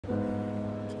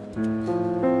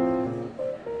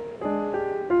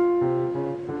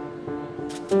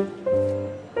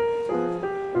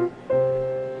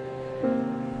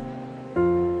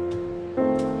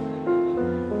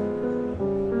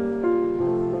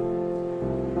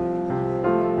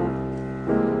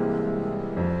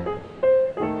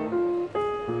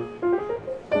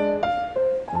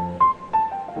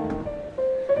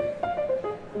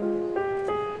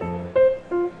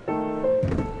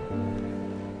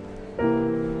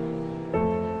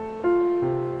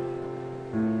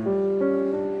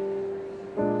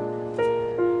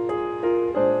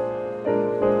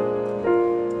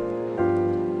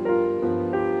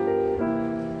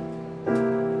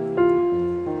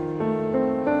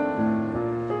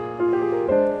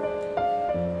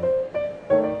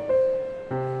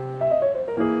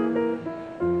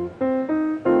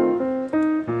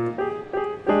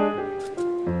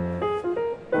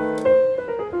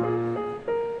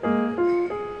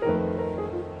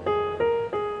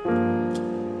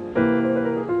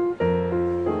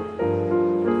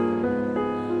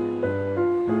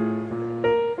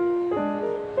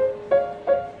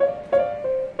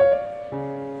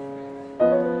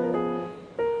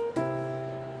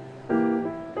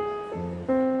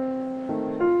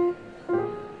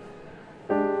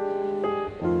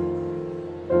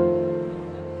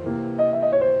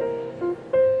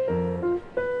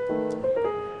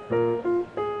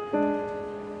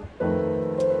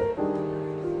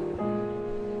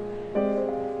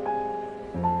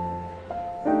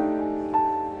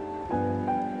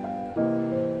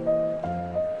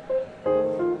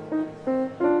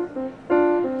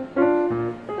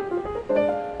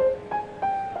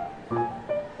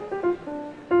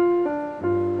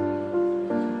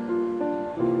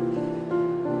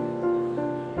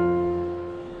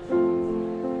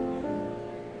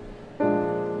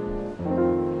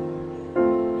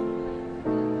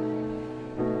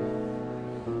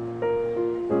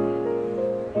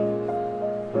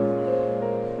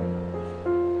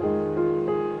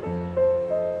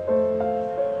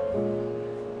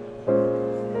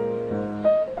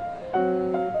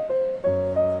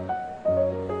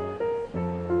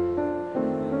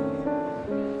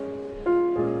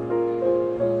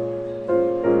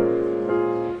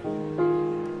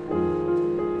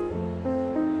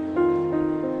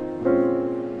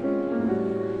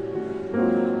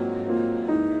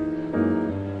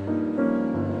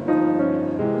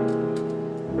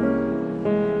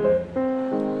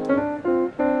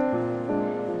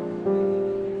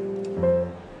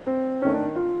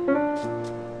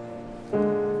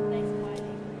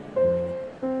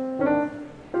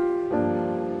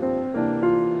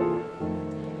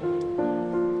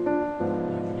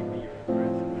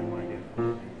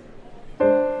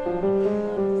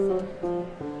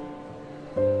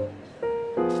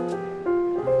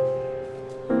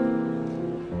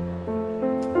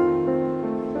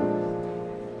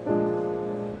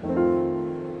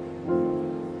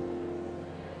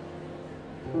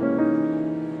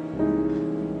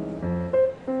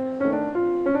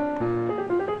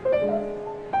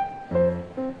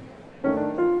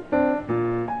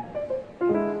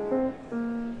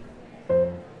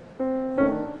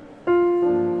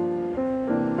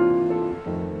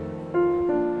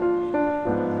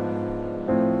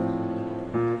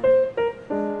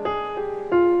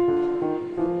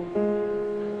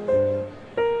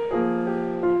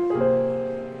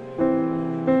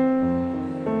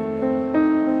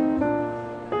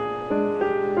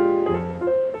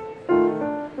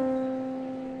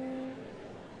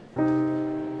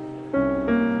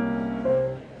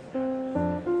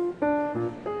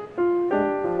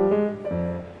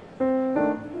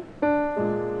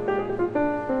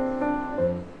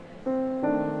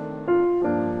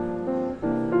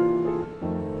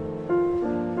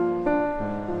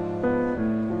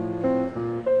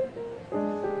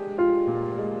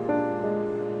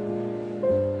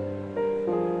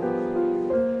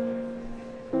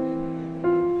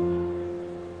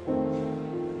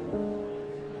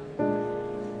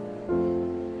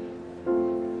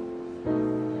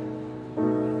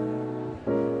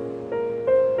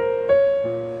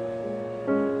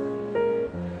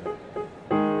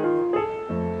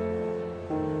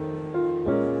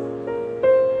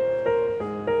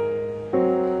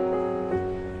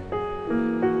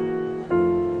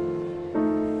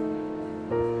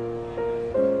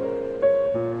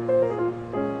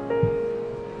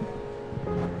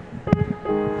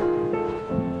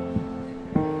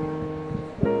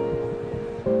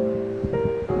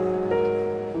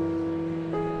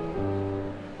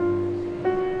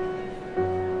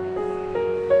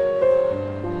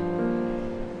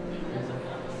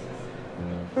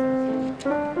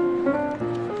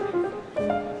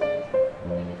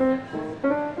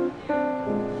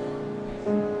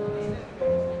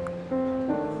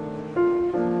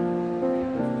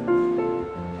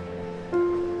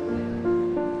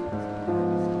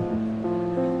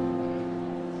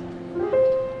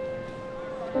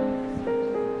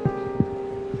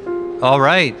All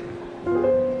right.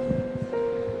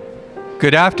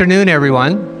 Good afternoon,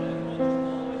 everyone.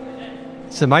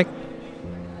 Is the mic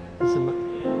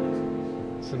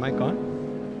on?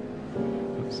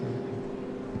 Oops.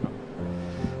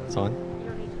 It's on?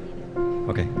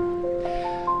 Okay.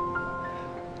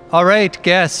 All right,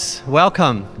 guests,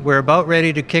 welcome. We're about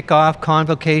ready to kick off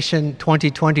Convocation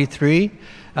 2023.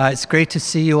 It's great to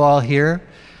see you all here.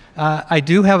 I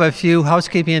do have a few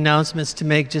housekeeping announcements to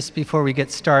make just before we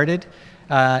get started.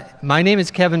 My name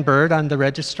is Kevin Bird. I'm the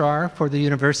registrar for the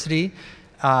university.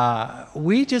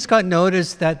 We just got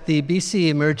notice that the BC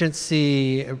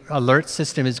emergency alert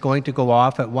system is going to go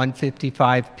off at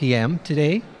 1:55 p.m.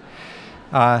 today.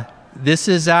 This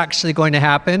is actually going to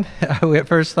happen. We at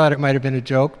first thought it might have been a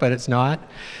joke, but it's not.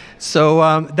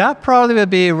 So that probably would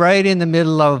be right in the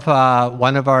middle of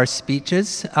one of our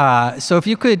speeches. So if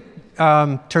you could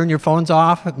turn your phones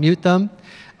off, mute them.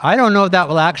 I don't know if that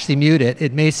will actually mute it.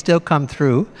 It may still come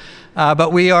through.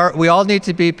 But we all need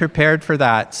to be prepared for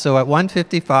that. So at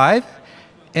 1:55,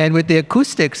 and with the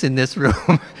acoustics in this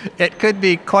room, it could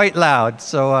be quite loud.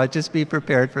 So just be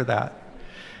prepared for that.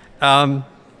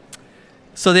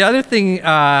 So the other thing,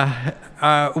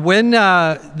 when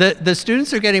the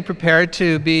students are getting prepared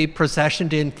to be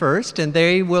processioned in first, and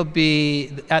they will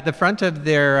be at the front of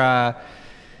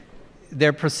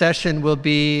their procession will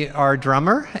be our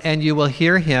drummer, and you will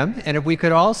hear him. And if we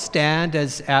could all stand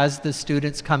as the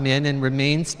students come in and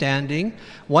remain standing.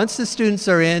 Once the students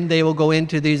are in, they will go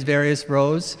into these various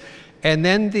rows. And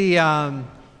then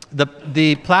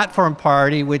the platform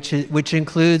party, which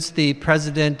includes the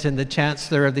president and the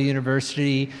chancellor of the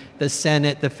university, the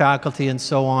senate, the faculty, and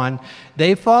so on,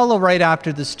 they follow right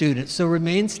after the students. So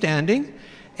remain standing.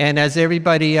 And as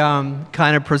everybody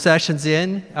kind of processions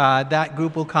in, that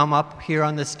group will come up here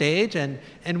on the stage, and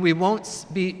we won't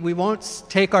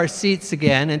take our seats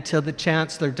again until the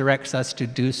chancellor directs us to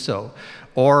do so,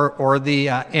 or the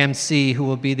MC, who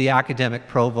will be the academic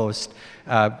provost,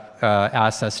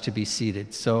 asks us to be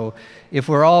seated. So if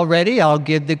we're all ready, I'll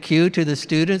give the cue to the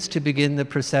students to begin the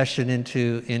procession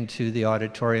into the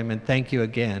auditorium, and thank you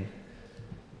again.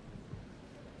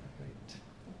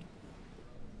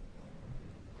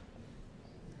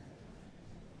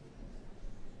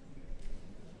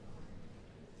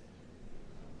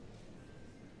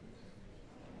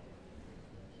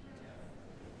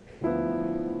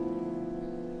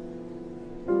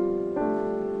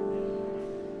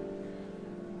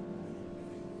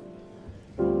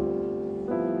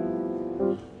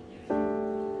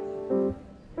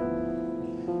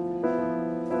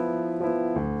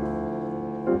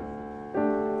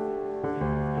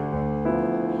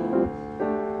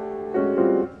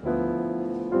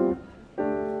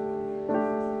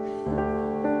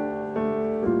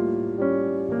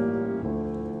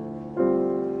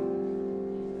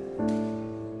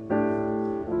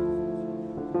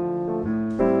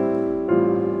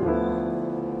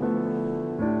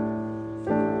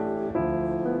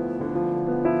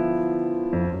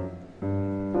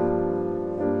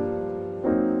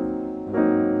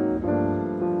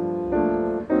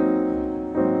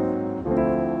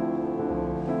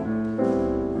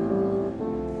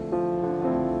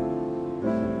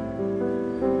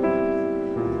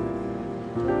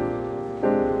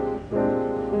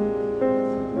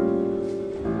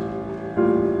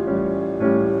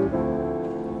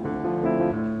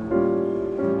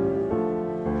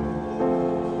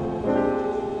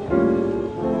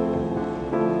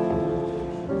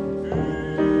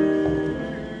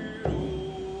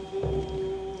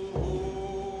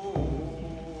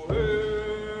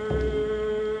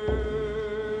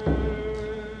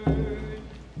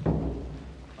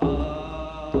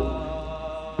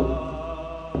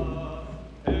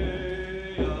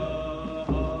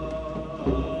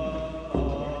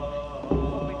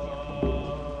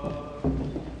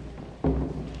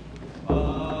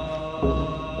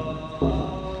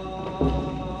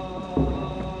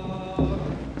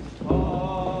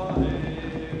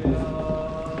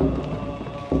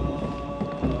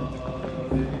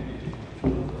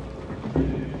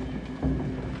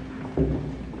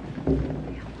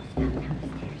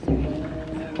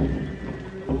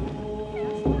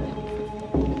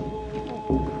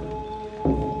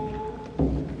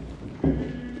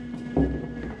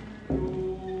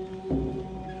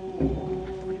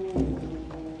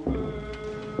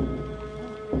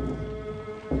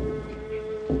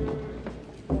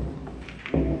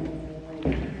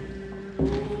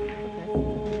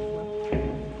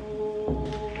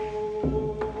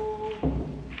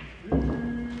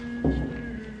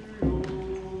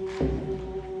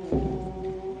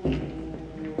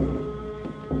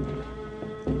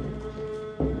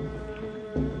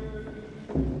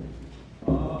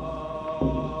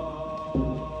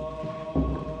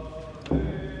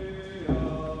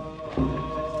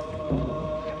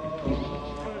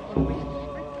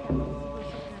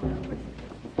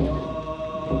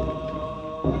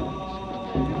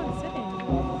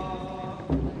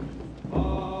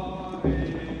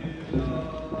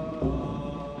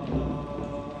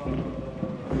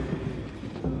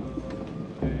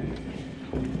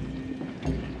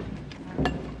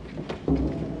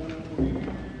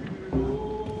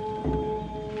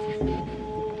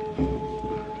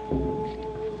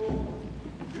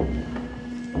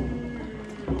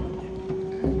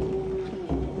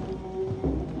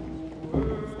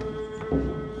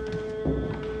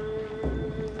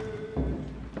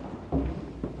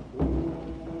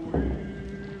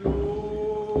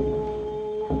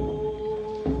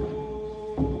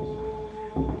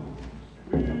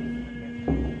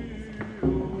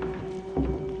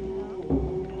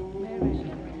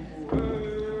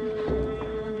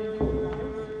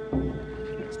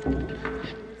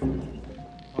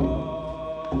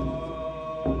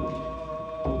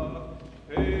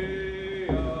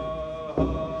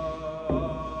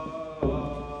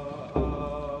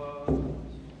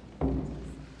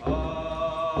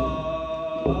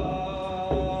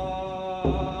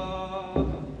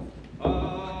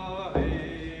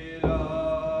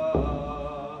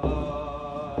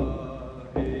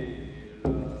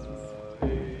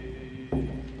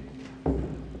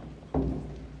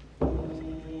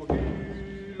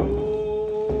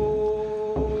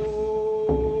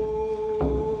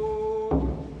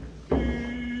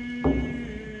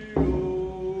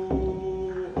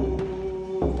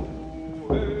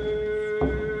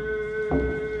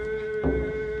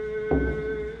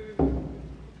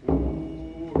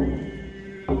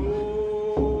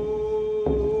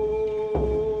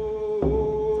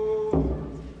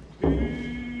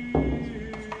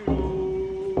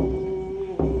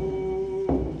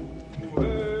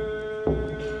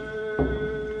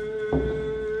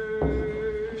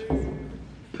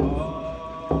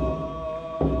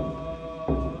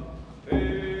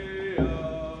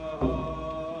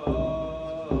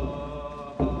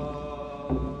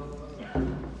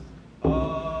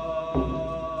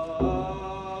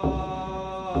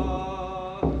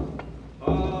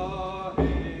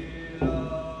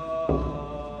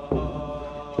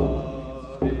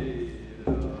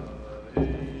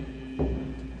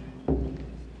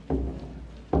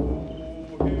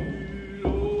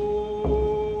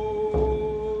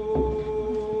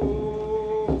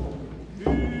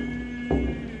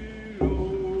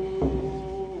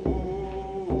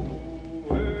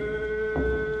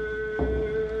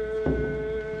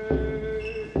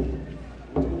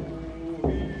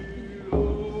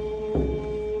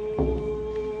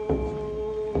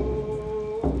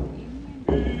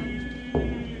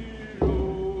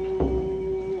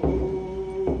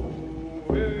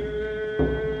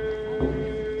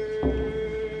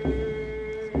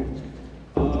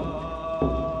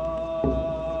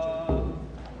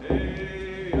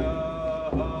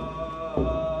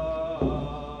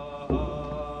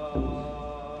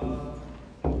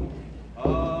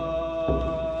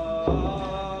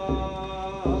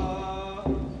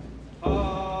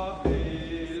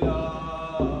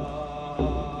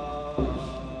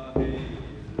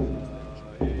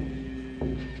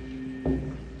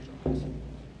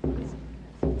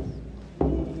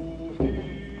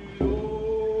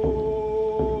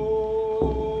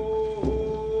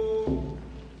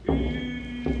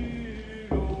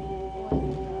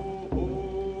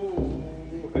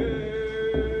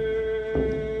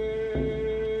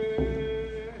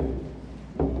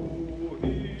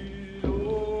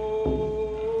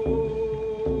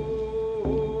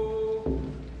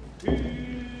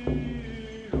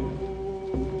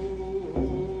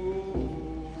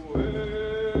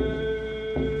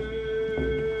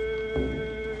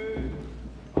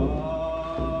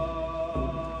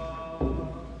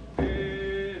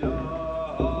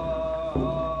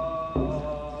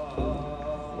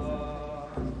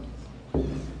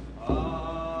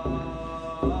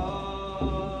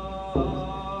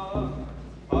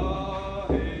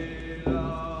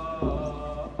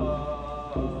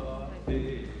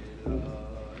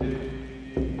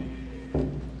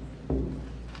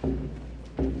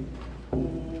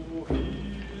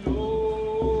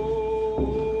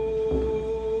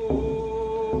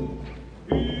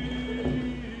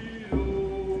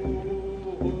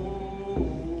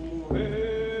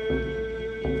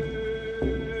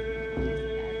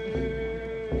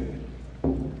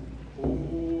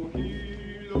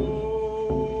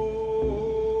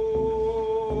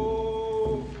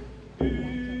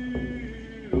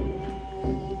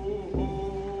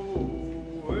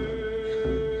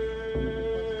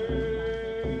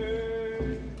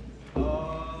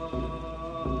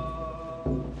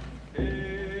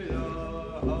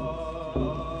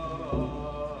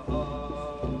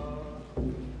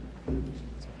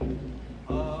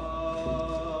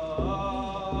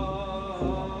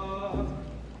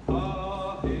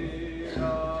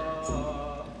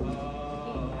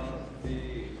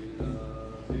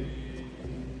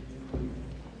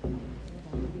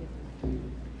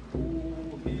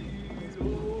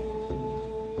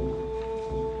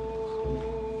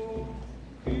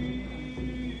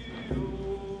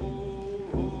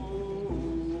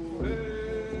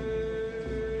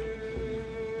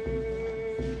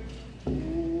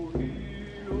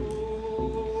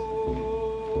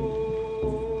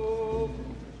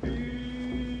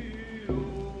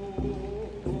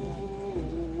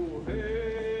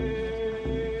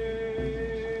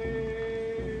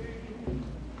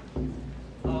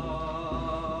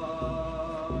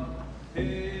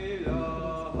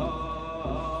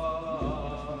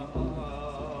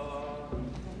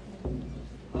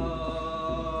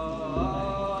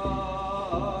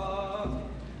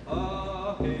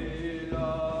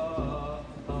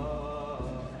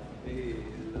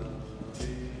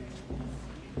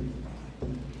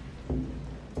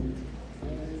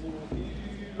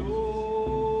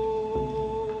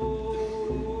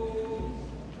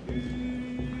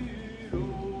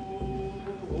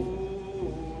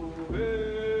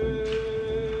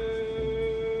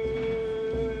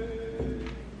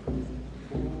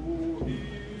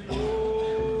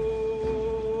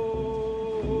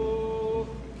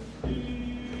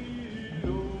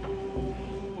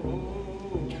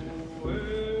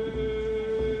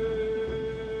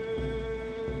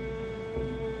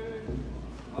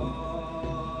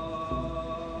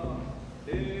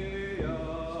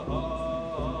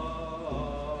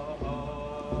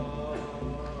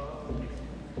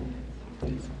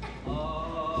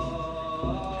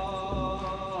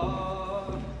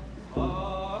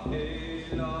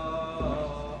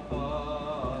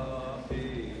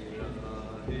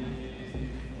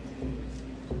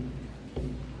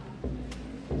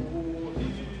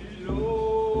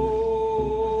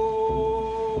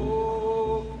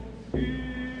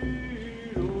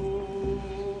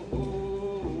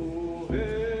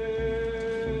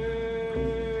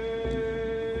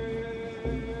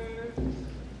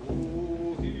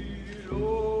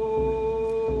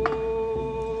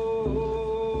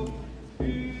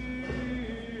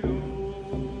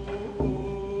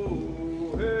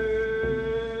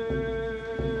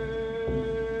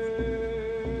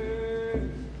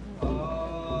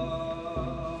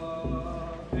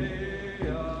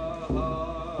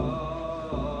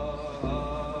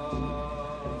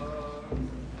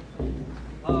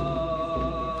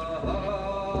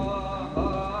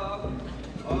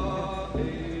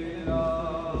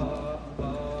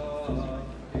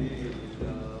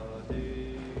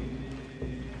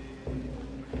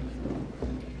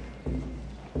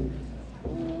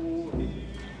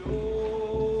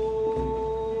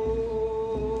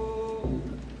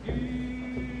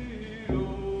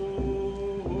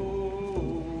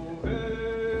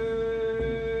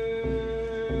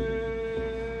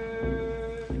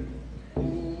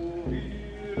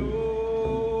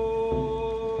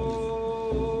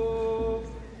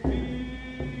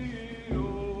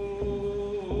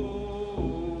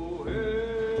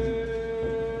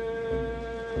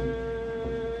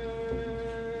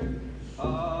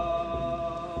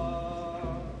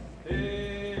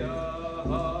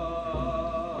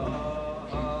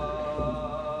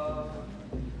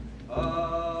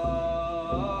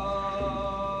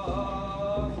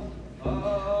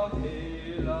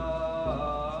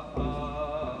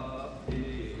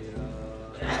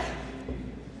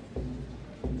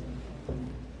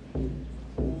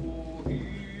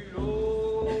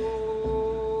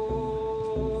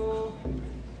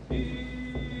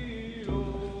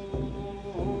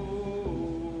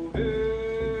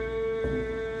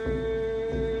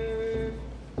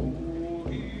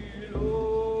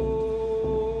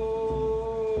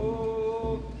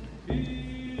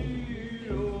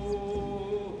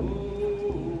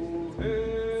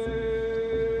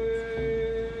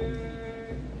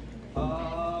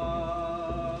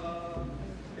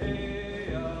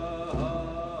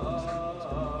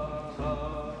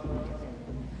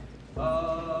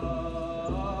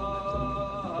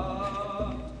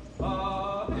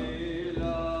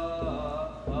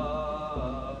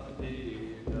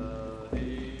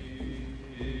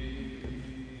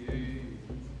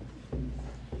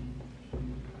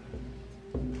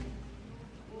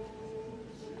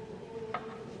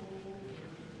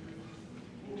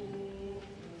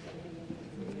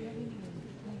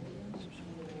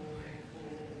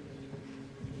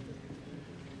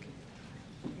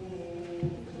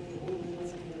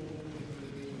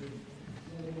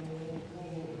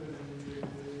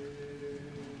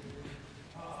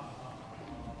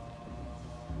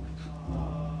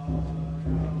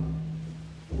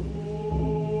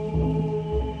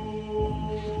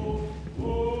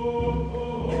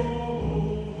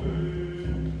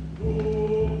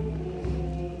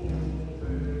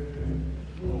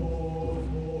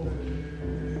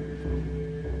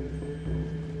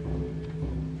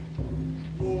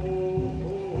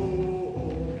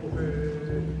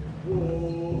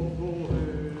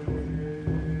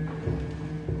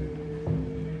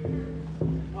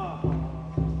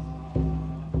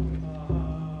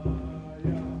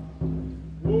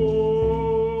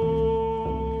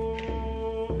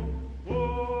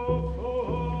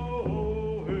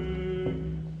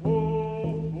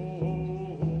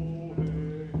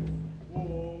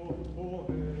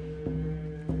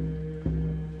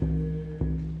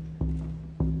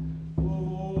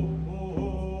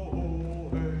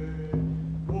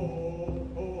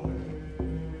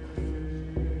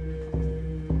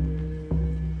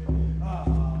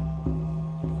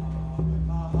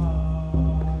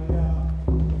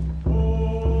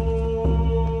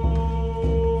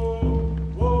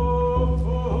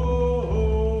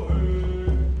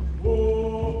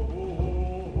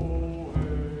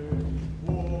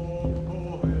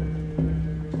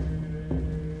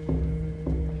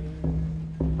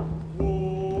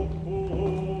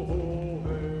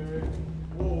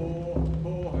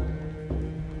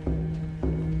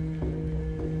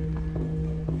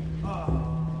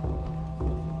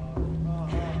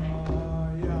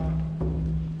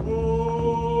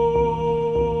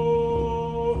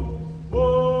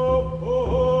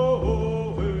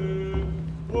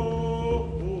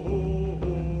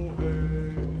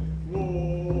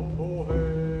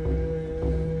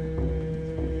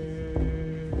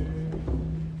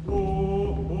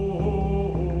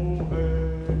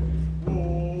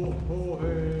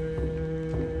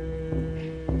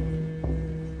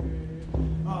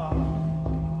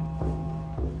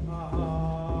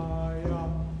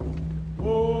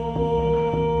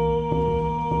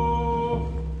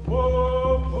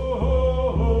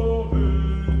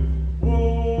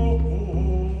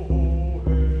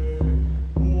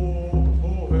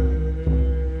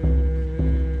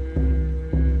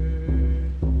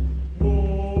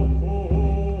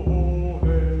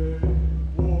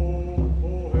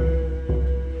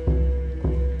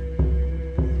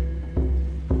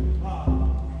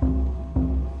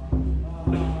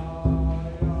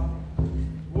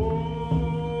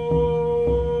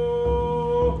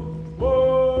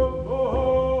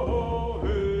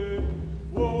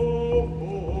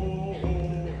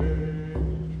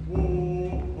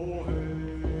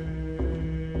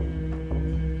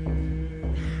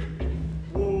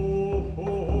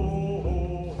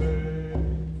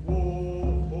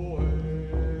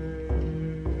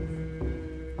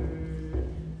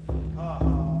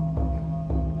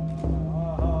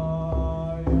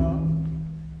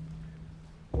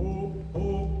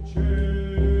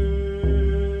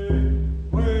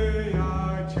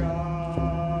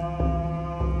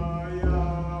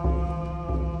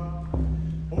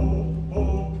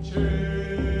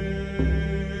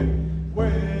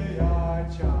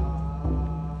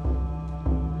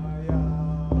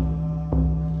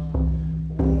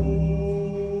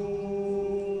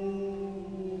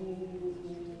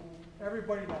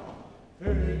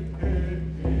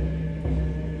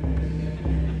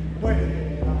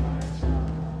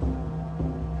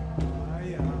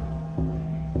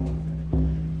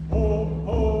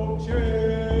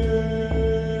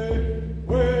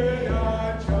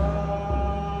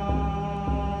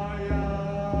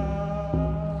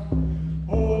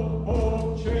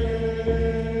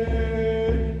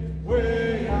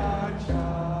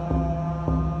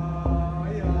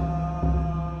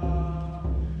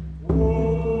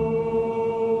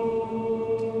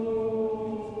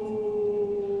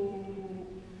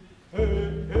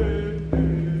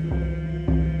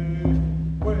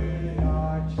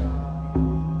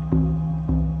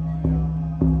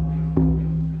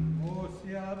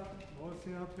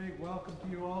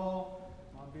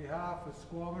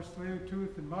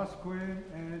 Musqueam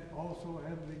and also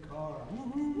Emily Carr.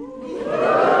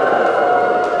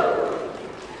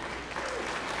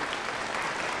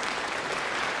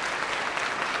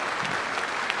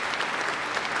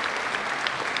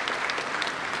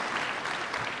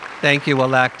 Thank you,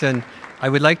 Will Acton. I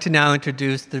would like to now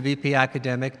introduce the VP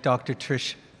Academic, Dr.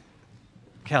 Trish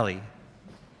Kelly.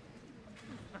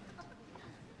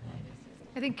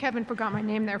 I think Kevin forgot my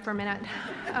name there for a minute.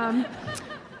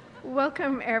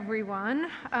 Welcome, everyone.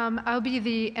 I'll be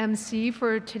the MC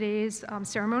for today's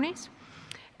ceremonies.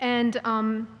 And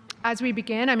as we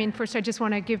begin, first I just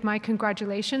want to give my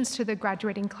congratulations to the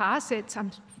graduating class.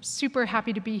 I'm super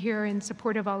happy to be here in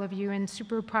support of all of you and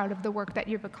super proud of the work that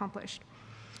you've accomplished.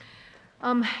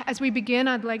 As we begin,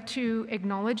 I'd like to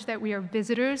acknowledge that we are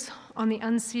visitors on the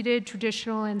unceded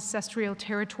traditional ancestral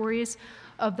territories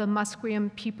of the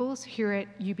Musqueam peoples here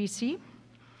at UBC.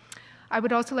 I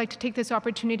would also like to take this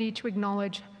opportunity to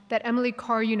acknowledge that Emily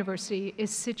Carr University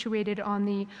is situated on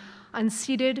the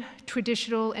unceded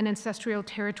traditional and ancestral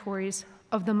territories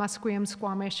of the Musqueam,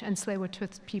 Squamish, and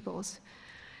Tsleil-Waututh peoples.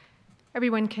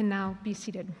 Everyone can now be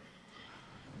seated.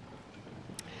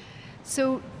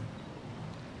 So,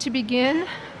 to begin,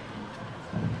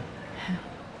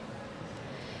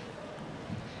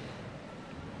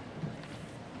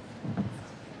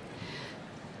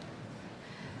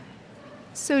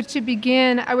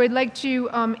 I would like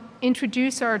to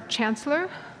introduce our Chancellor,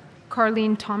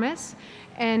 Carleen Thomas,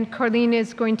 and Carleen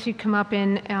is going to come up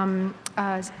and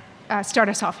start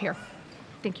us off here.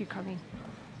 Thank you, Carleen.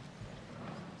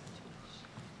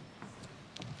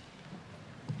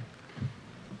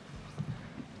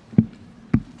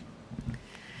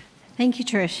 Thank you,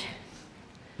 Trish.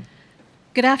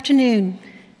 Good afternoon.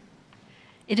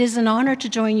 It is an honor to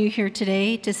join you here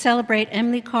today to celebrate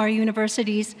Emily Carr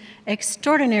University's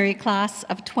extraordinary class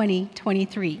of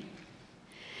 2023.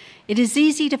 It is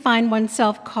easy to find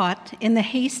oneself caught in the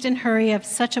haste and hurry of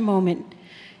such a moment.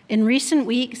 In recent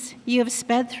weeks, you have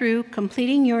sped through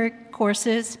completing your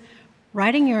courses,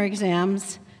 writing your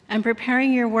exams, and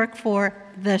preparing your work for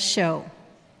the show,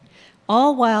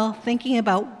 all while thinking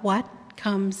about what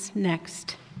comes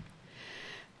next.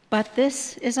 But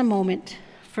this is a moment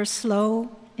for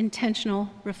slow, intentional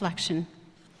reflection.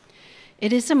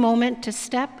 It is a moment to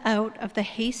step out of the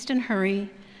haste and hurry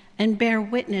and bear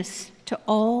witness to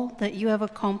all that you have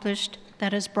accomplished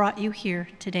that has brought you here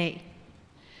today.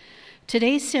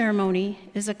 Today's ceremony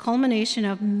is a culmination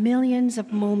of millions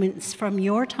of moments from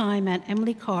your time at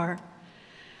Emily Carr,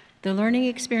 the learning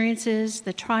experiences,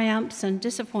 the triumphs and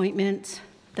disappointments,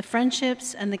 the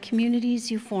friendships and the communities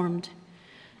you formed.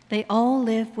 They all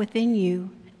live within you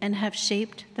and have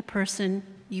shaped the person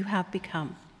you have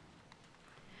become.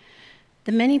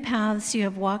 The many paths you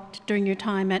have walked during your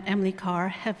time at Emily Carr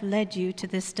have led you to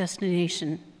this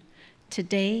destination.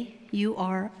 Today, you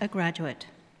are a graduate.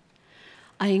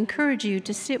 I encourage you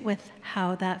to sit with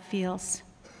how that feels.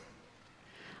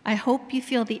 I hope you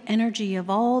feel the energy of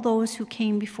all those who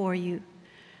came before you.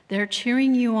 They're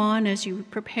cheering you on as you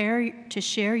prepare to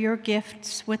share your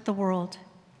gifts with the world.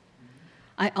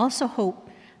 I also hope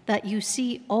that you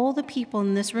see all the people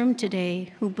in this room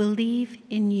today who believe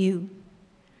in you,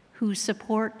 who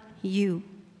support you,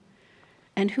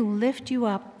 and who lift you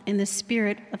up in the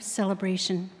spirit of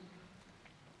celebration.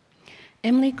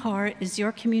 Emily Carr is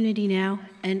your community now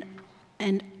and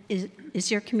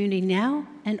is your community now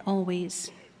and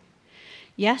always.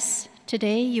 Yes,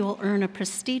 today you will earn a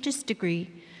prestigious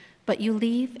degree, but you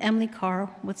leave Emily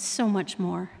Carr with so much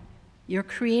more. Your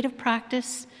creative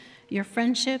practice, your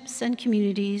friendships and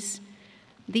communities,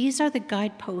 these are the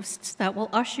guideposts that will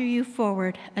usher you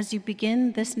forward as you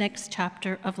begin this next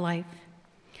chapter of life.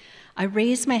 I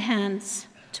raise my hands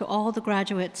to all the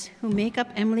graduates who make up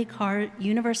Emily Carr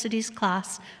University's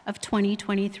class of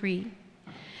 2023.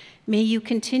 May you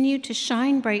continue to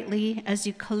shine brightly as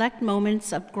you collect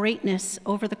moments of greatness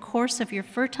over the course of your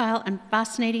fertile and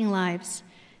fascinating lives.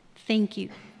 Thank you.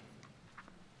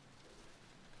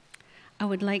 I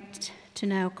would like to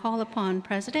now call upon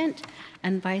President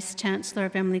and Vice Chancellor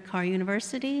of Emily Carr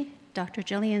University, Dr.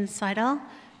 Jillian Seidel,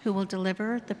 who will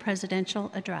deliver the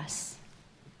presidential address.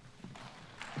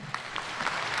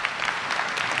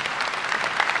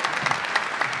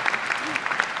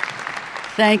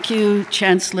 Thank you,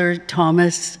 Chancellor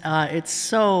Thomas. It's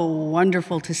so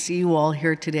wonderful to see you all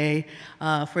here today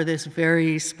for this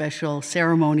very special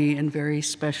ceremony and very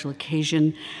special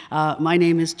occasion. My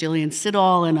name is Jillian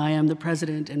Siddall, and I am the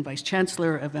President and Vice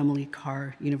Chancellor of Emily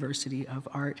Carr University of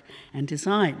Art and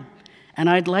Design. And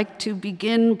I'd like to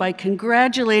begin by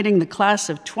congratulating the class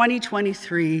of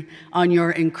 2023 on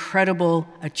your incredible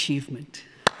achievement.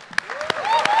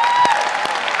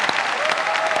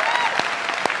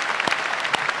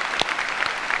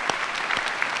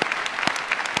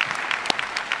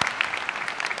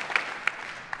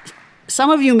 Some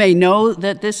of you may know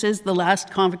that this is the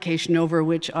last convocation over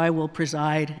which I will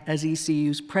preside as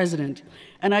ECU's president,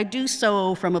 and I do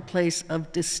so from a place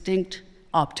of distinct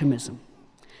optimism.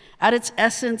 At its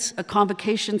essence, a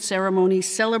convocation ceremony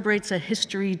celebrates a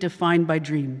history defined by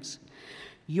dreams.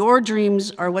 Your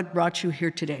dreams are what brought you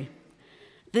here today.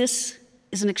 This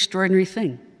is an extraordinary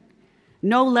thing,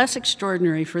 no less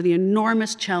extraordinary for the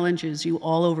enormous challenges you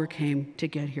all overcame to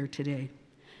get here today.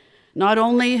 Not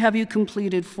only have you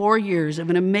completed 4 years of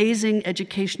an amazing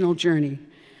educational journey,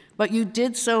 but you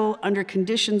did so under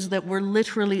conditions that were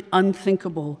literally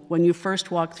unthinkable when you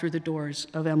first walked through the doors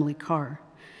of Emily Carr.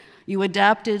 You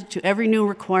adapted to every new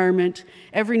requirement,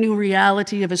 every new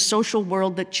reality of a social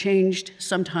world that changed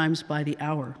sometimes by the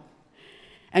hour.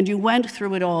 And you went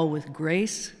through it all with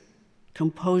grace,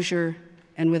 composure,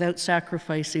 and without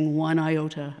sacrificing one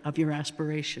iota of your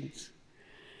aspirations.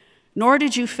 Nor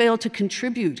did you fail to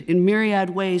contribute in myriad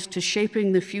ways to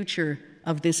shaping the future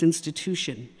of this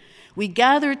institution. We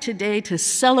gather today to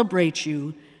celebrate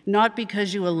you, not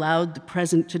because you allowed the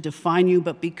present to define you,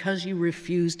 but because you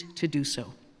refused to do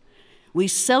so. We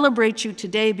celebrate you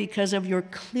today because of your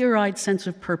clear-eyed sense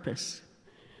of purpose,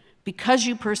 because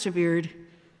you persevered,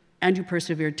 and you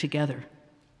persevered together.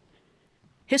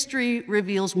 History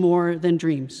reveals more than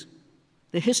dreams.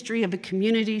 The history of a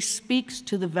community speaks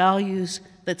to the values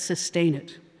that sustain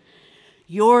it.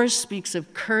 Yours speaks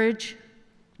of courage,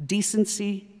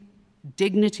 decency,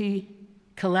 dignity,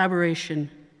 collaboration,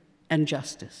 and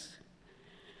justice.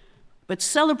 But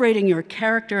celebrating your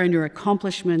character and your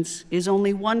accomplishments is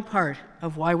only one part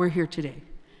of why we're here today.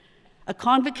 A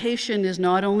convocation is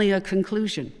not only a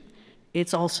conclusion,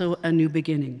 it's also a new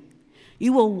beginning.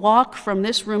 You will walk from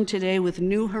this room today with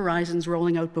new horizons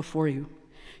rolling out before you.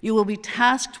 You will be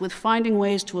tasked with finding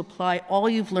ways to apply all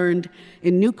you've learned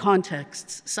in new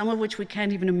contexts, some of which we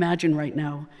can't even imagine right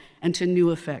now, and to new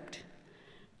effect.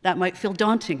 That might feel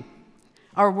daunting.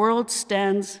 Our world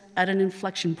stands at an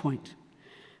inflection point.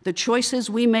 The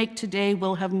choices we make today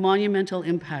will have monumental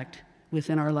impact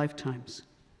within our lifetimes.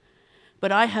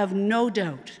 But I have no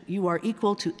doubt you are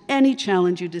equal to any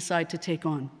challenge you decide to take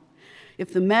on.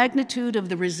 If the magnitude of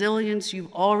the resilience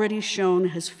you've already shown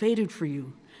has faded for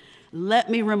you, let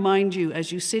me remind you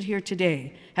as you sit here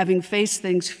today, having faced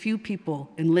things few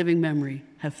people in living memory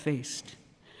have faced.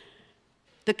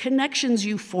 The connections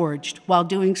you forged while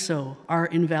doing so are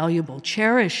invaluable.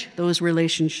 Cherish those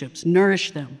relationships,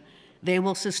 nourish them. They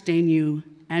will sustain you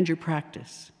and your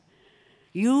practice.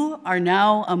 You are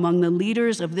now among the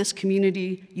leaders of this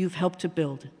community you've helped to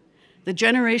build. The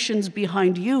generations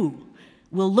behind you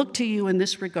will look to you in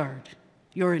this regard.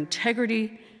 Your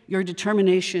integrity, your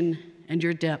determination, and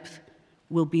your depth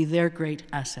will be their great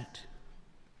asset.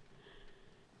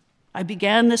 I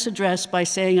began this address by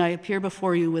saying I appear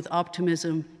before you with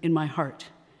optimism in my heart.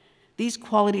 These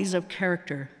qualities of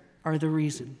character are the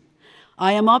reason.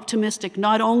 I am optimistic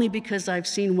not only because I've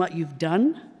seen what you've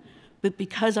done, but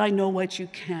because I know what you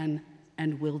can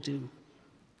and will do.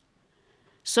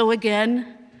 So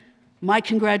again, my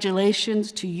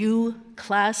congratulations to you,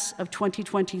 class of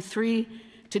 2023.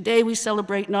 Today we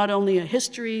celebrate not only a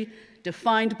history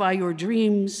defined by your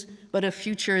dreams, but a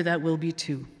future that will be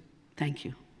too. Thank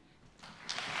you.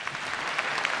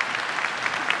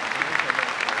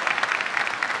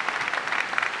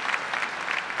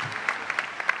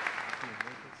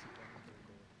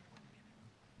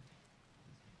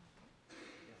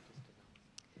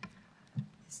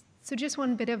 So just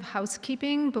one bit of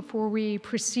housekeeping before we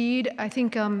proceed. I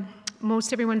think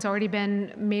most everyone's already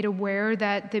been made aware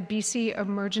that the BC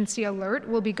emergency alert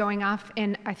will be going off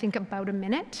in, I think, about a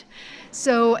minute.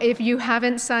 So if you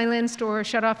haven't silenced or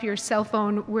shut off your cell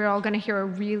phone, we're all going to hear a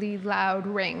really loud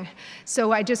ring.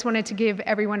 So I just wanted to give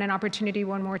everyone an opportunity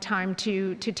one more time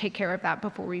to take care of that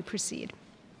before we proceed.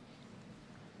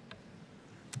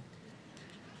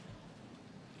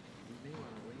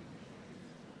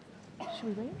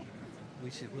 Should we wait?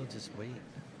 We'll just wait.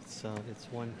 So it's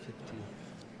 1:50.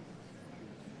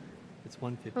 It's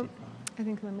 1:55. I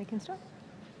think then we can start.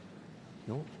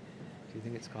 No? Do you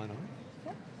think it's gone on?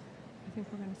 Yeah. I think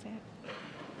we're going to say it.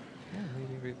 Yeah,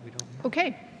 maybe we don't know.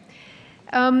 Okay.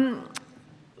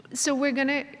 So we're going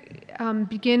to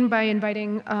begin by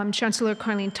inviting Chancellor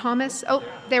Carleen Thomas. Oh,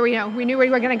 there we go. We knew we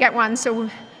were going to get one, so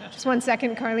just 1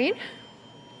 second, Carleen.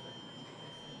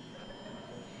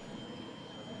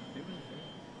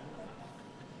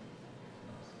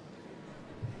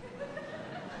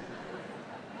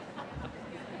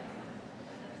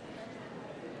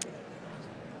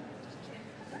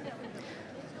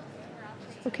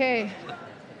 Okay.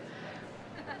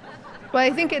 Well,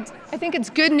 I think it's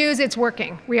good news it's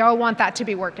working. We all want that to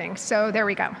be working, so there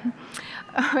we go.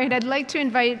 All right, I'd like to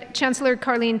invite Chancellor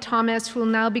Carleen Thomas, who will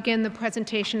now begin the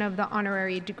presentation of the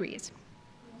honorary degrees.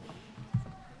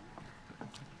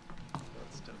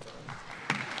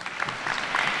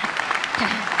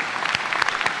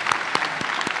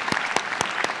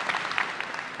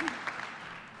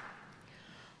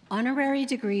 Honorary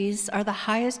degrees are the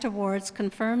highest awards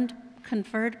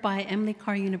conferred by Emily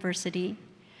Carr University.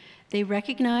 They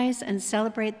recognize and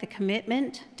celebrate the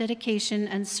commitment, dedication,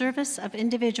 and service of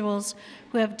individuals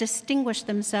who have distinguished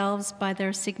themselves by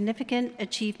their significant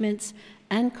achievements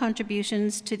and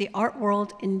contributions to the art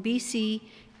world in BC,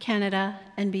 Canada,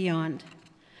 and beyond.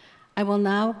 I will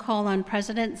now call on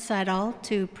President Seidel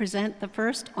to present the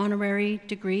first honorary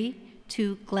degree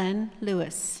to Glenn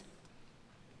Lewis.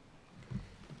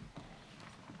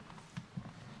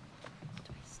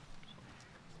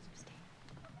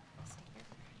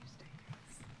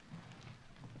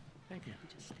 Thank you.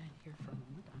 Just stand here for a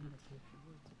moment. I'm going to say a few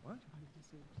words. What? I'm going to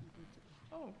say a few words.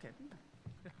 Oh, okay.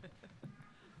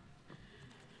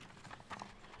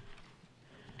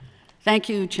 Thank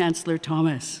you, Chancellor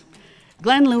Thomas.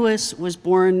 Glenn Lewis was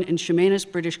born in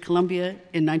Chemainus, British Columbia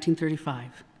in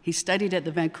 1935. He studied at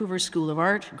the Vancouver School of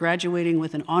Art, graduating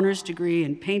with an honors degree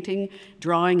in painting,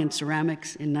 drawing, and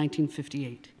ceramics in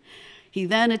 1958. He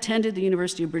then attended the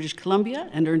University of British Columbia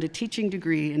and earned a teaching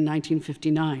degree in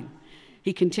 1959.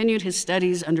 He continued his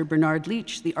studies under Bernard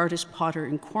Leach, the artist potter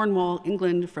in Cornwall,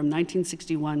 England, from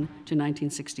 1961 to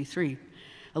 1963.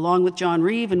 Along with John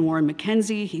Reeve and Warren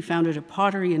Mackenzie, he founded a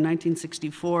pottery in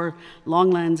 1964,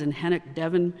 Longlands in Hennock,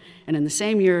 Devon, and in the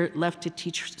same year left to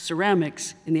teach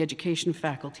ceramics in the education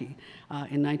faculty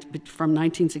from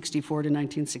 1964 to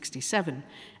 1967,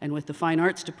 and with the Fine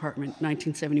Arts Department,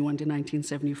 1971 to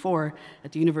 1974,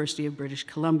 at the University of British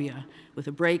Columbia, with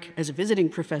a break as a visiting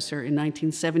professor in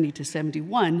 1970 to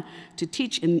 71 to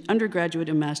teach in undergraduate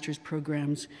and master's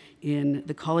programs in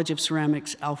the College of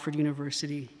Ceramics, Alfred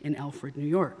University in Alfred, New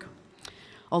York.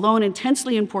 Although an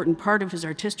intensely important part of his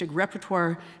artistic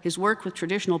repertoire, his work with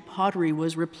traditional pottery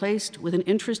was replaced with an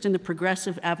interest in the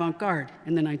progressive avant-garde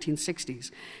in the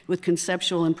 1960s, with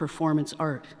conceptual and performance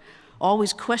art.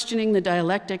 Always questioning the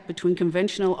dialectic between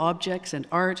conventional objects and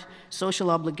art, social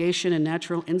obligation and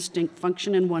natural instinct,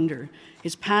 function and wonder,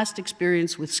 his past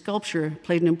experience with sculpture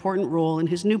played an important role in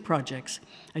his new projects,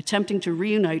 attempting to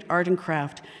reunite art and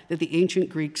craft that the ancient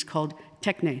Greeks called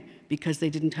techne because they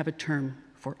didn't have a term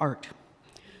for art.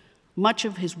 Much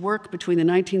of his work between the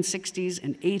 1960s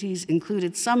and 80s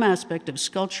included some aspect of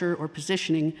sculpture or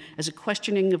positioning as a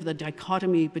questioning of the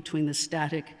dichotomy between the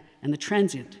static and the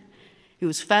transient. He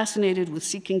was fascinated with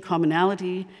seeking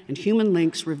commonality and human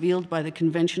links revealed by the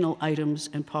conventional items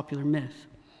and popular myth.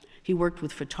 He worked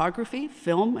with photography,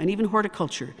 film, and even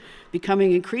horticulture,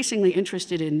 becoming increasingly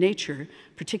interested in nature,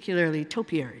 particularly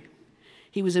topiary.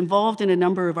 He was involved in a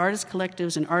number of artist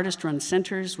collectives and artist-run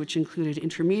centers, which included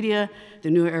Intermedia, the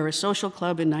New Era Social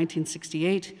Club in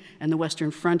 1968, and the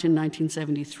Western Front in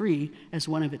 1973 as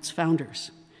one of its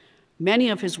founders. Many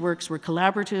of his works were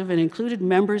collaborative and included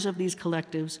members of these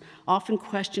collectives, often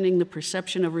questioning the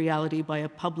perception of reality by a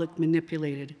public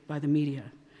manipulated by the media.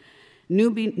 New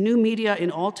media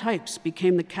in all types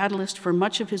became the catalyst for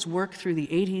much of his work through the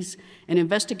 80s, an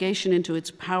investigation into its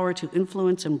power to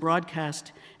influence and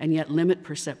broadcast and yet limit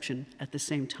perception at the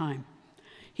same time.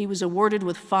 He was awarded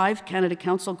with 5 Canada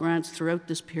Council grants throughout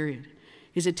this period.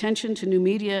 His attention to new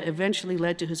media eventually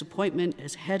led to his appointment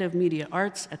as head of media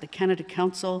arts at the Canada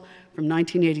Council from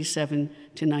 1987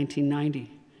 to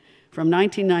 1990. From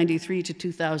 1993 to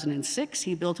 2006,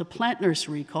 he built a plant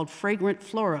nursery called Fragrant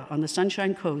Flora on the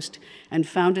Sunshine Coast and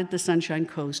founded the Sunshine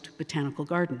Coast Botanical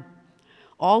Garden.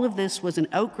 All of this was an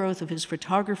outgrowth of his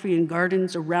photography in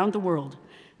gardens around the world,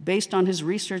 based on his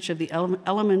research of the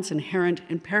elements inherent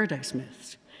in paradise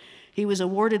myths. He was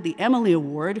awarded the Emily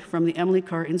Award from the Emily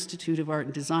Carr Institute of Art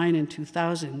and Design in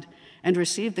 2000 and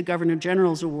received the Governor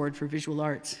General's Award for Visual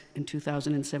Arts in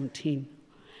 2017.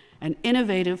 An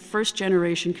innovative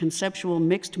first-generation conceptual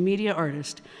mixed media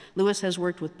artist, Lewis has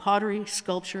worked with pottery,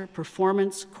 sculpture,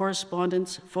 performance,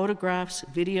 correspondence, photographs,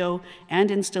 video,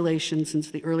 and installation since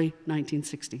the early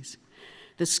 1960s.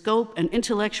 The scope and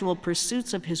intellectual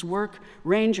pursuits of his work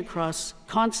range across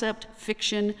concept,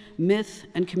 fiction, myth,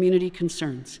 and community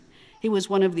concerns. He was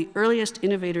one of the earliest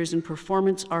innovators in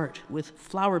performance art with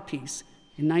Flower Piece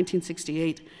in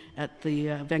 1968 at the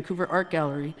Vancouver Art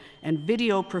Gallery, and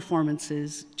video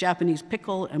performances, Japanese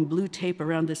Pickle and Blue Tape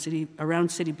around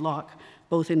City Block,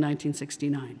 both in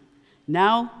 1969.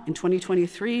 Now, in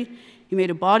 2023, he made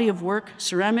a body of work,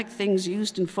 ceramic things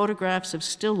used in photographs of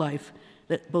still life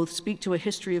that both speak to a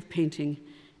history of painting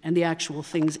and the actual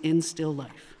things in still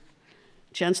life.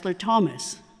 Chancellor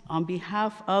Thomas, on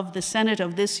behalf of the Senate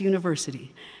of this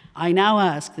university, I now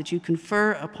ask that you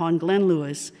confer upon Glenn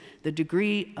Lewis the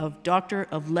degree of Doctor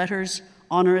of Letters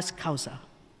honoris causa.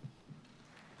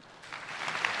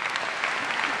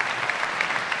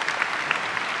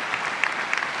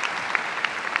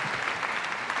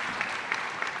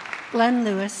 Glenn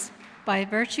Lewis, by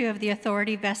virtue of the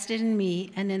authority vested in me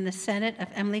and in the Senate of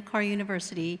Emily Carr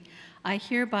University, I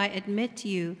hereby admit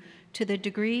you to the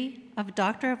degree of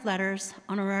Doctor of Letters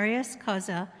honoris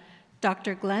causa.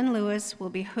 Dr. Glenn Lewis will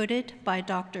be hooded by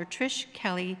Dr. Trish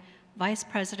Kelly, Vice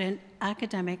President,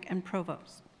 Academic and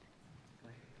Provost.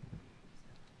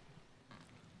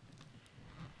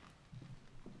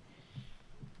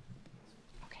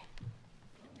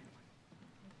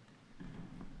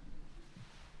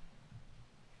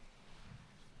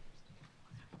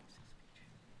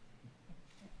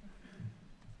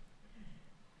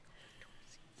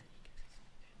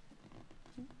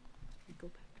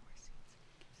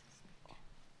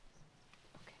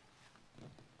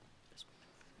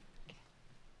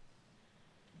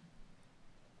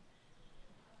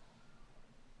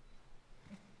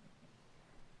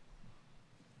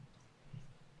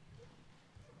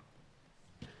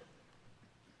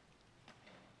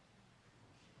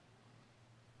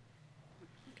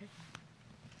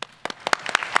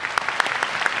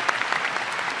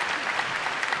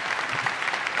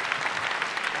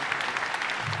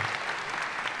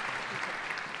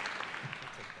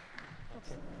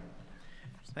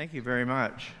 Thank you very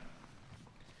much.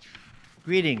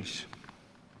 Greetings.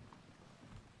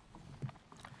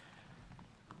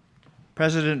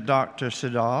 President Dr.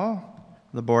 Siddall,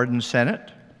 the Board and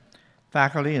Senate,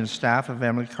 faculty and staff of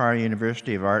Emily Carr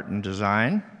University of Art and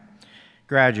Design,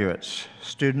 graduates,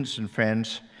 students and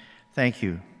friends, thank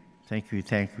you, thank you,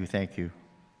 thank you, thank you.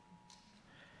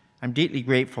 I'm deeply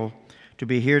grateful to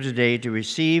be here today to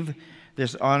receive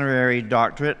this honorary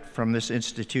doctorate from this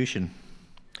institution.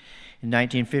 In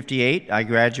 1958, I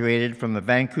graduated from the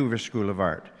Vancouver School of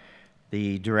Art,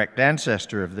 the direct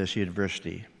ancestor of this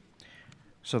university.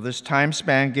 So this time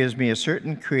span gives me a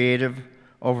certain creative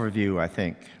overview, I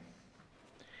think.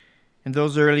 In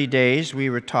those early days,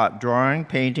 we were taught drawing,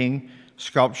 painting,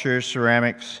 sculpture,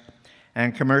 ceramics,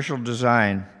 and commercial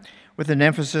design, with an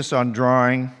emphasis on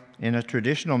drawing in a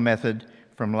traditional method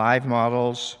from live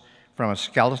models, from a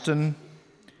skeleton,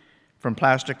 from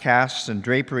plaster casts and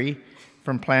drapery,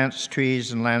 from plants,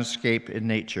 trees, and landscape in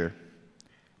nature.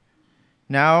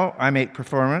 Now I make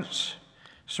performance,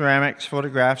 ceramics,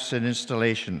 photographs, and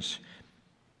installations.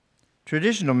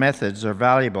 Traditional methods are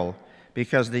valuable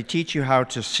because they teach you how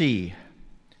to see,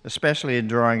 especially in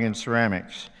drawing and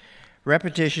ceramics.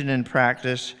 Repetition in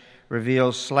practice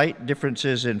reveals slight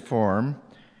differences in form,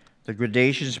 the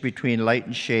gradations between light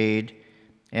and shade,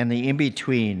 and the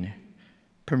in-between,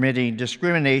 permitting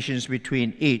discriminations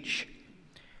between each,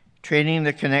 training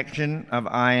the connection of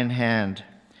eye and hand.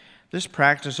 This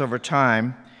practice over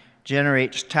time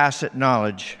generates tacit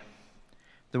knowledge,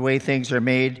 the way things are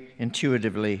made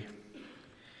intuitively.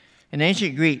 In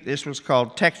ancient Greek, this was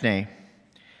called techne.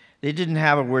 They didn't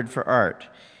have a word for art,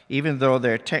 even though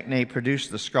their techne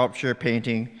produced the sculpture,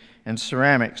 painting, and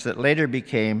ceramics that later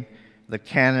became the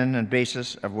canon and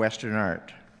basis of Western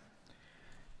art.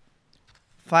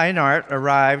 Fine art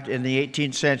arrived in the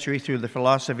 18th century through the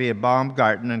philosophy of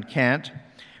Baumgarten and Kant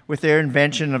with their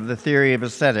invention of the theory of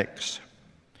aesthetics,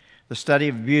 the study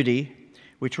of beauty,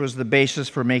 which was the basis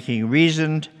for making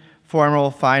reasoned,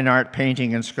 formal fine art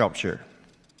painting and sculpture.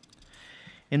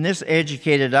 In this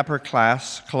educated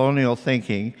upper-class colonial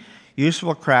thinking,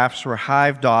 useful crafts were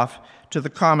hived off to the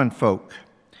common folk.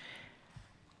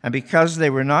 And because they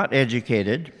were not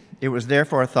educated, it was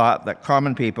therefore thought that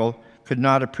common people could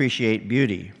not appreciate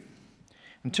beauty.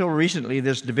 Until recently,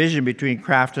 this division between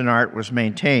craft and art was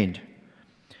maintained.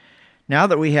 Now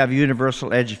that we have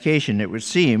universal education, it would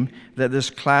seem that this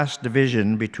class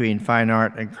division between fine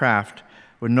art and craft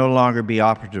would no longer be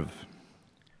operative.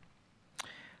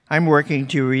 I'm working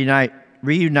to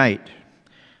reunite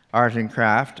art and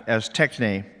craft as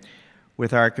techne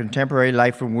with our contemporary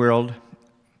life and world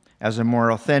as a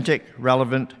more authentic,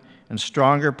 relevant, and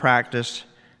stronger practice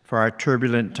for our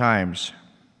turbulent times.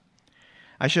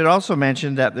 I should also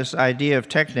mention that this idea of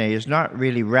techne is not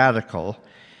really radical.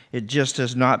 It just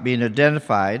has not been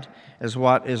identified as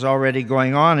what is already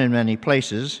going on in many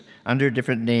places under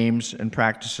different names and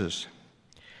practices.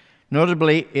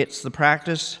 Notably, it's the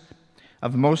practice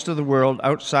of most of the world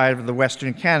outside of the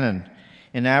Western canon,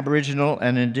 in Aboriginal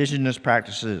and Indigenous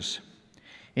practices,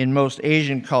 in most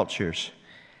Asian cultures,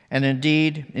 and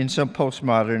indeed in some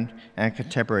postmodern and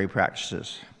contemporary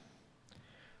practices.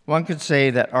 One could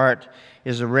say that art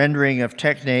is a rendering of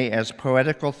techne as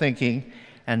poetical thinking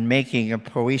and making of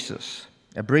poesis,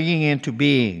 a bringing into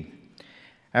being,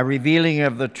 a revealing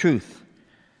of the truth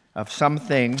of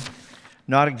something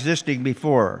not existing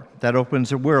before that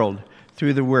opens a world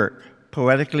through the work,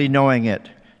 poetically knowing it,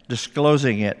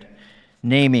 disclosing it,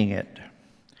 naming it.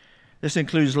 This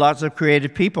includes lots of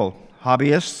creative people,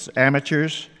 hobbyists,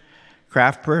 amateurs,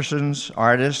 craft persons,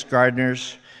 artists,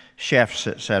 gardeners, chefs,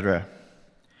 etc.,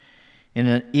 in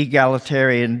an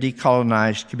egalitarian,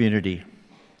 decolonized community.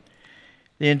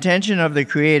 The intention of the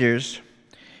creators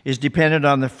is dependent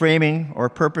on the framing or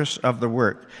purpose of the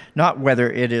work, not whether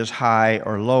it is high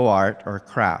or low art or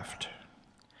craft.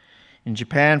 In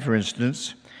Japan, for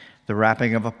instance, the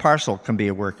wrapping of a parcel can be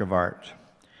a work of art,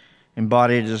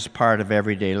 embodied as part of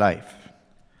everyday life.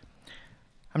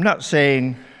 I'm not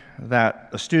saying that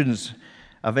the students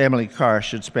of Emily Carr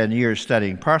should spend years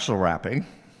studying parcel wrapping,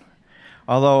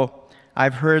 although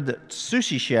I've heard that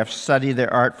sushi chefs study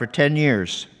their art for 10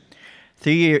 years,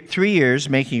 3 years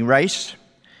making rice,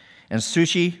 and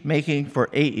sushi making for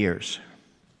 8 years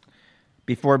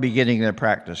before beginning their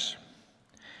practice.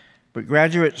 But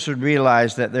graduates should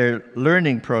realize that their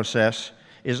learning process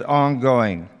is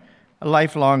ongoing, a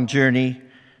lifelong journey,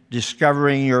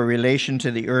 discovering your relation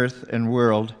to the earth and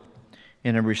world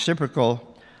in a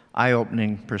reciprocal,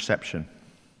 eye-opening perception.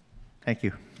 Thank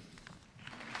you.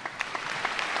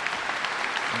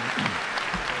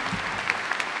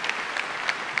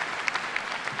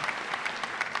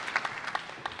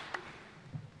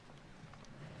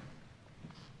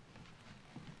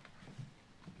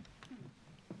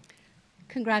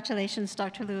 Congratulations,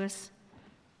 Dr. Lewis.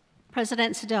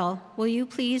 President Siddell, will you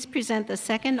please present the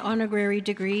second honorary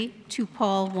degree to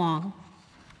Paul Wong?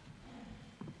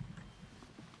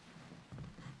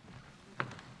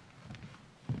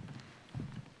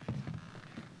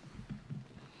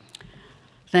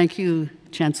 Thank you,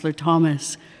 Chancellor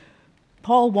Thomas.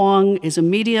 Paul Wong is a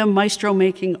media maestro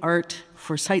making art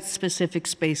for site-specific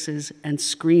spaces and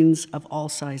screens of all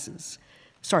sizes.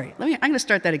 Sorry, I'm going to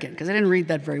start that again because I didn't read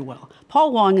that very well.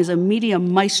 Paul Wong is a media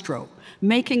maestro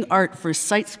making art for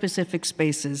site-specific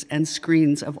spaces and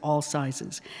screens of all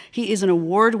sizes. He is an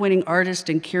award-winning artist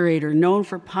and curator known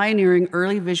for pioneering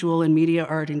early visual and media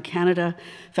art in Canada,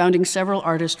 founding several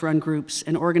artist-run groups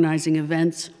and organizing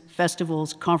events,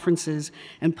 festivals, conferences,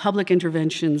 and public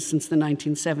interventions since the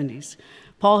 1970s.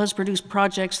 Paul has produced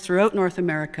projects throughout North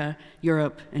America,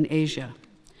 Europe, and Asia.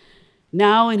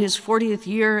 Now, in his 40th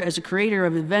year as a creator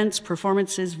of events,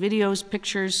 performances, videos,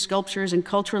 pictures, sculptures, and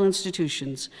cultural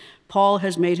institutions, Paul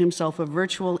has made himself a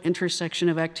virtual intersection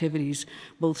of activities,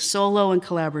 both solo and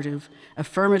collaborative,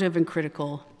 affirmative and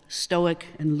critical, stoic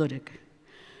and ludic.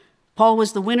 Paul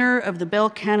was the winner of the Bell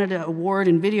Canada Award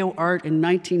in Video Art in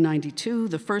 1992,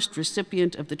 the first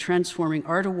recipient of the Transforming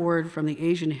Art Award from the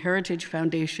Asian Heritage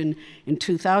Foundation in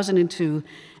 2002,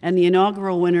 and the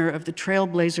inaugural winner of the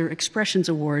Trailblazer Expressions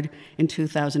Award in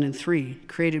 2003,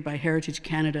 created by Heritage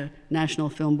Canada, National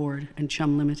Film Board, and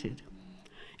Chum Limited.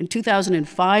 In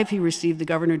 2005, he received the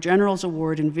Governor General's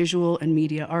Award in Visual and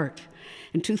Media Art.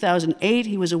 In 2008,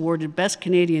 he was awarded Best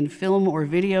Canadian Film or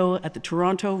Video at the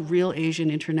Toronto Real Asian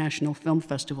International Film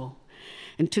Festival.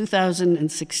 In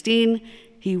 2016,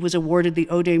 he was awarded the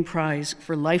Odame Prize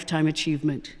for Lifetime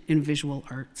Achievement in Visual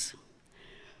Arts.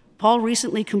 Paul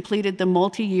recently completed the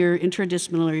multi-year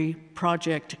interdisciplinary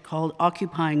project called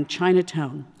Occupying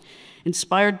Chinatown.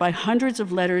 Inspired by hundreds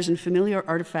of letters and familial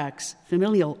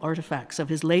artifacts of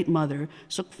his late mother,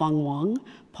 Suk Fong Wong,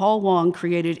 Paul Wong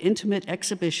created intimate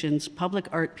exhibitions, public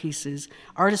art pieces,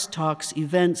 artist talks,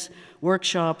 events,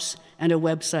 workshops, and a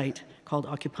website called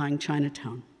Occupying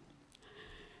Chinatown.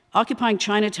 Occupying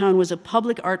Chinatown was a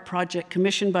public art project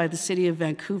commissioned by the City of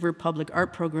Vancouver Public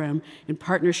Art Program in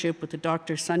partnership with the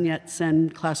Dr. Sun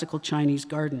Yat-sen Classical Chinese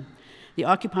Garden. The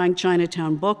Occupying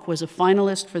Chinatown book was a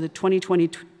finalist for the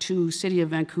 2022 City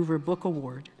of Vancouver Book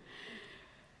Award.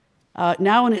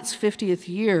 Now in its 50th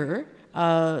year,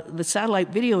 the Satellite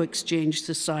Video Exchange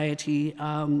Society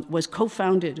was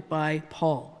co-founded by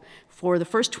Paul. For the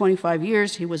first 25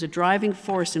 years, he was a driving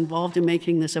force involved in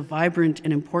making this a vibrant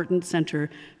and important center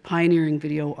pioneering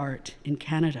video art in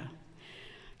Canada.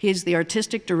 He is the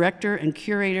artistic director and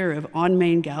curator of On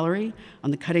Main Gallery on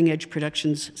the Cutting Edge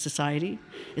Productions Society.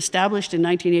 Established in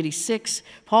 1986,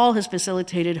 Paul has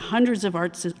facilitated hundreds of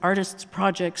artists'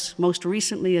 projects, most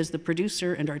recently as the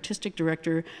producer and artistic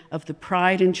director of the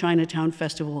Pride in Chinatown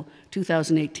Festival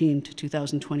 2018 to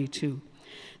 2022.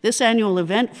 This annual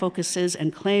event focuses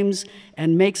and claims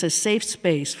and makes a safe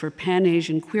space for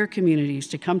Pan-Asian queer communities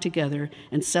to come together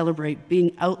and celebrate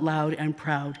being out loud and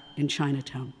proud in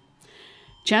Chinatown.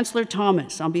 Chancellor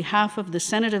Thomas, on behalf of the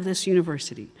Senate of this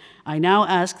university, I now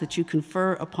ask that you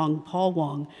confer upon Paul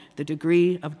Wong the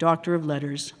degree of Doctor of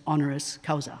Letters, honoris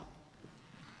causa.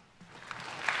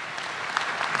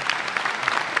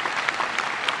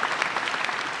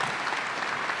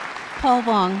 Paul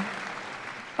Wong,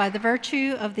 by the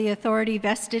virtue of the authority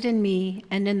vested in me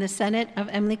and in the Senate of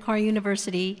Emily Carr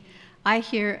University, I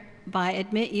hereby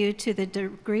admit you to the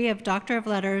degree of Doctor of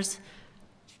Letters,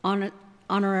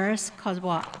 honoris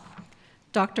causa.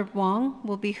 Dr. Wong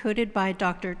will be hooded by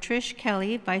Dr. Trish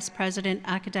Kelly, Vice President,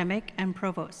 Academic and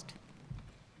Provost.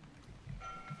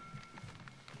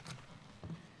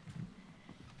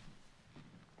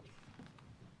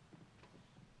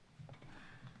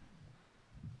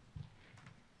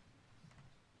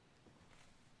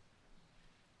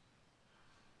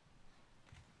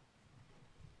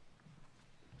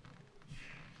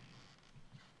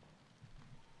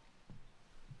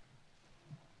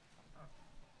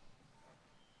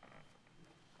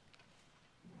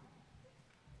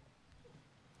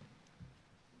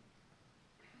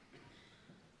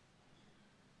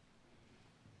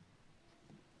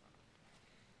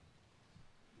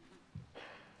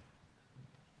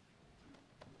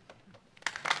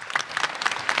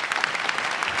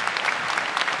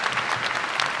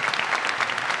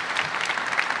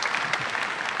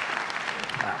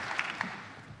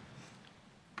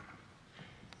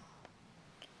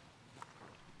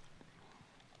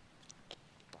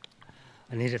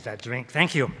 I needed that drink.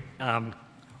 Thank you.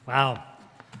 Wow.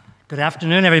 Good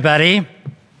afternoon, everybody.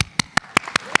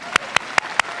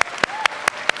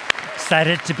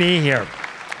 Excited to be here.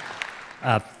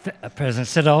 President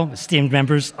Siddle, esteemed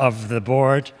members of the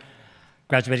board,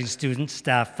 graduating students,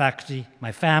 staff, faculty,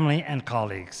 my family, and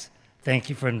colleagues, thank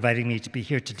you for inviting me to be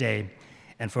here today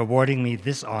and for awarding me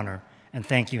this honor, and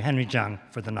thank you, Henry Jung,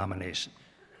 for the nomination.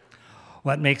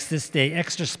 What makes this day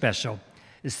extra special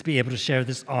is to be able to share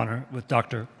this honor with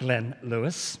Dr. Glenn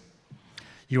Lewis.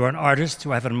 You are an artist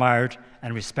who I've admired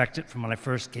and respected from when I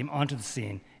first came onto the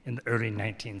scene in the early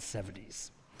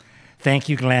 1970s. Thank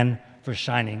you, Glenn, for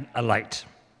shining a light.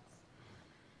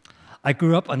 I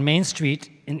grew up on Main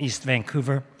Street in East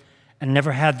Vancouver and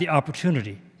never had the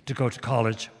opportunity to go to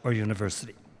college or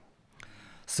university.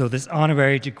 So this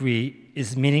honorary degree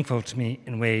is meaningful to me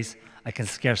in ways I can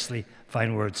scarcely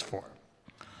find words for.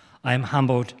 I am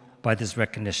humbled by this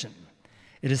recognition.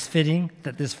 It is fitting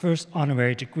that this first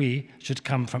honorary degree should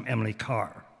come from Emily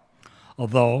Carr.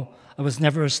 Although I was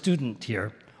never a student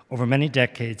here, over many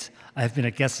decades, I have been a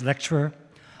guest lecturer,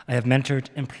 I have mentored,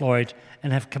 employed,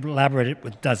 and have collaborated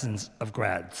with dozens of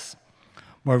grads.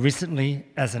 More recently,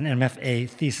 as an MFA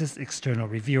thesis external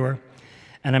reviewer,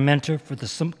 and a mentor for the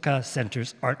Sumka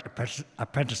Center's Art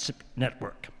Apprenticeship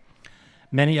Network.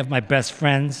 Many of my best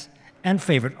friends and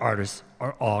favorite artists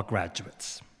are all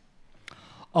graduates.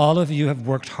 All of you have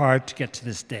worked hard to get to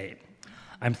this day.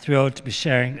 I'm thrilled to be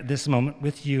sharing this moment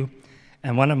with you,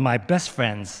 and one of my best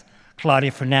friends,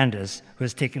 Claudia Fernandez, who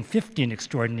has taken 15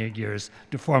 extraordinary years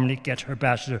to formally get her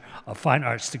Bachelor of Fine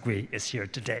Arts degree, is here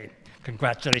today.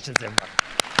 Congratulations, everyone.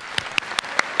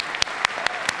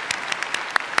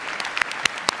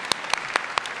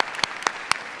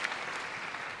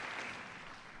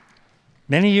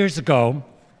 Many years ago,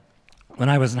 when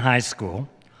I was in high school,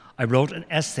 I wrote an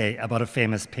essay about a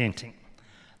famous painting.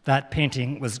 That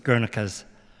painting was Guernica's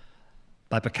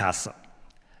by Picasso.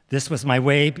 This was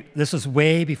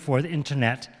way before the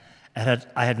internet.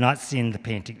 I had not seen the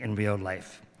painting in real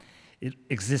life. It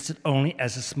existed only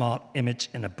as a small image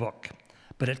in a book,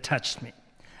 but it touched me.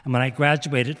 And when I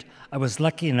graduated, I was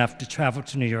lucky enough to travel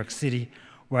to New York City,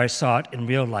 where I saw it in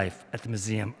real life at the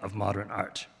Museum of Modern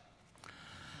Art.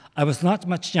 I was not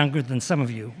much younger than some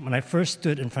of you when I first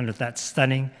stood in front of that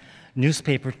stunning,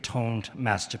 newspaper-toned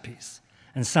masterpiece,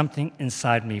 and something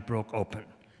inside me broke open.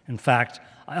 In fact,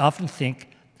 I often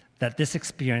think that this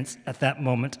experience at that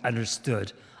moment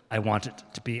understood I wanted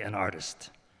to be an artist.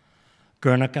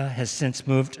 Guernica has since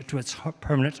moved to its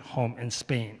permanent home in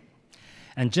Spain.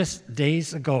 And just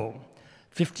days ago,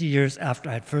 50 years after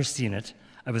I had first seen it,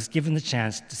 I was given the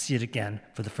chance to see it again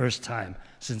for the first time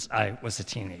since I was a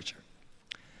teenager.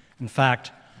 In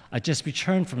fact, I just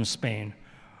returned from Spain,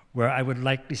 where I would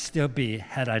likely still be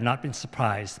had I not been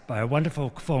surprised by a wonderful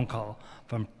phone call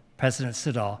from President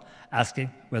Siddle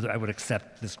asking whether I would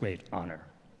accept this great honor.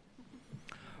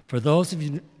 For those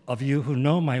of you who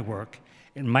know my work,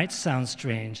 it might sound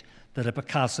strange that a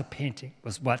Picasso painting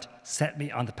was what set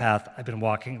me on the path I've been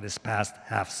walking this past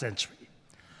half-century.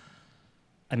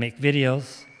 I make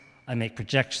videos, I make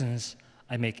projections,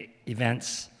 I make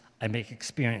events, I make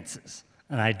experiences.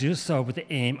 And I do so with the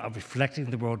aim of reflecting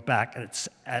the world back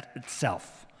at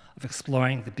itself, of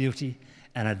exploring the beauty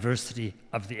and adversity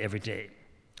of the everyday.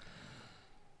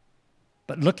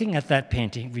 But looking at that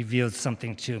painting revealed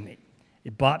something to me.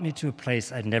 It brought me to a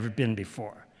place I'd never been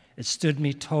before. It stood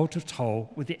me toe to toe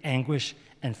with the anguish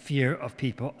and fear of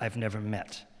people I've never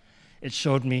met. It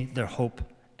showed me their hope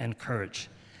and courage,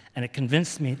 and it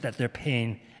convinced me that their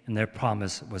pain and their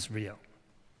promise was real.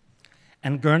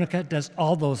 And Guernica does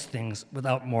all those things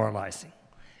without moralizing.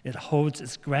 It holds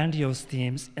its grandiose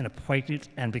themes in a poignant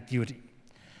ambiguity.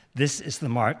 This is the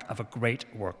mark of a great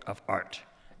work of art,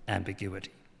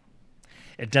 ambiguity.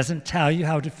 It doesn't tell you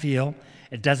how to feel,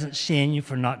 it doesn't shame you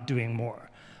for not doing more,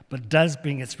 but does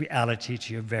bring its reality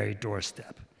to your very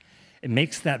doorstep. It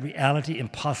makes that reality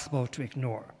impossible to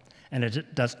ignore, and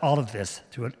it does all of this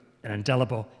through an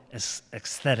indelible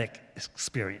aesthetic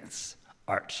experience,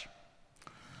 art.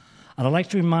 And I'd like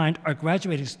to remind our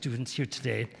graduating students here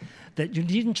today that you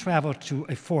needn't travel to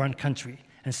a foreign country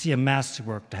and see a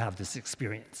masterwork to have this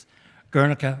experience.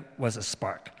 Guernica was a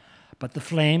spark, but the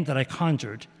flame that I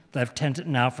conjured, that I've tended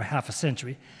now for half a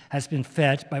century, has been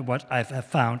fed by what I have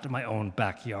found in my own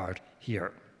backyard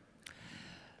here.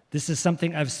 This is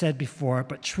something I've said before,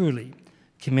 but truly,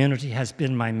 community has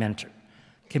been my mentor.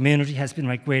 Community has been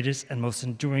my greatest and most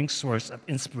enduring source of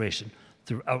inspiration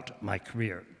throughout my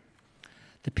career.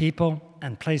 The people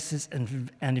and places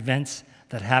and events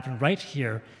that happen right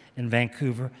here in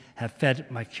Vancouver have fed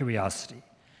my curiosity,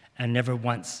 and never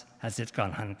once has it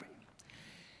gone hungry.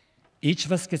 Each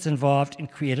of us gets involved in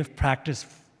creative practice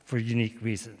for unique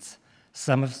reasons.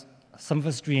 Some of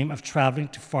us dream of traveling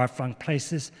to far-flung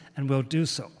places, and will do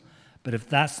so. But if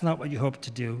that's not what you hope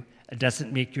to do, it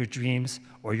doesn't make your dreams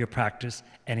or your practice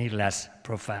any less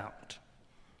profound.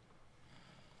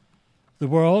 The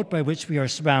world by which we are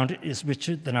surrounded is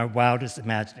richer than our wildest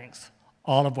imaginings.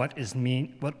 All of what it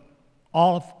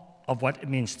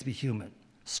means to be human: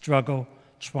 struggle,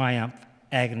 triumph,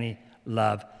 agony,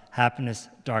 love, happiness,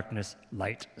 darkness,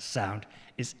 light, sound,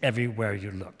 is everywhere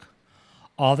you look.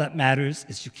 All that matters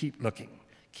is you keep looking,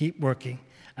 keep working,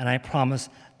 and I promise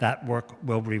that work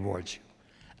will reward you.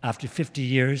 After 50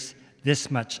 years, this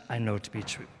much I know to be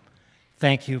true.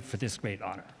 Thank you for this great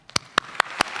honor.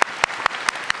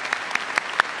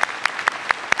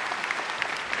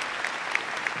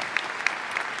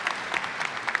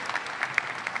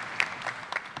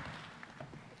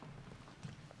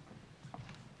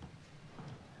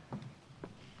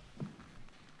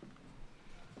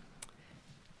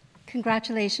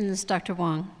 Congratulations, Dr.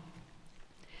 Wong.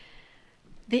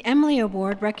 The Emily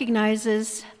Award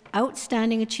recognizes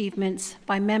outstanding achievements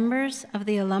by members of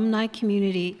the alumni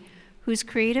community whose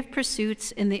creative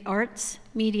pursuits in the arts,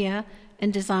 media,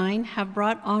 and design have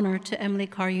brought honor to Emily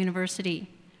Carr University.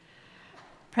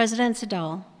 President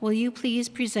Siddall, will you please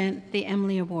present the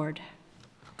Emily Award?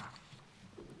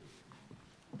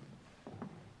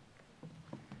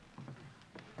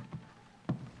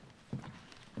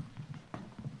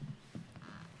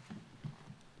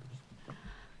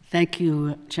 Thank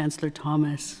you, Chancellor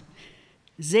Thomas.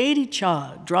 Zaidi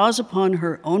Cha draws upon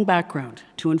her own background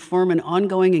to inform an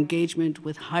ongoing engagement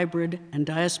with hybrid and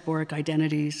diasporic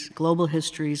identities, global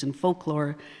histories, and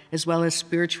folklore, as well as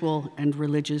spiritual and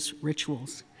religious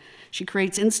rituals. She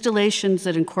creates installations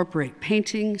that incorporate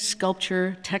painting,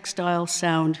 sculpture, textile,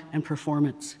 sound, and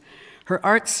performance. Her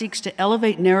art seeks to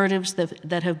elevate narratives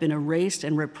that have been erased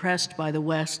and repressed by the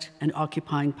West and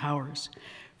occupying powers.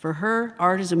 For her,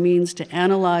 art is a means to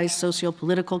analyze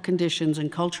socio-political conditions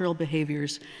and cultural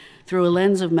behaviors through a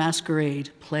lens of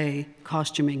masquerade, play,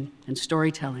 costuming, and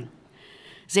storytelling.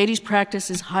 Zaidi's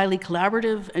practice is highly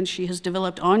collaborative, and she has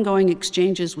developed ongoing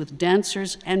exchanges with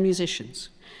dancers and musicians.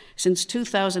 Since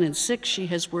 2006, she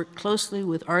has worked closely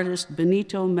with artist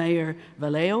Benito Meyer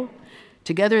Vallejo.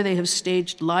 Together, they have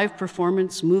staged live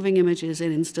performance, moving images,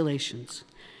 and installations.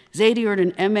 Zaidi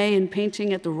earned an MA in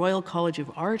painting at the Royal College of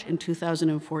Art in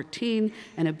 2014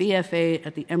 and a BFA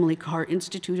at the Emily Carr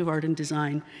Institute of Art and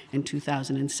Design in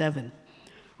 2007.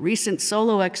 Recent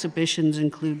solo exhibitions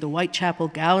include the Whitechapel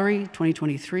Gallery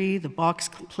 2023, the Box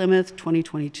Plymouth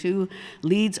 2022,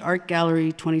 Leeds Art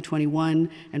Gallery 2021,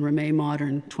 and Remay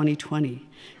Modern 2020.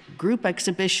 Group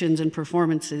exhibitions and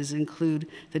performances include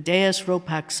the Deus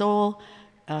Ropac Sol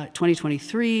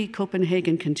 2023,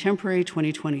 Copenhagen Contemporary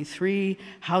 2023,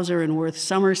 Hauser and Worth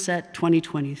Somerset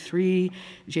 2023,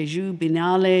 Jeju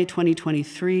Biennale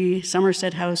 2023,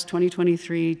 Somerset House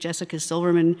 2023, Jessica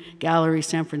Silverman Gallery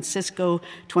San Francisco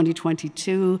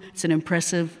 2022. It's an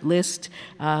impressive list.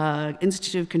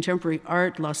 Institute of Contemporary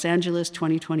Art Los Angeles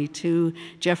 2022,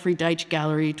 Jeffrey Deitch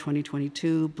Gallery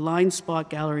 2022, Blind Spot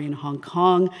Gallery in Hong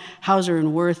Kong, Hauser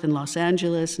and Worth in Los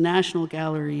Angeles, National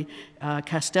Gallery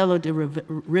Castello de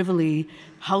Rivoli,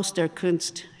 Haus der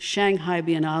Kunst, Shanghai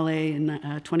Biennale in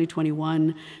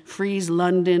 2021, Frieze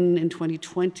London in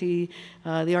 2020,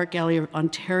 the Art Gallery of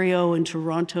Ontario in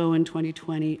Toronto in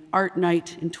 2020, Art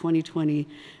Night in 2020,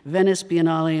 Venice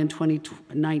Biennale in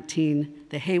 2019,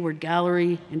 the Hayward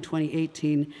Gallery in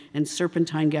 2018, and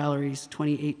Serpentine Galleries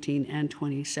 2018 and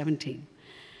 2017.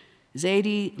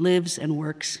 Zadie lives and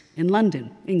works in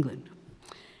London, England.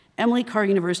 Emily Carr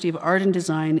University of Art and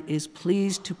Design is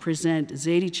pleased to present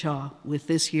Zadie Cha with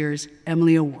this year's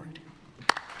Emily Award.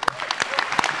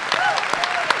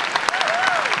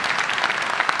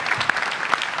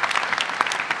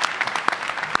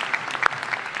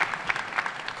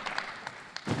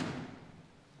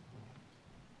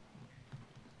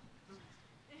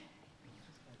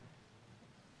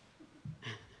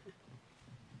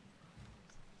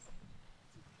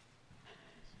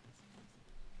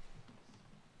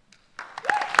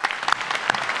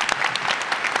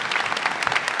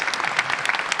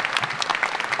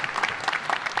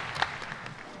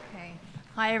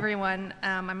 Hi everyone,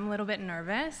 I'm a little bit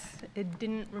nervous. I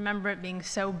didn't remember it being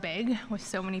so big with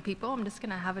so many people. I'm just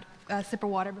gonna have a sip of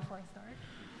water before I start.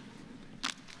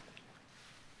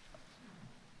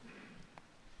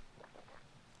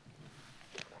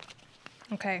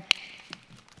 Okay.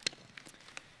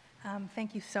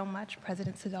 Thank you so much,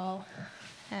 President Siddall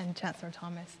and Chancellor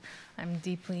Thomas. I'm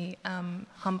deeply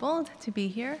humbled to be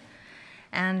here.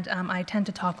 And I tend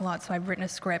to talk a lot, so I've written a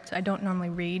script. I don't normally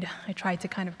read. I try to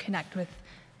kind of connect with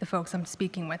the folks I'm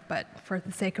speaking with, but for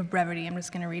the sake of brevity, I'm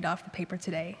just going to read off the paper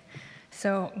today.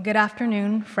 So, good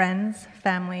afternoon, friends,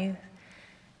 family,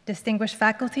 distinguished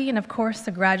faculty, and of course, the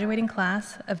graduating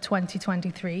class of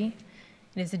 2023.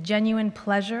 It is a genuine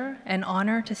pleasure and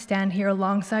honor to stand here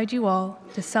alongside you all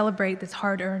to celebrate this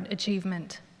hard-earned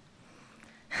achievement.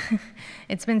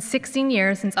 It's been 16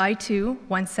 years since I, too,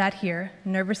 once sat here,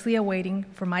 nervously awaiting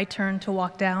for my turn to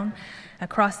walk down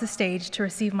across the stage to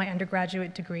receive my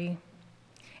undergraduate degree.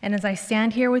 And as I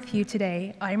stand here with you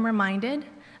today, I'm reminded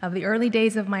of the early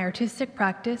days of my artistic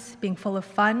practice being full of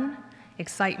fun,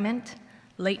 excitement,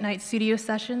 late-night studio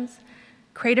sessions,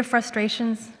 creative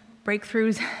frustrations,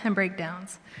 breakthroughs, and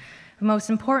breakdowns. But most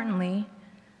importantly,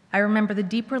 I remember the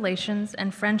deep relations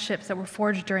and friendships that were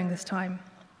forged during this time.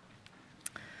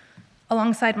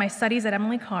 Alongside my studies at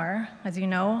Emily Carr, as you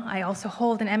know, I also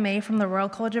hold an MA from the Royal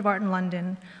College of Art in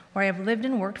London, where I have lived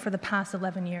and worked for the past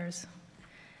 11 years.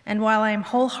 And while I am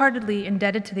wholeheartedly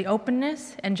indebted to the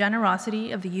openness and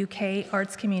generosity of the UK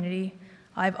arts community,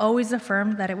 I've always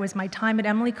affirmed that it was my time at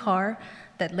Emily Carr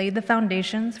that laid the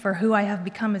foundations for who I have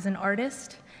become as an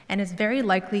artist, and is very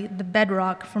likely the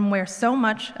bedrock from where so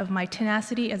much of my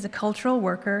tenacity as a cultural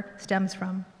worker stems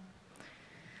from.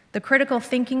 The critical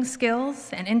thinking skills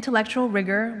and intellectual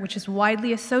rigor, which is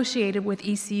widely associated with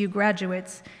ECU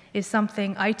graduates, is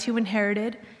something I too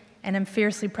inherited and am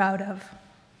fiercely proud of.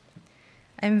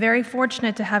 I'm very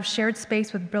fortunate to have shared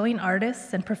space with brilliant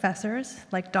artists and professors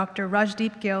like Dr.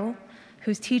 Rajdeep Gill,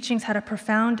 whose teachings had a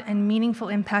profound and meaningful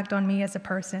impact on me as a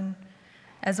person,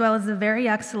 as well as the very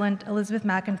excellent Elizabeth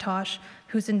McIntosh,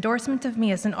 whose endorsement of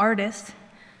me as an artist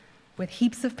with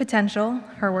heaps of potential,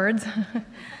 her words,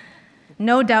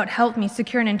 no doubt helped me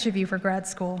secure an interview for grad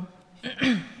school.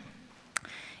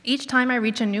 Each time I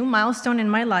reach a new milestone in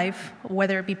my life,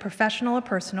 whether it be professional or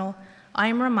personal, I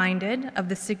am reminded of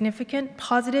the significant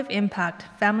positive impact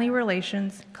family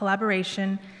relations,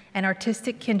 collaboration, and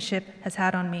artistic kinship has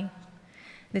had on me.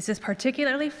 This is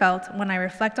particularly felt when I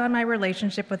reflect on my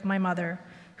relationship with my mother,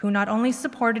 who not only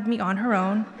supported me on her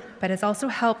own, but has also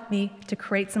helped me to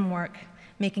create some work,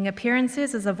 making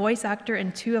appearances as a voice actor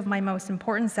in 2 of my most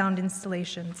important sound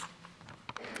installations.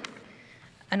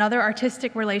 Another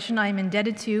artistic relation I am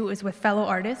indebted to is with fellow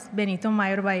artist Benito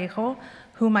Mayor Vallejo,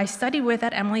 whom I studied with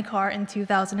at Emily Carr in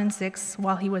 2006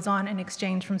 while he was on an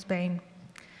exchange from Spain.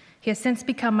 He has since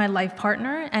become my life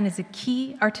partner and is a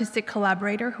key artistic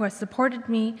collaborator who has supported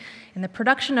me in the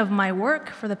production of my work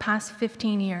for the past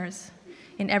 15 years,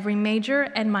 in every major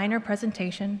and minor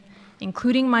presentation,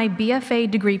 including my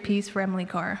BFA degree piece for Emily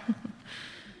Carr.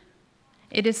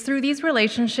 It is through these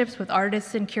relationships with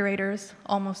artists and curators,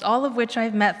 almost all of which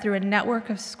I've met through a network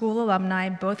of school alumni,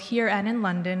 both here and in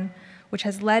London, which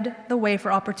has led the way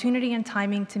for opportunity and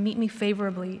timing to meet me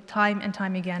favorably time and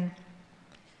time again.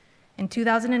 In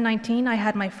 2019, I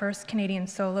had my first Canadian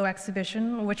solo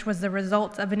exhibition, which was the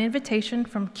result of an invitation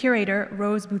from curator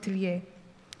Rose Boutillier.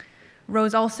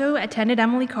 Rose also attended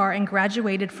Emily Carr and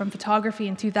graduated from photography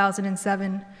in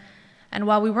 2007. And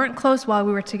while we weren't close while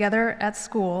we were together at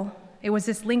school, it was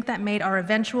this link that made our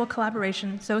eventual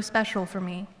collaboration so special for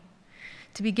me.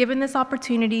 To be given this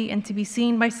opportunity and to be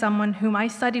seen by someone whom I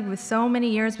studied with so many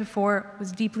years before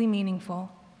was deeply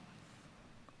meaningful.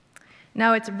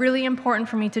 Now, it's really important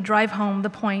for me to drive home the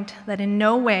point that in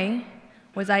no way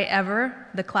was I ever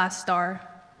the class star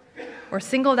or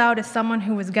singled out as someone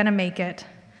who was gonna make it,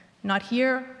 not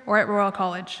here or at Royal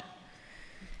College.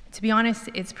 To be honest,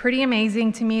 it's pretty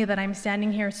amazing to me that I'm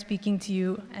standing here speaking to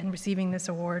you and receiving this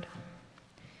award.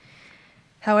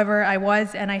 However, I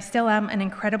was and I still am an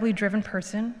incredibly driven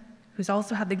person who's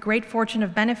also had the great fortune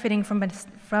of benefiting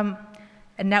from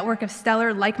a network of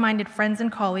stellar, like-minded friends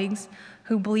and colleagues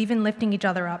who believe in lifting each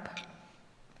other up.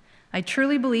 I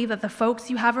truly believe that the folks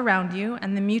you have around you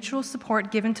and the mutual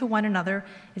support given to one another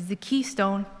is the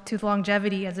keystone to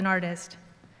longevity as an artist.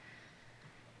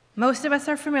 Most of us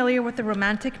are familiar with the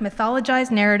romantic,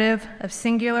 mythologized narrative of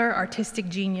singular artistic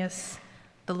genius,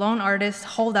 the lone artist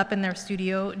holed up in their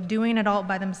studio, doing it all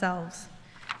by themselves.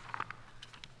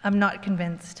 I'm not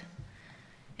convinced.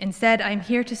 Instead, I'm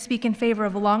here to speak in favor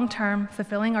of long-term,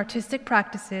 fulfilling artistic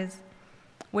practices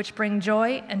which bring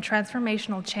joy and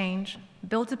transformational change,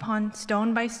 built upon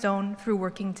stone by stone through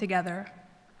working together.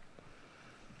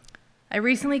 I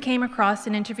recently came across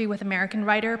an interview with American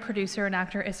writer, producer, and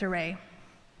actor Issa Rae,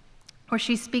 where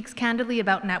she speaks candidly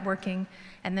about networking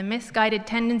and the misguided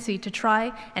tendency to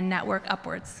try and network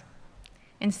upwards.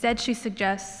 Instead, she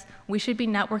suggests we should be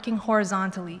networking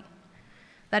horizontally.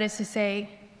 That is to say,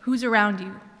 who's around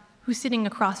you? Who's sitting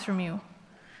across from you?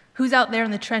 Who's out there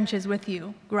in the trenches with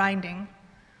you, grinding?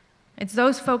 It's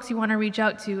those folks you want to reach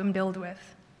out to and build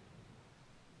with.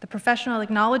 The professional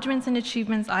acknowledgments and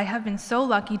achievements I have been so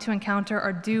lucky to encounter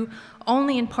are due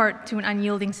only in part to an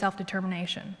unyielding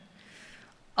self-determination.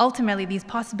 Ultimately, these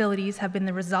possibilities have been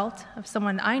the result of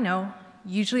someone I know,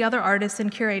 usually other artists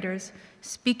and curators,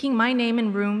 speaking my name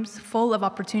in rooms full of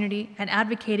opportunity and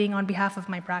advocating on behalf of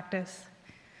my practice.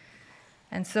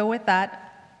 And so with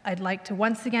that, I'd like to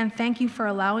once again thank you for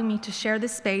allowing me to share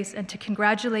this space and to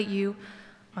congratulate you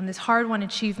on this hard-won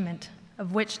achievement,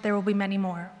 of which there will be many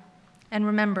more. And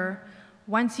remember,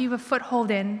 once you have a foothold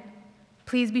in,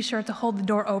 please be sure to hold the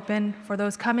door open for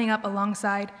those coming up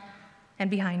alongside and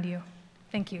behind you.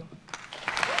 Thank you.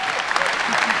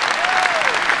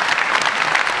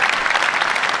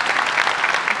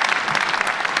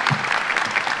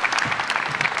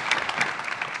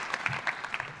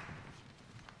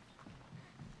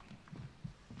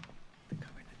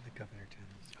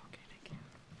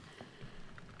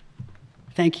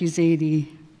 Thank you, Zaidi.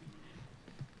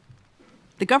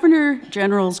 The Governor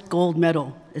General's Gold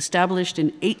Medal, established in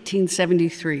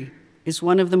 1873, is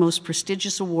one of the most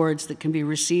prestigious awards that can be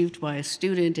received by a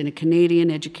student in a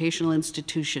Canadian educational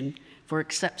institution for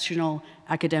exceptional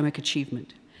academic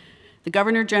achievement. The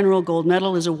Governor General Gold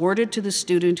Medal is awarded to the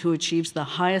student who achieves the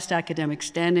highest academic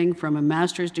standing from a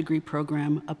master's degree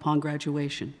program upon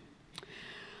graduation.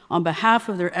 On behalf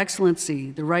of Their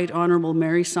Excellency, the Right Honourable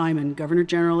Mary Simon, Governor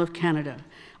General of Canada,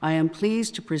 I am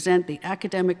pleased to present the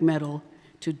academic medal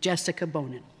to Jessica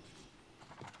Bonin.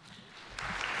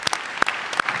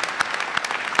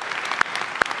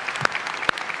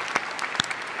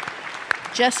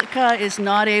 Jessica is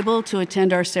not able to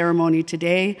attend our ceremony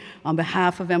today. On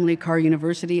behalf of Emily Carr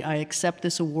University, I accept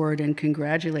this award and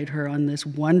congratulate her on this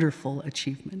wonderful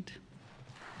achievement.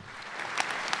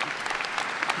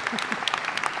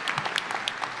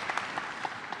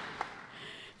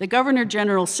 The Governor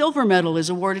General Silver Medal is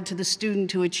awarded to the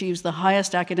student who achieves the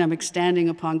highest academic standing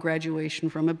upon graduation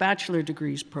from a bachelor's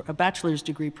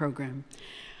degree program.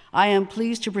 I am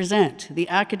pleased to present the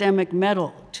academic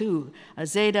medal to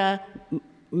Azeda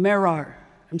Merar.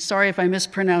 I'm sorry if I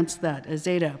mispronounced that.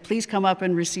 Azeda, please come up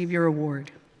and receive your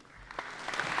award.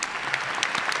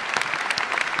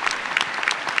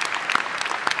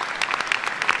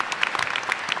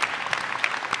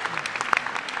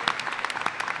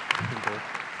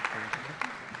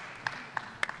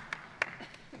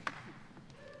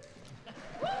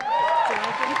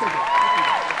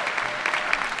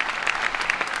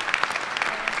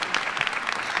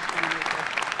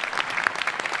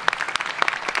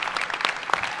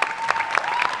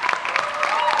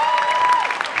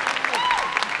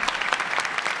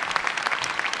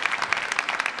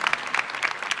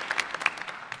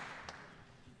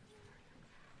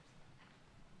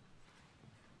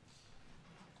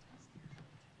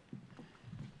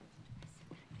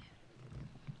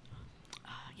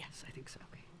 I think so.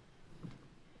 Okay.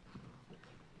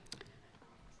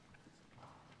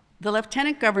 The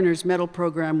Lieutenant Governor's Medal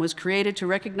Program was created to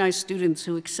recognize students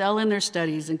who excel in their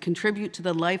studies and contribute to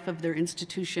the life of their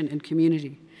institution and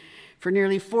community. For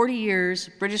nearly 40 years,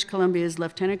 British Columbia's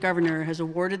Lieutenant Governor has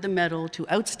awarded the medal to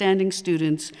outstanding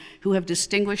students who have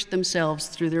distinguished themselves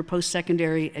through their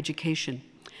post-secondary education.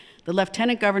 The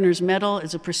Lieutenant Governor's Medal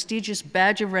is a prestigious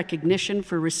badge of recognition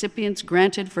for recipients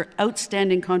granted for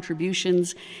outstanding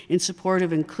contributions in support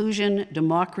of inclusion,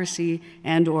 democracy,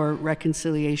 and/or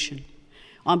reconciliation.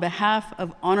 On behalf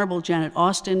of Honorable Janet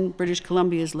Austin, British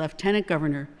Columbia's Lieutenant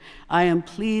Governor, I am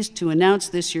pleased to announce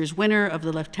this year's winner of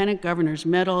the Lieutenant Governor's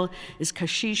Medal is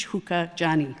Kashish Huka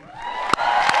Jani.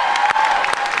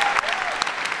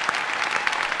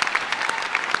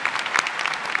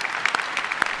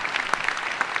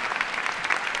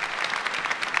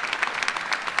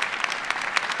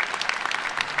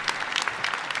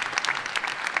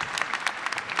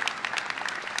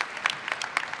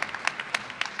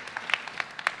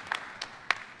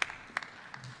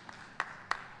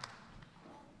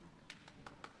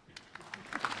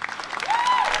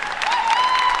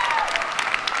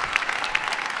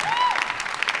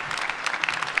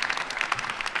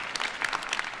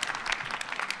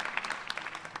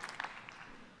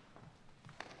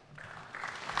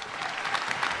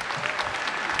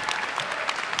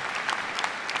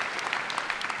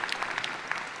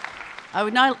 I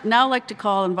would now like to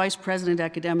call on Vice President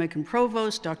Academic and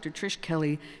Provost, Dr. Trish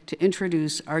Kelly, to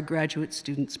introduce our graduate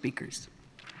student speakers.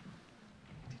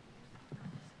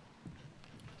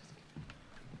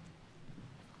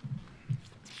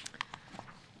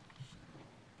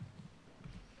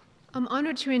 I'm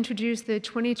honored to introduce the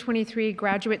 2023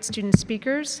 graduate student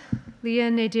speakers,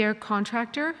 Leah Nadir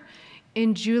Contractor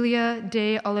and Julia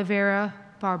de Oliveira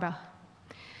Barba.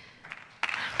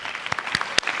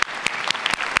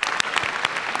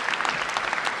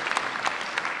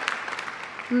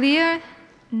 Leah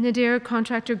Nadir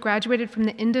Contractor graduated from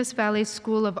the Indus Valley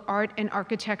School of Art and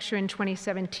Architecture in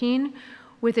 2017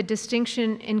 with a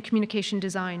distinction in communication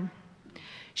design.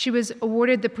 She was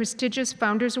awarded the prestigious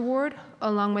Founders Award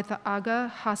along with the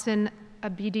Aga Hassan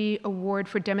Abidi Award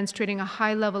for demonstrating a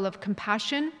high level of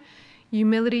compassion,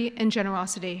 humility, and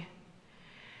generosity.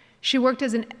 She worked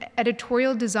as an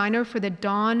editorial designer for the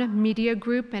Dawn Media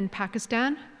Group in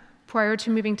Pakistan prior to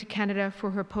moving to Canada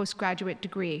for her postgraduate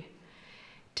degree.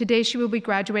 Today, she will be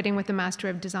graduating with a Master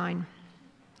of Design.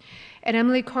 At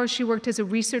Emily Carr, she worked as a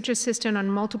research assistant on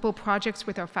multiple projects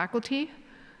with our faculty,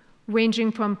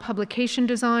 ranging from publication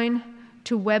design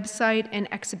to website and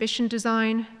exhibition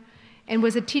design, and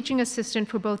was a teaching assistant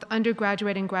for both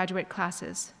undergraduate and graduate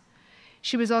classes.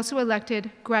 She was also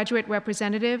elected graduate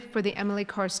representative for the Emily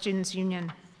Carr Students'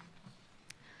 Union.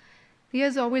 Leah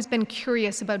has always been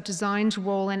curious about design's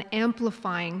role in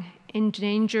amplifying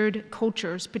endangered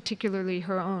cultures, particularly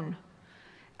her own.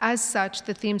 As such,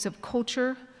 the themes of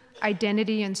culture,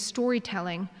 identity, and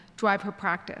storytelling drive her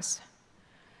practice.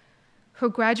 Her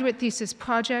graduate thesis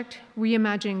project,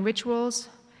 Reimagining Rituals,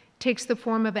 takes the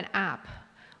form of an app,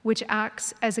 which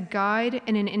acts as a guide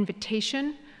and an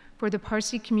invitation for the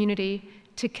Parsi community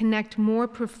to connect more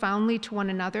profoundly to one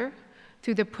another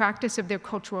through the practice of their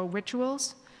cultural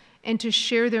rituals and to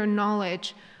share their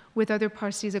knowledge with other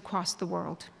Parsis across the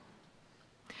world.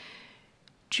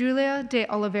 Julia de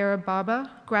Oliveira Barba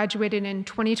graduated in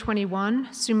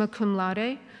 2021, summa cum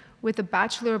laude, with a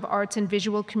Bachelor of Arts in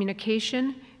Visual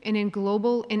Communication and in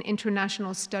Global and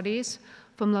International Studies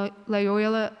from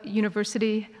Loyola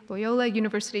University,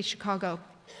 Chicago.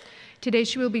 Today,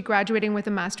 she will be graduating with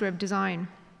a Master of Design.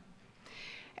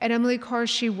 At Emily Carr,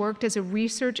 she worked as a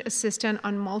research assistant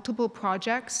on multiple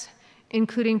projects,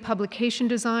 including publication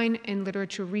design and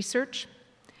literature research.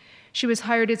 She was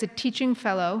hired as a teaching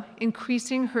fellow,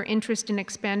 increasing her interest in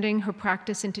expanding her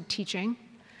practice into teaching,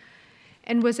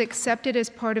 and was accepted as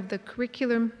part of the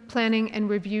Curriculum Planning and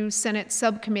Review Senate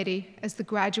Subcommittee as the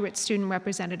graduate student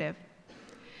representative.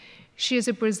 She is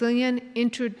a Brazilian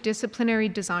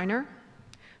interdisciplinary designer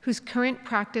whose current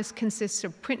practice consists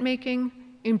of printmaking,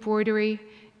 embroidery,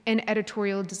 and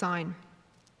editorial design.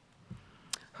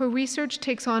 Her research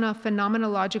takes on a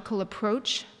phenomenological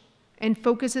approach and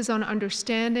focuses on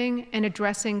understanding and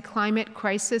addressing climate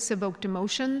crisis-evoked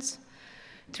emotions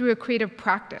through a creative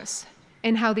practice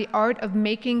and how the art of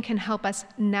making can help us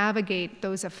navigate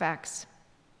those effects.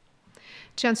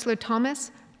 Chancellor Thomas,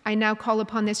 I now call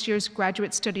upon this year's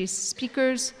graduate studies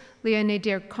speakers, Leah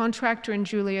Nadir Contractor and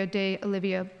Julia de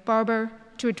Olivia Barber,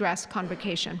 to address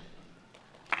Convocation.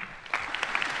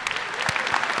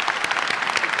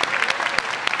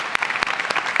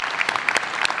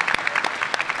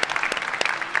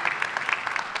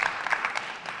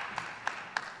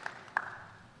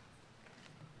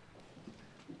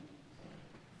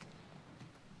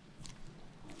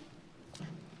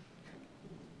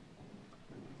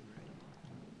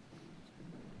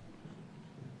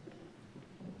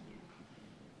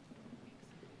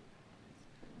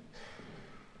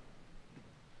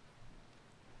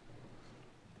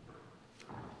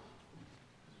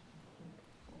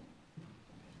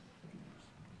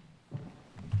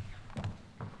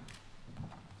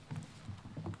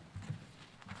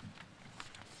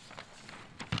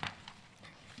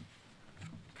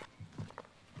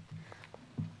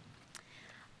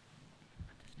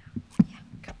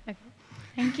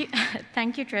 Thank you.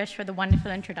 Thank you, Trish, for the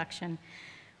wonderful introduction.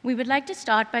 We would like to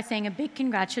start by saying a big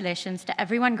congratulations to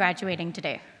everyone graduating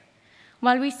today.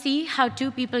 While we see how two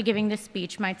people giving this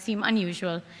speech might seem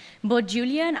unusual, both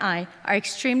Julia and I are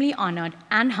extremely honored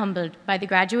and humbled by the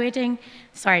graduating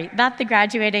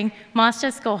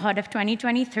master's cohort of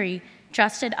 2023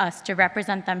 trusted us to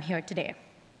represent them here today.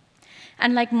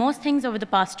 And like most things over the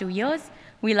past 2 years,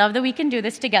 we love that we can do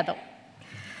this together.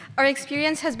 Our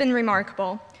experience has been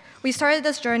remarkable. We started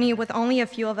this journey with only a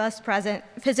few of us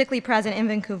physically present in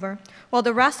Vancouver, while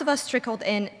the rest of us trickled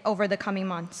in over the coming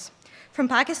months. From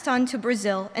Pakistan to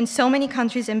Brazil and so many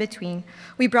countries in between,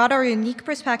 we brought our unique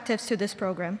perspectives to this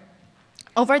program.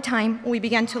 Over time, we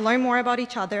began to learn more about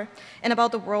each other and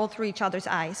about the world through each other's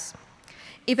eyes.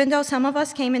 Even though some of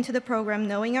us came into the program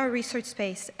knowing our research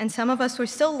space and some of us were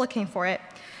still looking for it,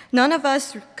 none of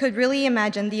us could really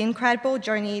imagine the incredible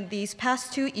journey these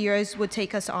past 2 years would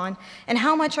take us on and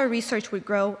how much our research would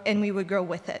grow and we would grow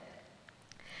with it.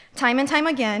 Time and time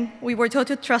again, we were told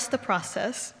to trust the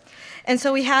process. And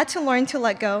so we had to learn to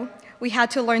let go, we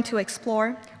had to learn to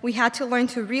explore, we had to learn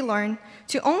to relearn,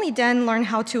 to only then learn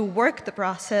how to work the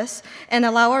process and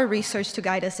allow our research to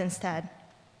guide us instead.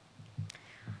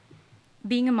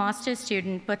 Being a master's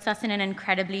student puts us in an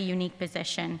incredibly unique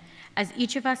position, as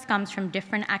each of us comes from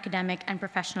different academic and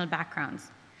professional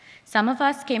backgrounds. Some of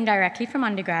us came directly from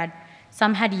undergrad,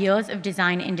 some had years of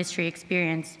design industry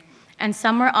experience, and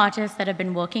some were artists that have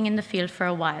been working in the field for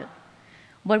a while.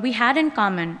 What we had in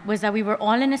common was that we were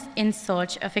all in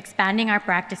search of expanding our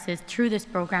practices through this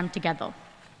program together.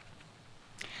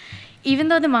 Even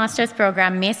though the master's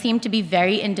program may seem to be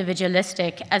very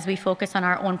individualistic as we focus on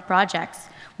our own projects,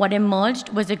 what emerged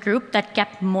was a group that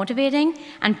kept motivating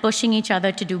and pushing each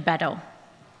other to do better.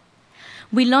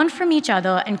 We learned from each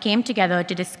other and came together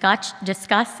to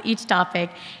discuss each topic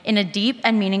in a deep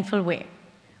and meaningful way.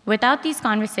 Without these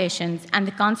conversations and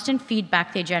the constant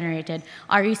feedback they generated,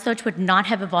 our research would not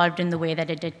have evolved in the way that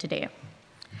it did today.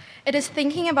 It is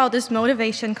thinking about this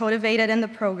motivation cultivated in the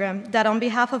program that on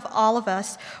behalf of all of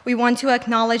us, we want to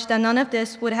acknowledge that none of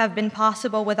this would have been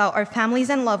possible without our families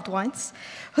and loved ones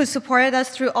who supported us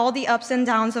through all the ups and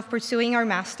downs of pursuing our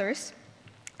masters,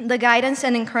 the guidance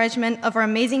and encouragement of our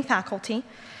amazing faculty,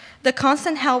 the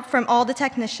constant help from all the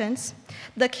technicians,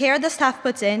 the care the staff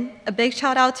puts in, a big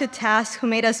shout out to Taz who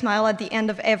made us smile at the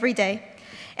end of every day,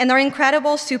 and our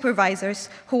incredible supervisors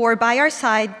who were by our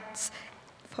sides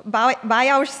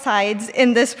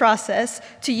in this process.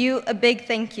 To you, a big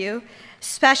thank you,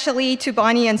 especially to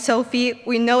Bonnie and Sophie.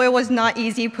 We know it was not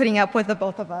easy putting up with the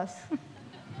both of us.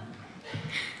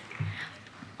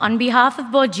 On behalf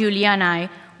of both Julia and I,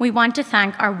 we want to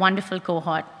thank our wonderful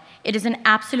cohort. It is an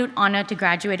absolute honor to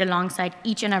graduate alongside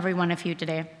each and every one of you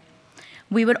today.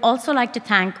 We would also like to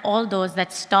thank all those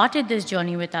that started this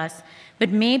journey with us, but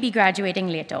may be graduating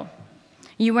later.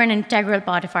 You were an integral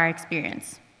part of our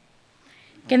experience.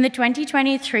 Can the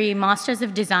 2023 Masters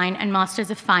of Design and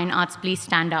Masters of Fine Arts please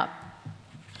stand up?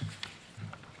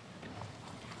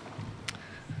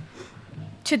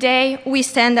 Today, we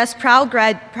stand as proud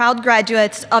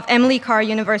graduates of Emily Carr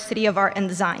University of Art and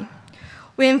Design.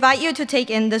 We invite you to take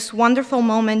in this wonderful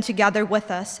moment together with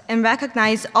us and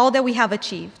recognize all that we have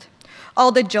achieved,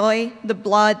 all the joy, the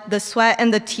blood, the sweat,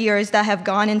 and the tears that have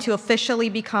gone into officially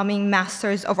becoming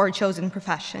masters of our chosen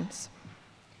professions.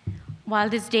 While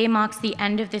this day marks the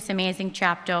end of this amazing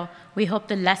chapter, we hope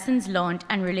the lessons learned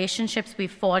and relationships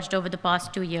we've forged over the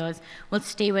past 2 years will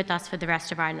stay with us for the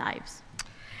rest of our lives.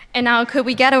 And now, could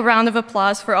we get a round of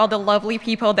applause for all the lovely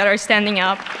people that are standing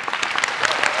up?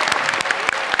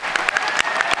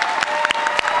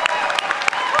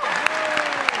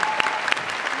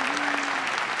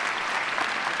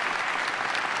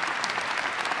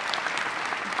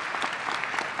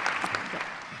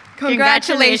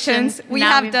 Congratulations, we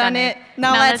have done it.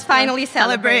 Now let's finally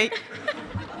celebrate.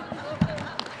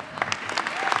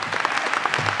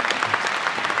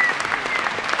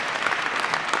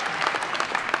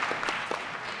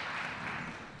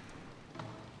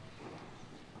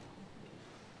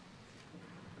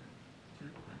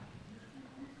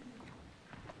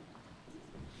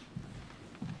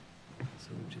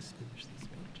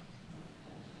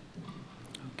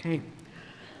 Okay.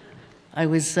 I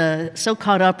was so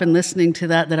caught up in listening to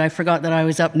that I forgot that I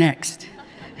was up next.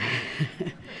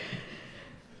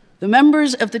 The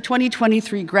members of the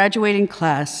 2023 graduating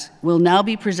class will now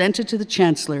be presented to the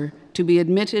Chancellor to be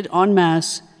admitted en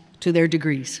masse to their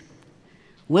degrees.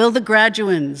 Will the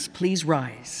graduands please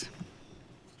rise?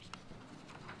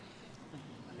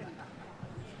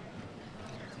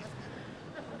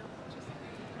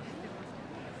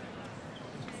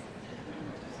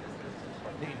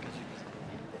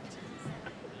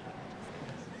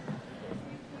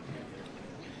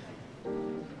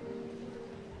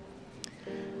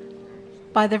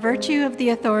 By the virtue of the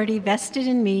authority vested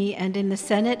in me and in the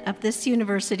Senate of this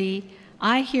university,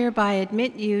 I hereby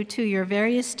admit you to your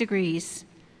various degrees.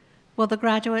 Will the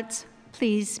graduates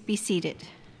please be seated?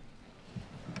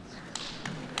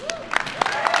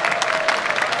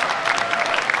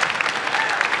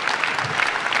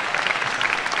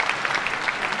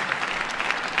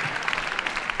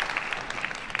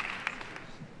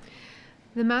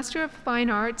 The Master of Fine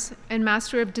Arts and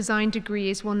Master of Design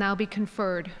degrees will now be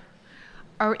conferred.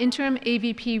 Our interim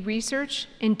AVP Research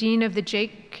and Dean of the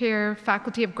Jake Carr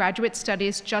Faculty of Graduate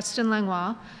Studies, Justin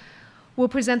Langlois, will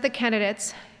present the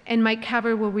candidates, and Mike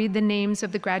Caver will read the names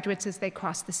of the graduates as they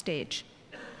cross the stage.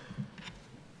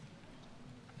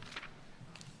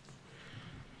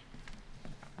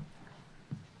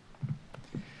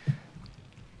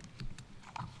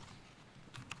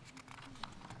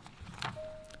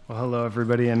 Well, hello,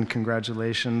 everybody, and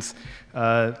congratulations.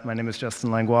 My name is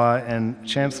Justin Langlois, and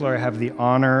Chancellor, I have the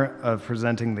honor of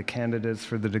presenting the candidates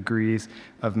for the degrees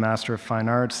of Master of Fine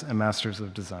Arts and Masters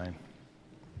of Design.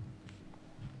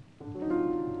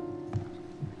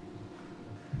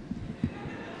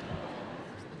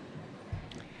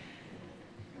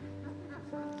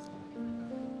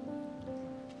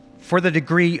 For the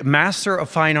degree Master of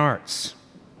Fine Arts,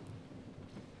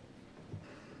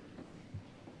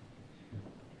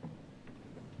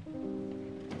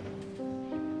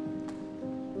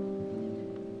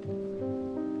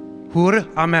 Hur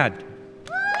Ahmed.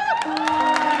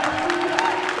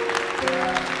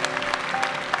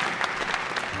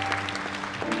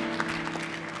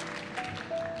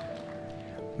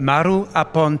 Maru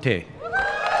Aponte.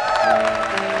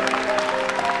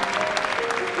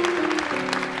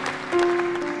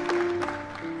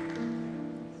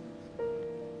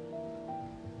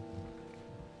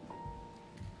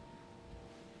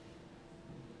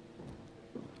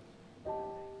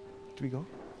 Do we go?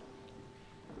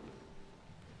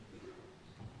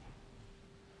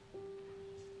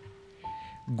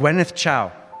 Gwyneth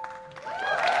Chow.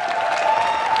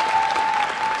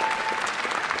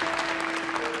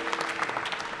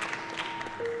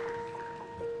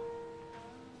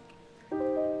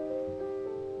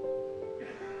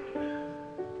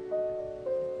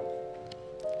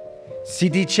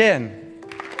 Sidi Chen.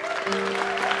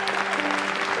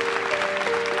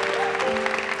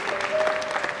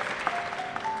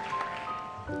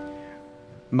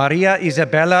 Maria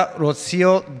Isabella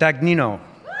Rocio Dagnino.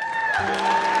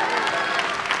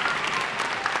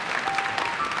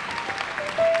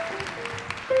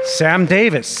 Sam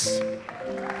Davis.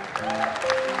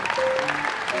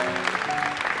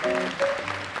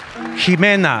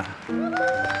 Jimena.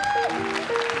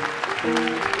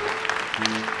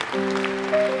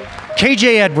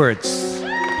 KJ Edwards.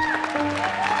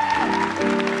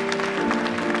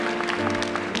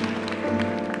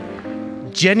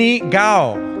 Jenny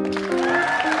Gao.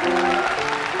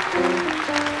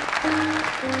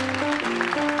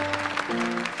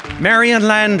 Marion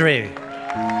Landry.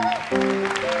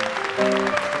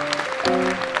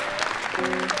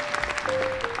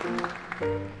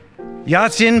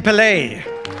 Yasin Pillay.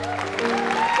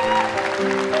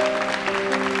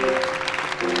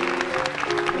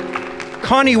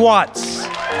 Connie Watts.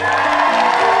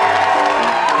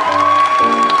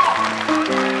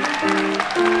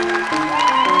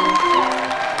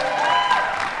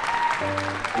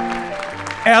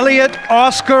 Elliot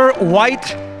Oscar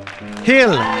White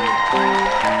Hill.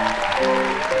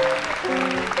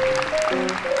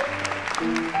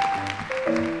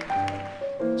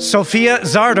 Sophia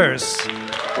Zarders.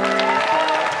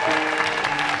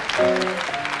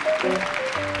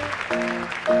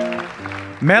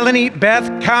 Melanie Beth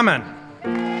Kamen.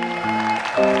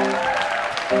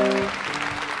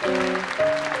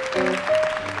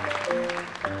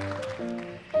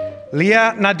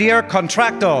 Leah Nadir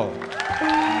Contracto.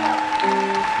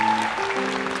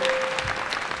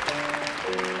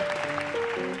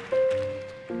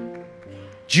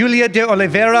 Julia de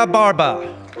Oliveira Barba.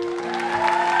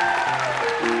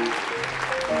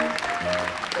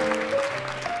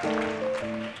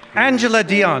 Angela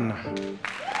Dion.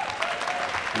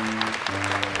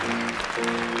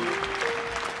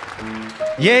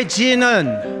 Ye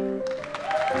Jinan.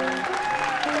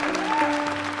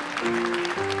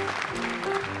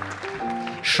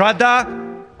 Shraddha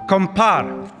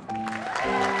Kompar.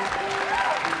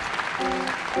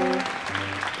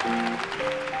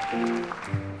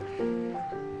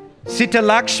 Sita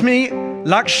Lakshmi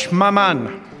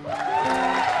Lakshmaman.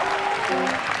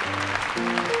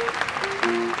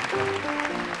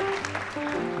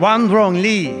 Wan Rong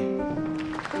Li.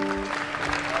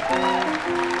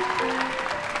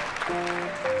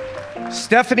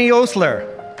 Stephanie Osler.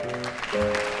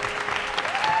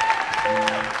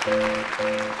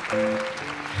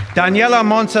 Daniela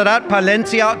Montserrat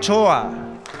Palencia Ochoa.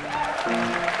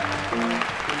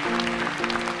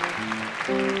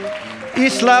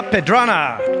 Isla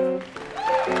Pedrana.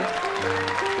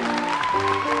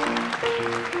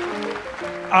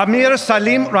 Amir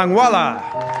Salim Rangwala.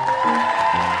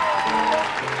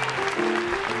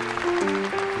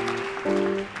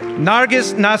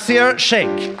 Nargis Nasir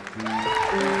Sheikh.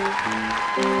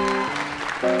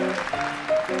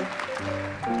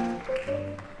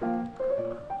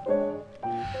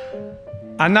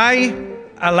 Anay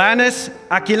Alanis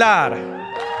Aquilar.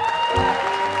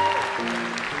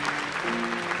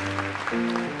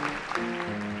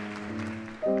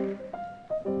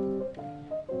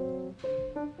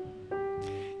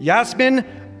 Yasmin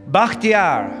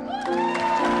Bakhtiar.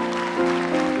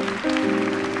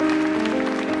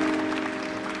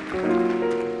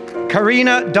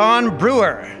 Karina Dawn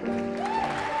Brewer.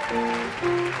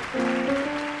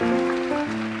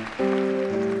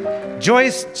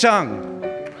 Joyce Chung.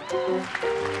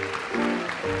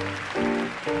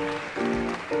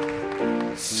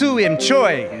 Su Im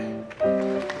Choi.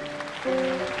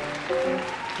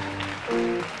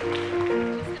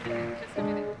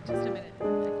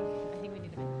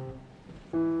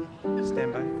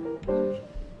 Stand by.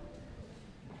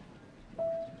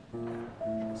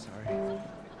 Sorry.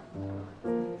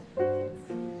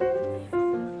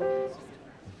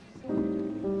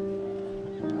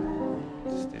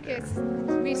 Yes,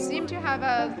 we seem to have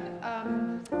a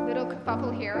little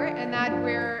kerfuffle here, and that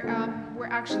we're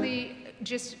actually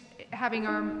just having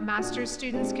our master's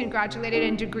students congratulated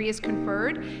and degrees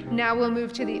conferred. Now we'll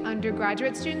move to the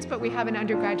undergraduate students, but we have an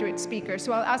undergraduate speaker.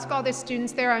 So I'll ask all the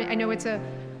students there. I know it's a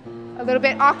little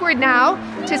bit awkward now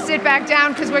to sit back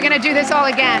down because we're going to do this all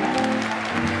again.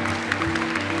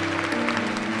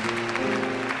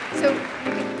 So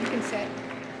you can sit.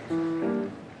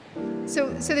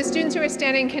 So the students who are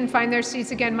standing can find their seats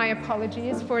again. My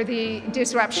apologies for the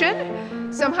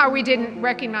disruption. Somehow we didn't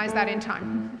recognize that in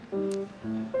time.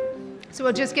 So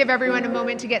we'll just give everyone a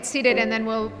moment to get seated, and then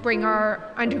we'll bring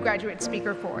our undergraduate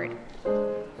speaker forward.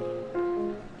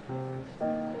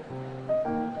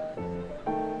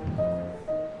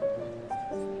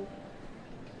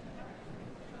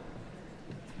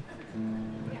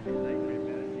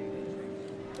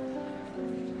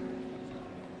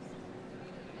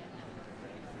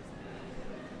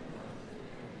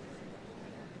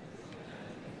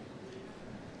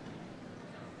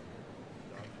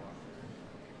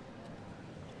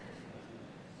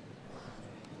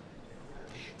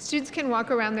 Students can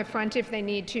walk around the front if they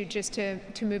need to, just to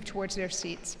move towards their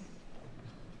seats.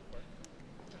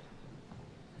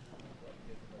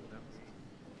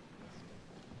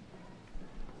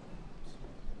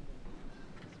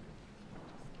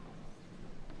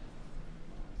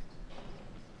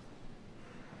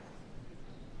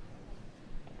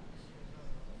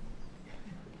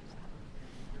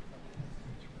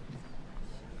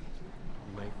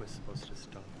 Mike was supposed to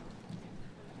stop.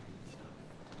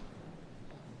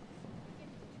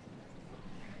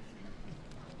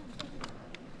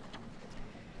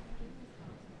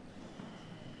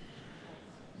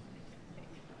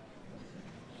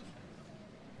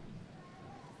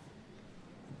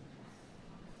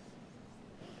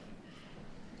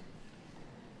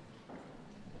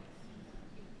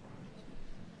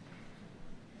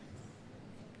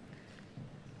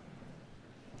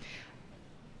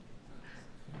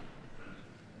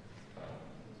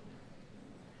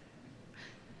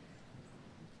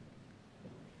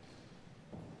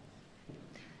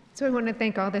 So I want to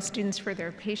thank all the students for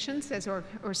their patience,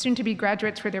 or soon-to-be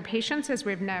graduates for their patience as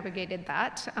we've navigated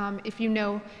that. If you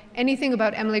know anything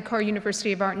about Emily Carr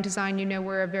University of Art and Design, you know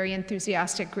we're a very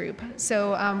enthusiastic group.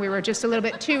 So we were just a little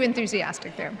bit too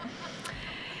enthusiastic there.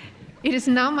 It is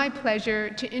now my pleasure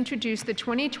to introduce the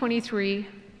 2023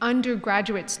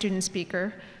 undergraduate student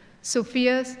speaker,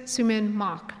 Sophia Sumin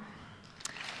Mok.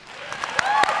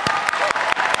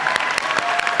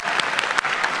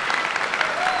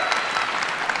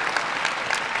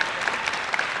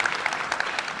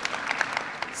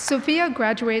 Sophia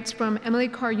graduates from Emily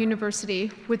Carr University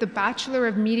with a Bachelor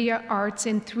of Media Arts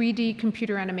in 3D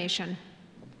computer animation.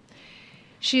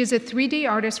 She is a 3D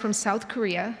artist from South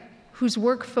Korea whose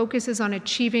work focuses on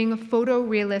achieving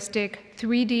photorealistic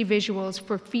 3D visuals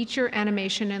for feature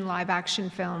animation and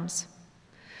live-action films.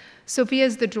 Sophia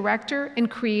is the director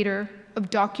and creator of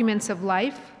Documents of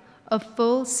Life, a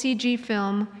full CG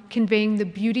film conveying the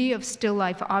beauty of still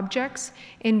life objects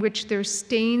in which their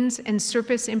stains and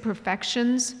surface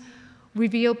imperfections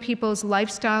reveal people's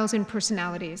lifestyles and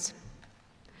personalities.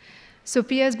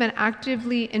 Sophia has been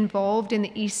actively involved in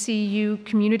the ECU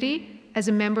community as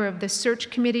a member of the search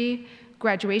committee,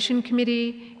 graduation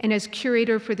committee, and as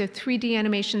curator for the 3D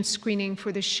animation screening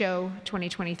for the show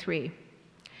 2023.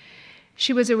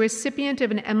 She was a recipient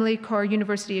of an Emily Carr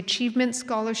University Achievement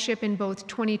Scholarship in both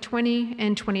 2020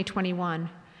 and 2021,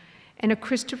 and a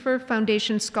Christopher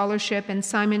Foundation Scholarship and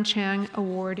Simon Chang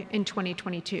Award in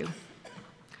 2022.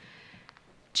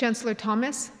 Chancellor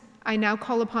Thomas, I now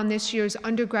call upon this year's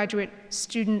undergraduate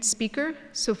student speaker,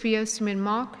 Sophia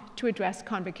Sumin-Mock, to address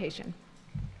Convocation.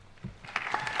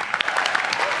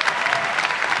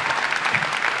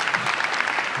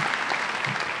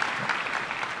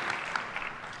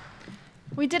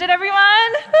 We did it, everyone!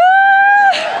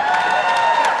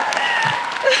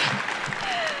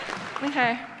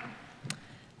 Okay.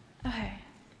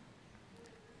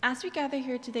 As we gather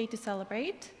here today to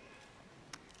celebrate,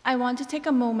 I want to take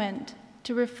a moment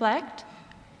to reflect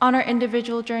on our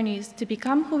individual journeys to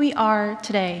become who we are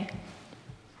today.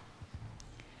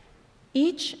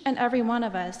 Each and every one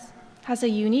of us has a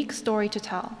unique story to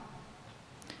tell.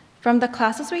 From the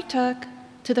classes we took,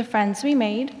 to the friends we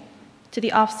made, to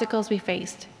the obstacles we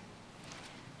faced.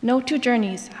 No two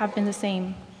journeys have been the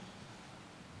same.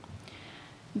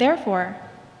 Therefore,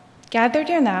 gathered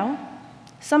here now,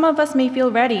 some of us may feel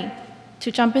ready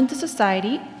to jump into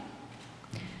society,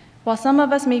 while some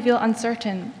of us may feel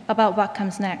uncertain about what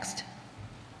comes next.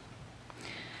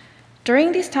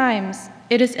 During these times,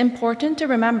 it is important to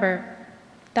remember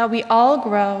that we all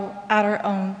grow at our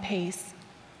own pace.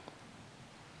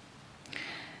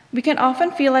 We can often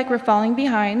feel like we're falling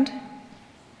behind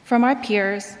from our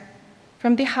peers,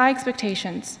 from the high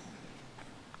expectations.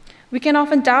 We can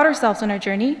often doubt ourselves on our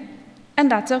journey,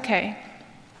 and that's okay.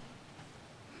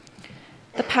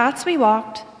 The paths we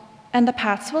walked and the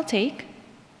paths we'll take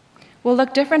will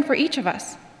look different for each of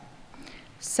us.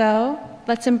 So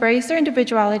let's embrace our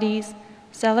individualities,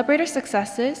 celebrate our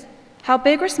successes, how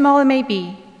big or small it may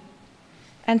be,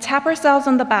 and tap ourselves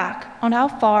on the back on how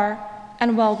far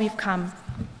and well we've come.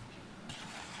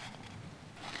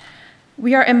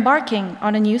 We are embarking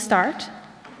on a new start.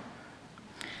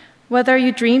 Whether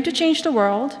you dream to change the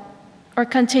world or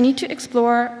continue to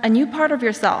explore a new part of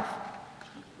yourself,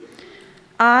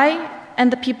 I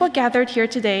and the people gathered here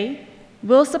today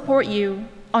will support you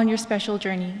on your special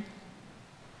journey.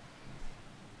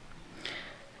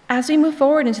 As we move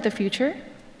forward into the future,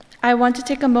 I want to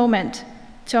take a moment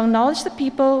to acknowledge the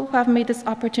people who have made this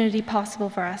opportunity possible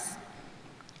for us.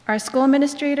 Our school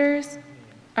administrators,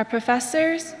 our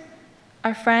professors,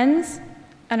 our friends,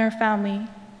 and our family.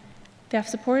 They have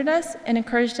supported us and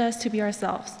encouraged us to be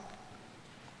ourselves.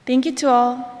 Thank you to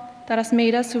all that has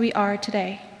made us who we are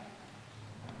today.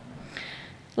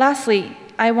 Lastly,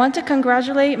 I want to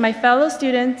congratulate my fellow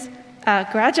students,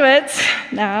 graduates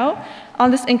now,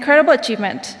 on this incredible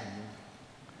achievement.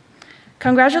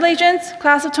 Congratulations,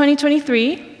 class of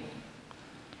 2023.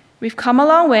 We've come a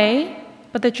long way,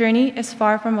 but the journey is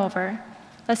far from over.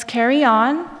 Let's carry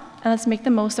on and let's make the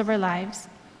most of our lives.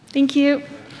 Thank you.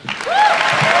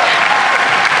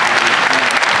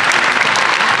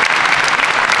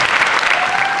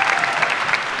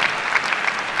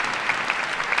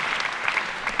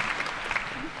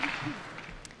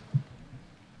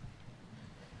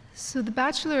 So the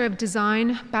Bachelor of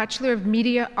Design, Bachelor of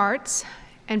Media Arts,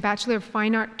 and Bachelor of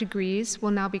Fine Art degrees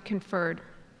will now be conferred.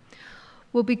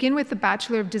 We'll begin with the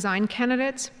Bachelor of Design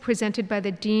candidates presented by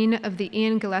the Dean of the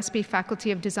Ian Gillespie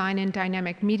Faculty of Design and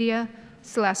Dynamic Media,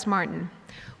 Celeste Martin.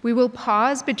 We will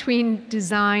pause between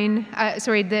design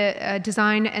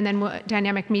and then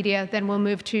dynamic media, then we'll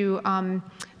move to,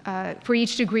 for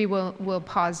each degree, we'll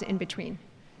pause in between.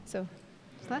 So,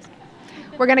 Celeste?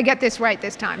 We're gonna get this right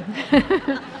this time.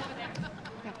 Yeah.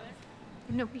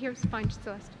 No, here's fine,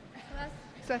 Celeste.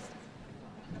 Celeste.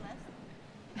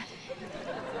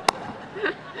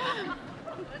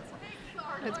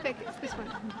 Let's pick this one.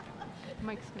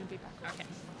 Mike's going to be back. Okay.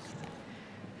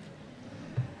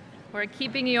 We're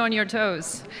keeping you on your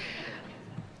toes.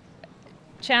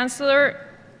 Chancellor,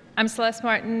 I'm Celeste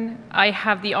Martin. I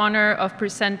have the honor of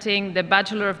presenting the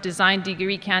Bachelor of Design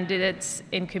degree candidates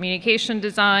in Communication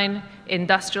Design,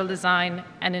 Industrial Design,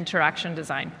 and Interaction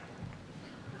Design.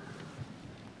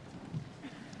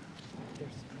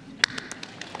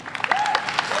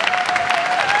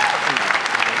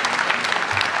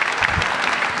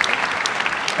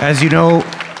 As you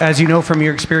know from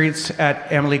your experience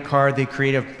at Emily Carr, the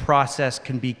creative process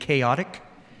can be chaotic.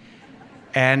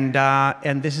 And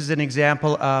this is an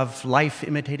example of life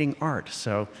imitating art,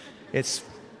 so it's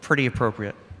pretty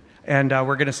appropriate. And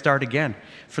we're going to start again.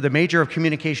 For the major of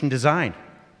Communication Design,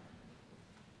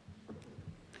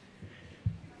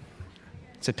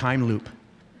 it's a time loop.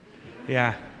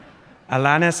 Yeah.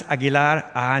 Alanis Aguilar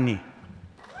Ahani.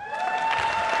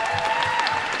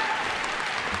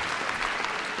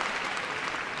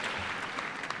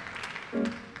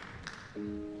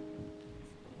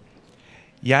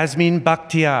 Yasmin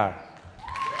Bakhtiar.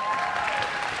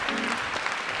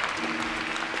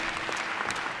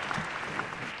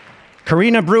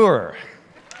 Karina Brewer.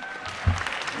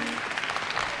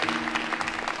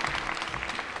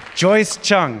 Joyce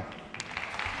Chung.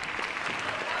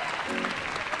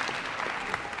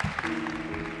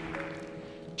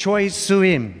 Choi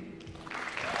Suim.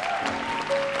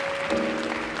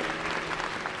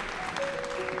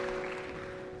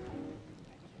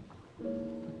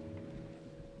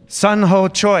 Sun Ho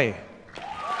Choi.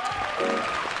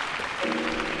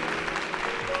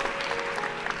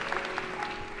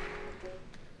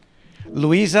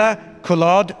 Luisa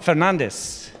Claude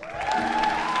Fernandez.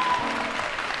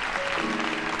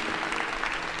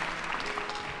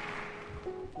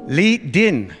 Lee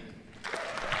Din.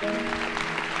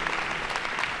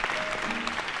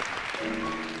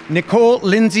 Nicole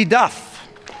Lindsay Duff.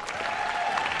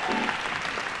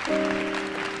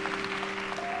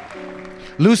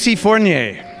 Lucy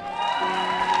Fournier.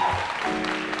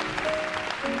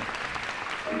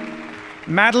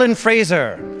 Madeline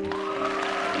Fraser.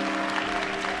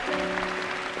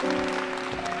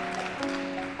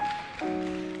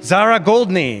 Zara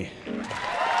Goldney.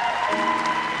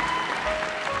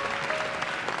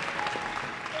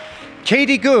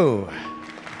 Katie Gu.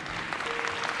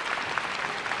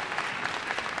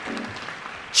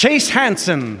 Chase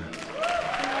Hansen.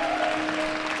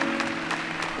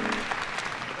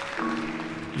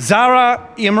 Zara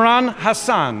Imran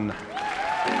Hassan.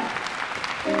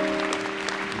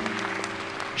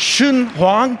 Shun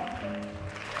Huang.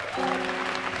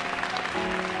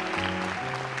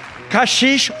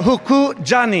 Kashish Huku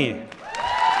Jani.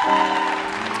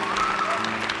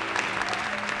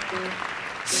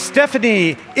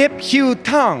 Stephanie Ip Hugh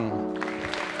Tang.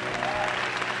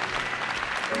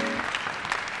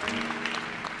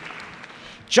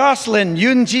 Jocelyn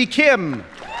Yoonji Kim.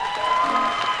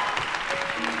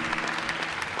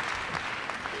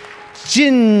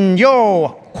 Jin Yo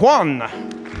Kwan.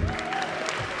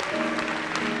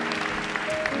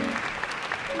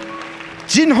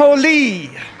 Jinho Lee.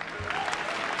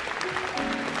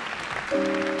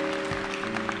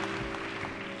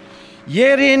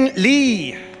 Yerin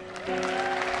Lee.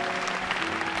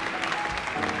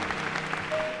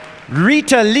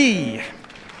 Rita Lee.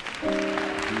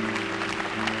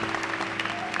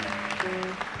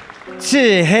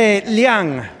 Zhi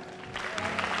Liang.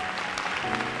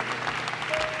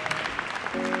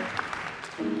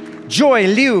 Joy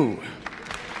Liu.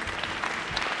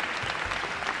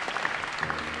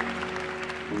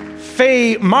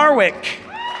 Faye Marwick.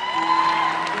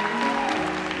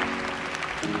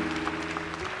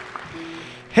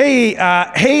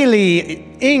 Haley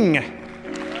Ng.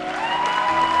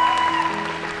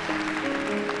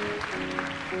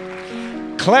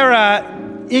 Clara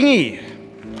Ingy.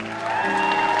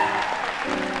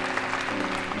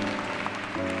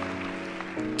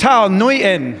 Tao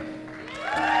Nguyen.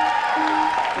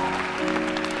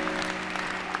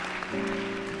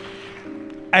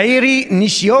 Airi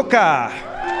Nishioka.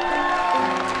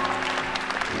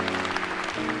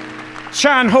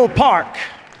 Chan Ho Park.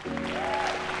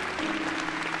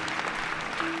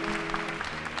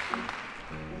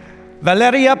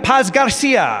 Valeria Paz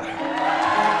Garcia.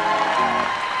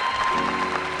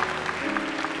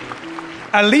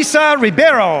 Alisa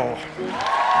Ribeiro.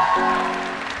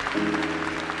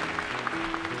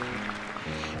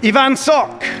 Ivan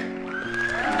Sok.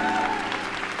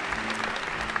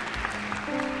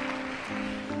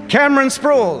 Cameron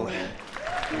Sproul.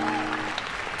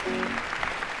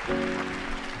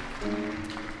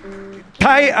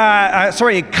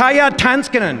 Kaya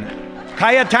Tanskinen.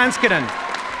 Kaya Tanskinen.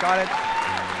 Got it.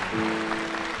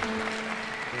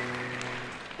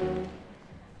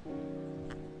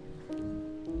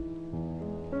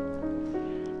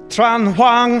 Tran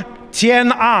Huang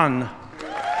Tien An.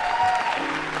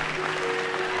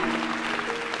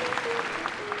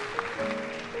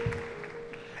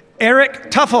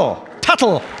 Eric Tuttle.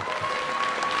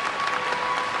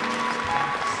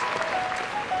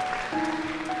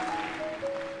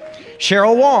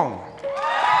 Cheryl Wong.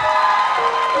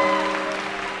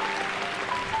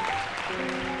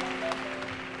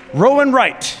 Rowan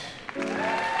Wright.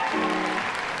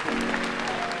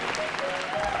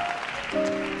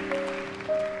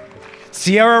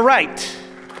 Sierra Wright.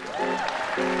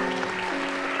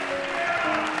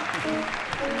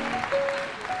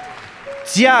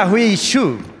 Jiahui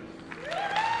Shu.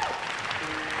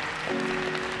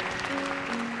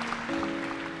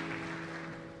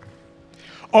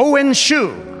 Owen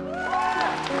Shu.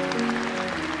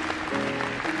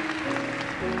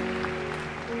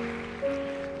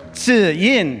 Zi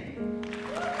Yin.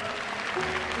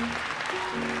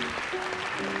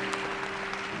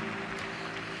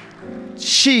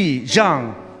 Shi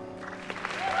Zhang.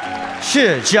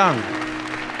 Shi Zhang.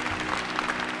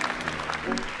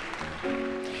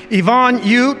 Yvonne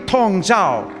Yu Tong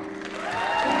Zhao.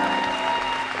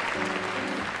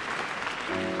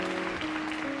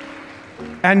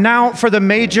 And now for the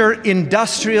major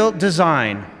industrial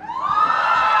design.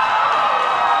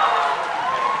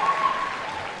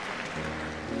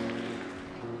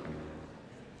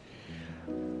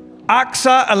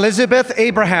 Aksa Elizabeth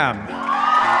Abraham.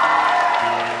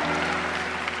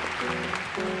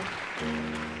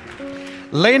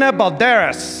 Lena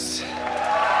Balderas.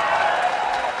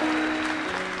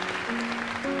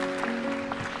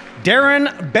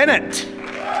 Darren Bennett.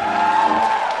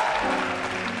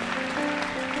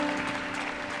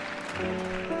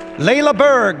 Layla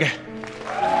Berg.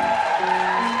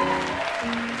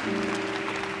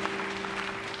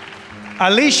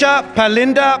 Alicia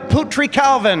Palinda Putri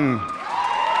Calvin.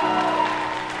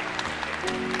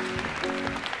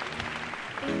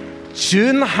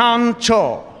 Chun Han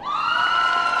Cho.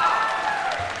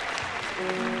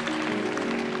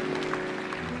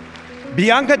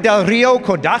 Bianca Del Rio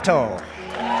Codato.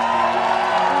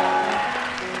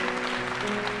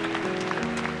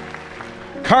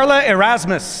 Carla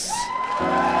Erasmus.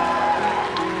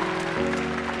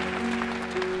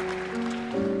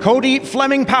 Cody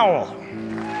Fleming Powell.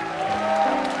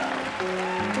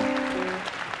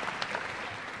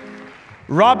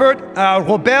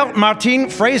 Robert Martin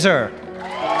Fraser.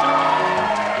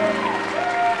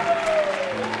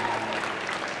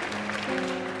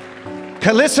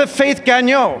 Calissa Faith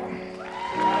Gagnon.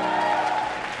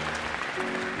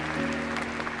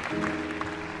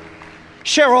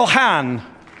 Cheryl Han.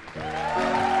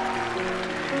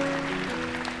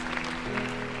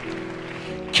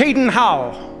 Caden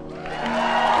Howe.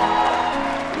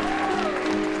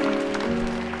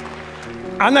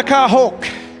 Annika Hoke.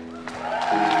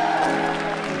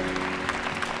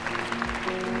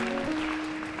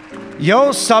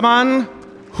 Yosaman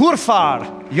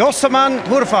Hurfar. Yosaman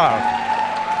Hurfar.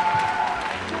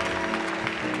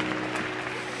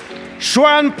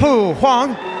 Xuan Pu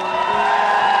Huang.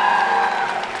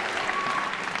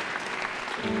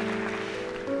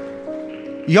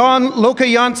 Jan Loka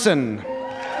Janssen.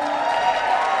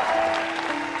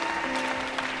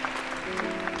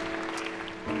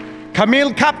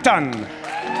 Camille Kaptan.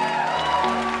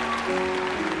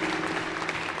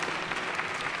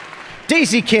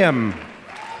 Daisy Kim.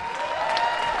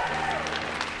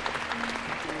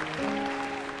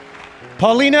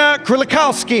 Paulina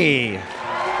Krulikowski.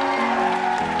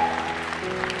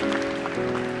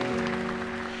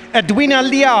 Edwina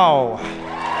Liao.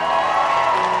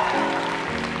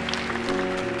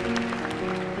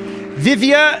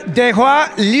 Vivia Dehua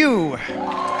Liu.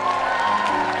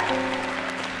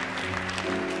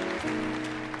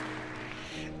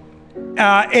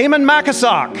 Eamon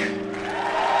Makasak.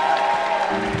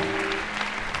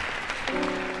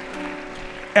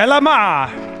 Ella Ma.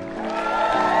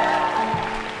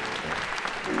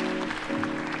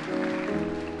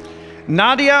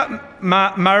 Nadia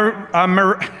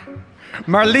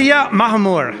Marlia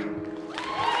Mahmour.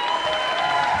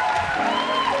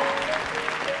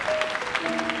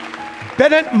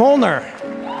 Bennett Molnar.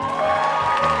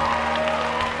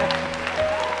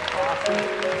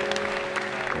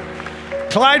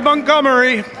 Clyde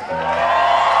Montgomery.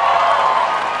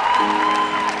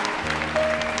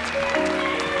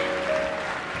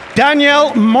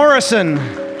 Danielle Morrison.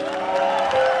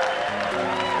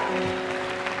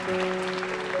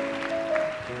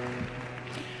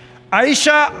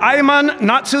 Aisha Ayman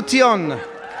Natsution.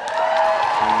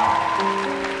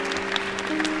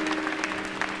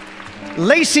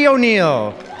 Lacey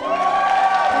O'Neill.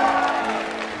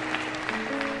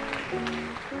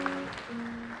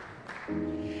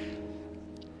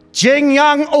 Jing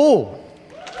Yang Oh.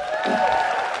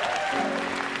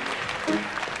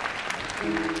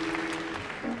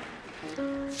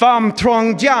 Pham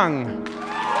Trong Jiang.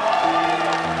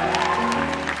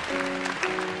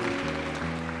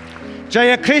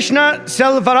 Jayakrishna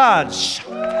Selvaraj.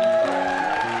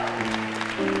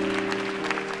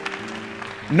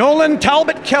 Nolan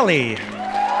Talbot Kelly.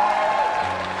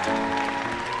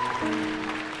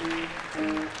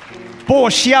 Bo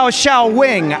Xiao Xiao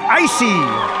Wing, Icy.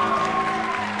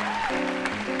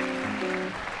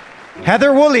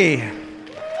 Heather Woolley.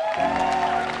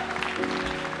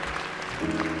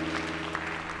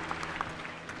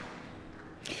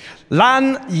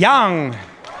 Lan Yang.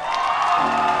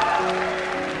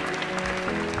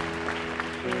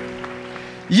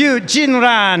 Yu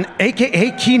Jinran,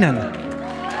 aka Keenan.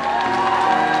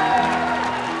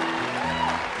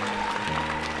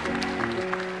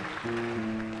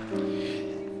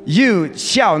 Yu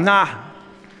Xiaona.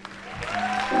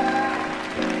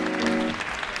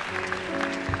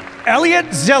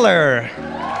 Elliot Zeller.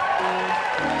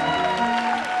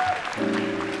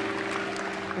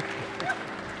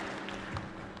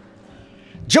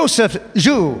 Joseph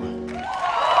Zhu.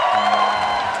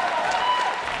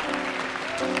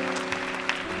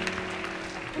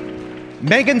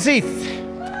 Megan Zeeth.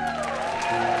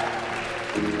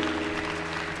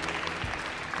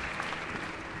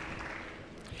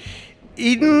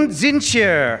 Eden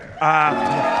Zinchier.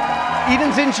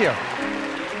 Eden Zinchier.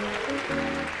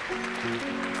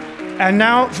 And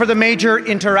now for the major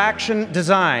interaction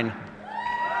design.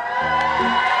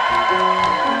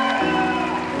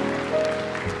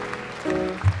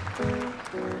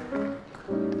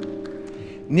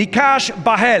 Nikash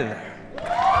Bahel.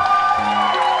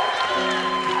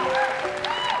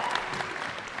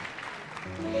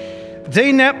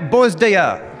 Zeynep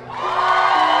Bozdeya.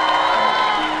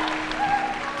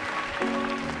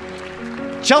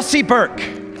 Chelsea Burke.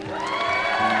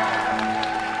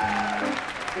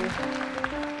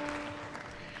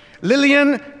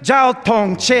 Lillian Zhao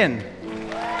Tong Chen.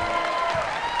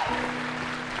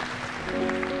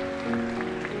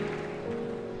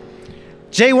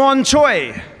 Jaewon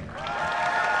Choi.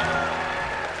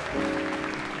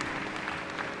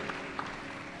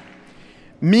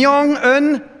 Myung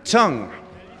Eun Chung.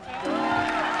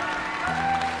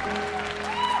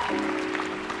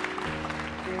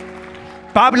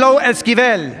 Pablo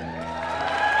Esquivel.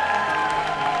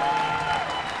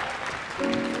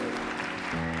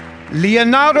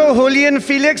 Leonardo Julian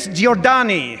Felix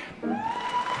Giordani.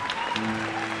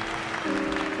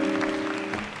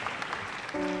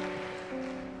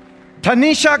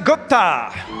 Tanisha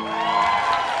Gupta.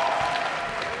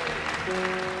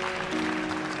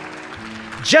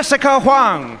 Jessica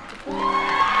Huang.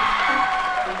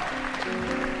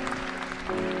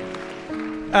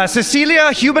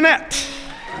 Cecilia Hubanet.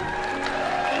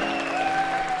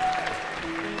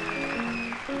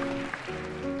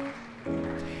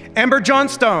 Amber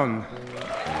Johnstone.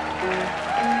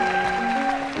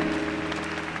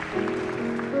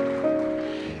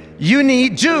 Uni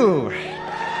Ju.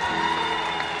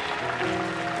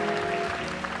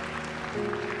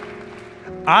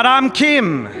 Adam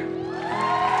Kim.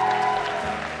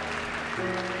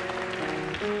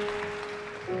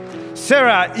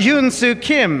 Sarah Yoon-soo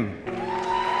Kim.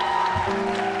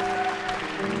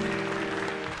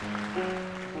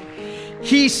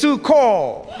 Hee-soo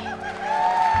Ko.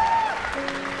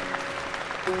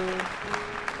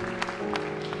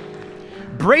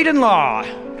 Braden Law.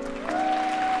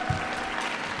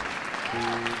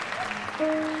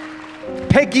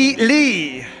 Peggy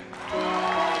Lee.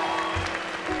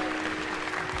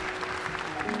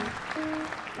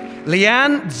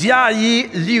 Lian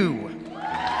Jiayi Liu.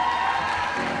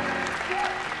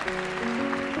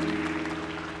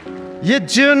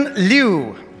 Yejun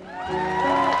Liu.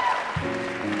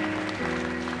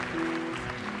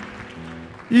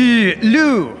 Yu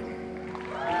Liu.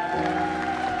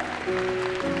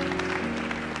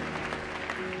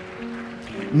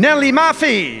 Nellie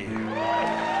Maffey.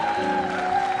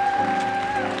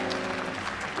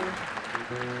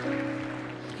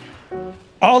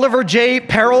 Oliver J.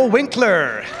 Peril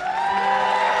Winkler.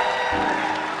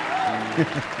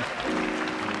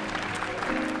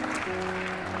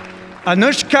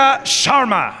 Anushka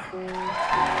Sharma.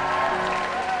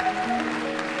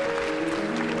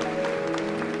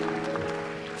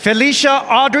 Felicia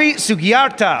Audrey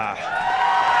Sugiarta.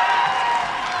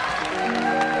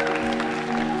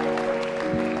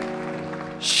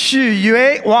 Xu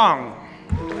Yue Wang.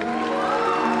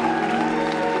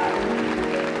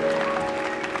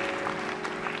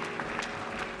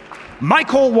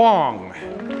 Michael Wong.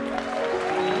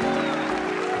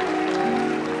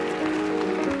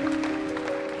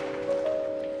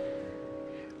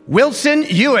 Wilson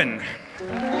Ewan.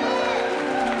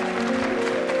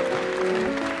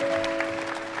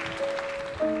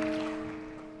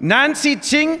 Nancy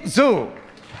Ching Zhu.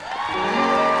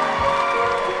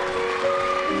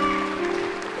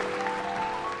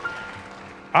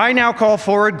 I now call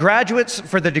forward graduates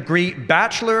for the degree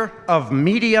Bachelor of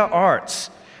Media Arts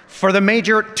for the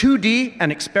major 2D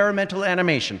and experimental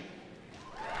animation.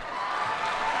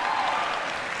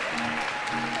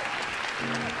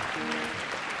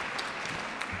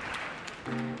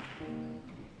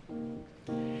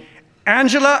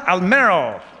 Angela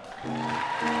Almero.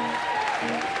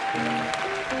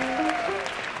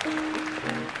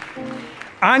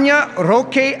 Anya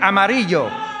Roque Amarillo.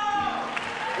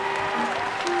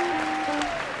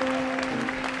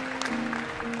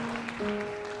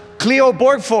 Cleo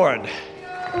Borgford.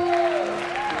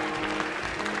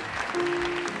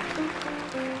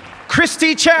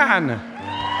 Christy Chan.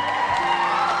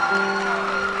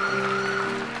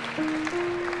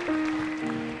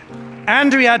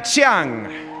 Andrea Chiang.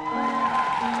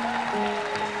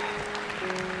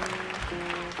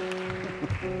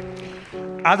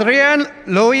 Adrian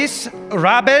Luis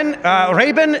Raben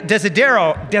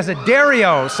Desiderio.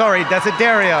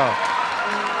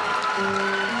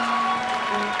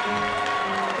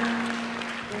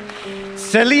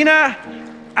 Selena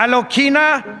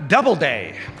Alokina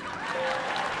Doubleday.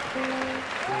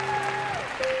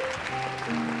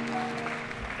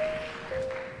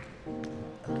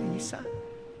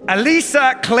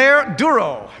 Elisa Claire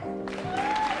Duro.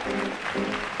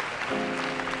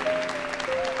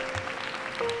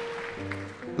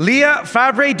 Leah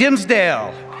Fabre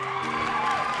Dimsdale.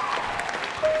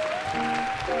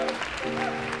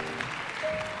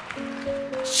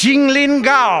 Jinglin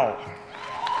Gao.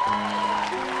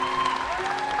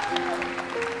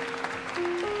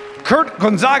 Kurt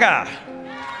Gonzaga.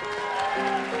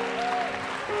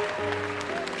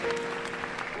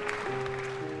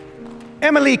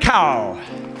 Emily Cow.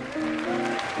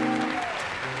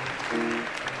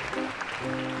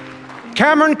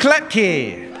 Cameron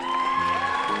Kletke.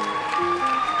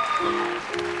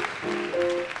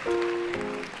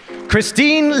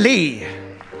 Christine Lee.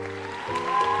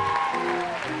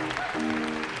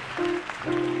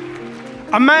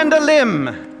 Amanda Lim.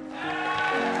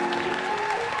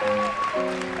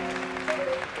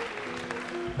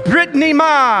 Brittany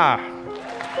Ma.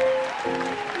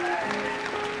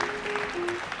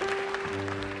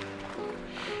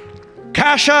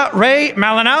 Kasha Ray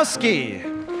Malinowski.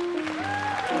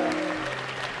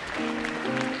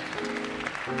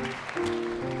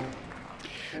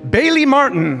 Bailey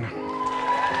Martin.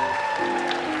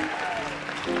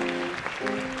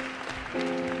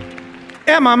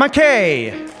 Emma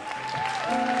McKay.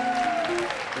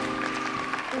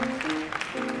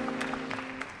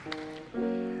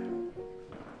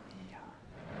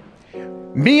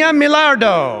 Mia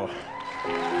Milardo.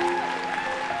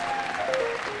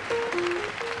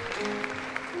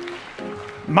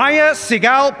 Maya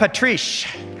Sigal Patrice.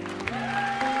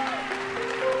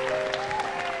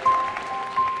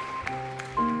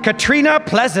 Katrina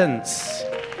Pleasance.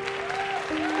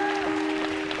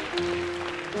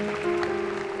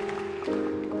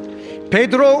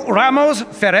 Pedro Ramos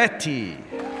Ferretti.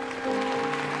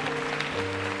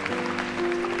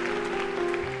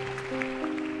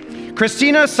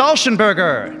 Christina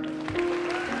Salchenberger.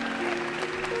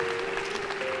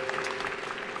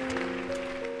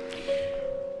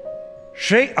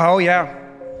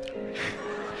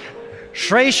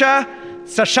 Shreya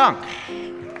Sashank.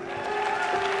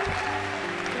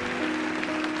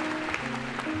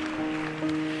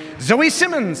 Zoe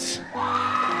Simmons.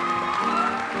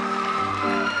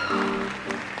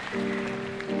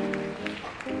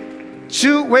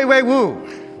 Chu Weiwei Wu.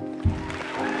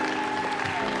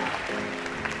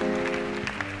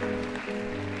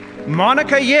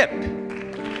 Monica Yip.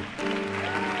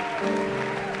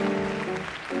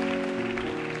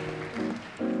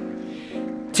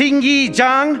 Tingyi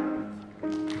Zhang.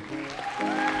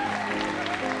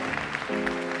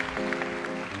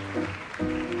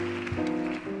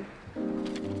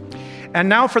 And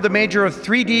now for the major of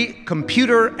 3D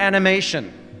computer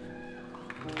animation.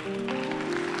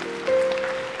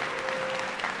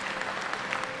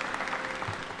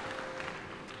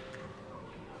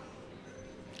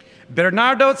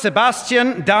 Bernardo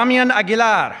Sebastian Damian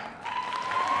Aguilar.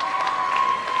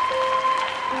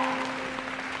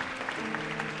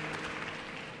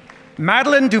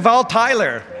 Madeline Duval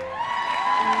Tyler.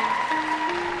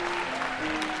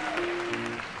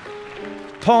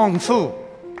 Tong Fu.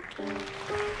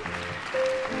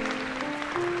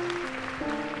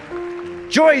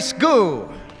 Joyce Gu.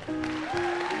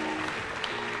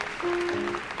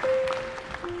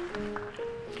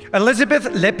 Elizabeth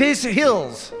Lepes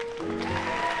Hills.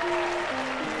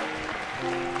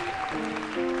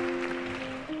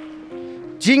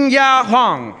 Jingya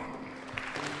Huang.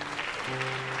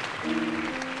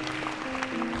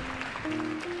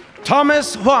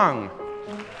 Thomas Huang.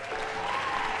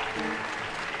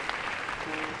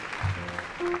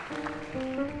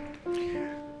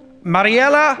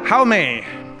 Mariela Jaume.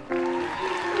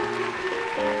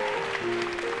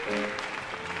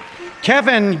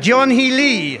 Kevin Jeonhee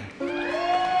Lee.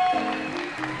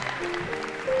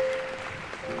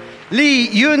 Lee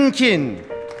Yunqin.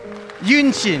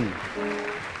 Yunqin.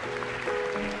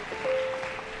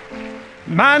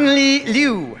 Manli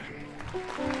Liu.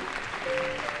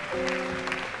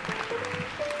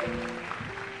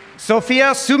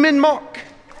 Sophia Sumin Mok.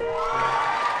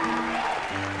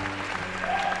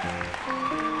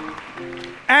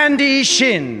 Andy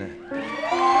Shin.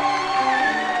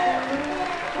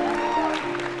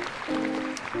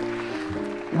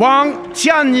 Wang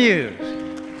Tianyu.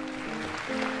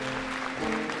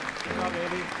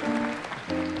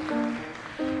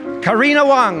 Karina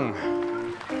Wang.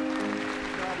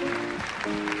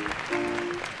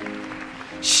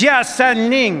 Xia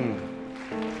Sanling.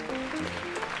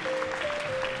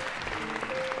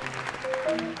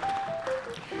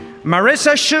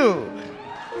 Marissa Shu.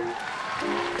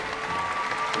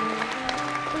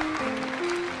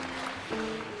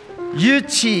 Yu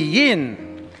Qi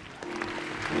Yin.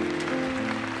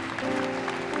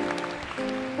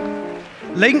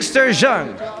 Lingster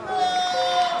Zheng.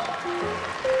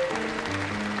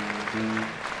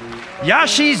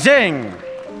 Yashi Zheng.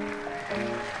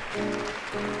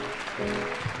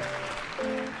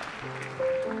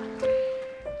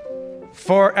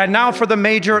 And now for the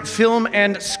major film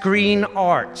and screen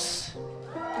arts.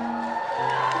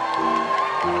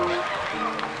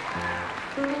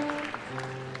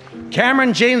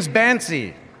 Cameron James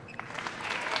Bancy.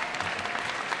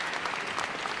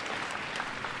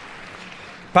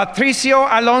 Patricio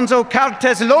Alonso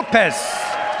Cartes Lopez.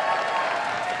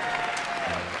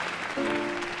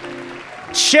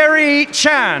 Sherry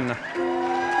Chan.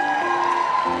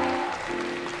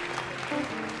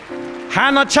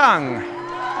 Hannah Chang.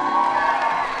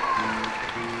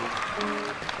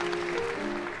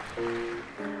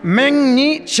 Meng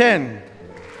Ni Chen.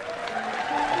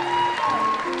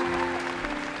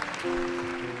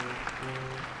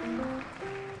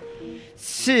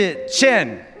 Si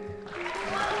Chen.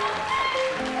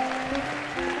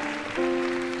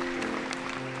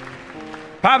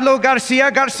 Pablo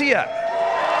Garcia Garcia.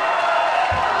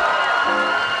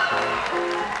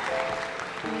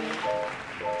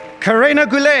 Karina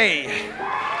Goulet.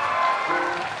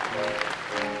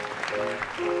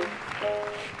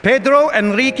 Pedro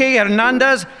Enrique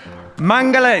Hernandez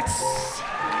Mangales.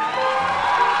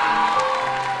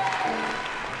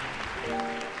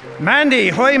 Mandy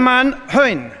Hoyman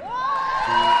Hoyn.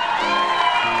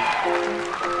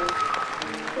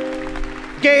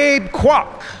 Gabe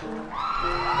Kwok.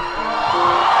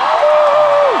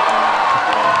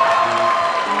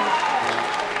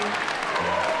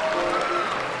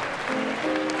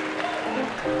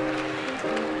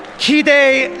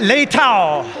 Kide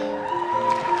Leitao.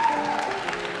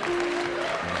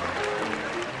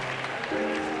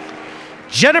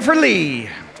 Jennifer Lee.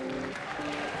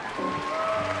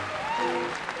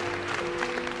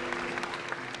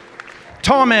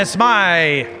 Thomas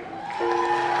Mai.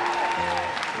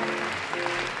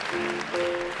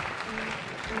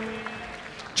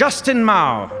 Justin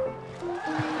Mao.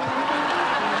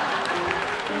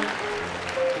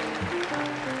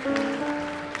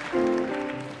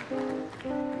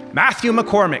 Matthew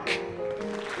McCormick.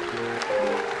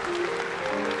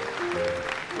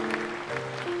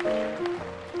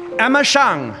 Emma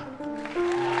Shang.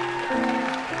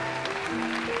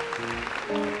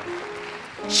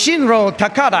 Shinro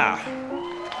Takada.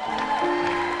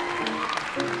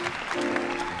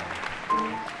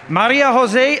 Maria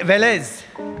Jose Velez.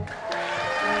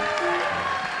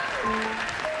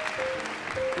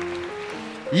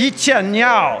 Yiqian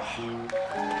Yao.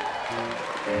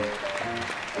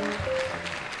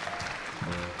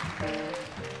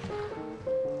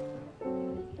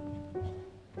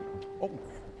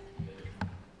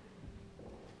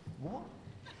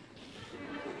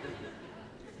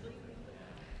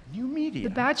 The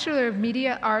Bachelor of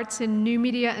Media Arts in New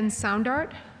Media and Sound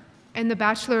Art, and the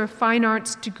Bachelor of Fine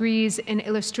Arts degrees in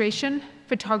Illustration,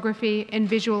 Photography, and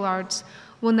Visual Arts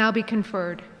will now be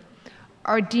conferred.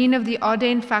 Our Dean of the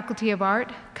Audain Faculty of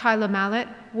Art, Kyla Mallett,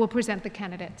 will present the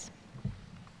candidates.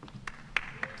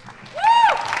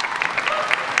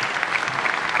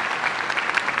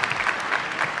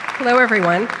 Hello,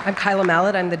 everyone. I'm Kyla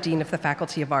Mallett. I'm the Dean of the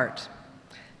Faculty of Art.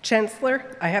 Chancellor,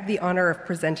 I have the honor of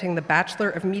presenting the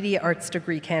Bachelor of Media Arts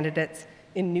degree candidates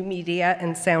in New Media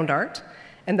and Sound Art,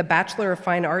 and the Bachelor of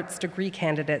Fine Arts degree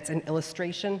candidates in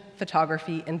Illustration,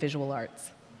 Photography, and Visual Arts.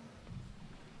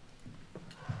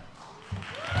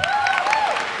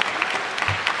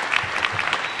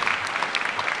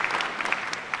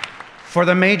 For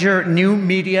the major New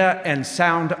Media and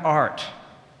Sound Art,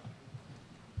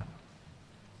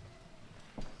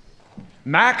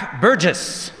 Mac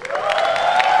Burgess.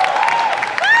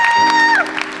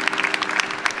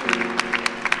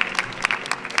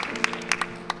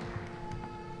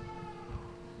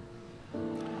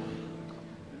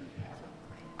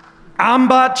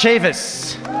 Amba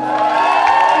Chavis.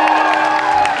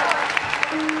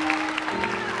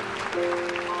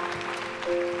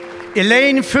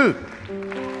 Elaine Fu.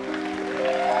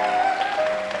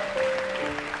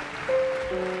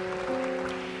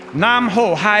 Nam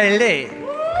Ho Hai Le.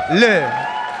 Le.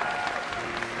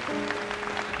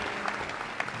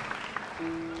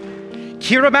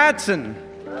 Kira Madsen.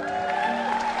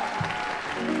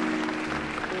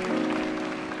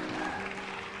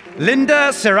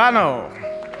 Linda Serrano.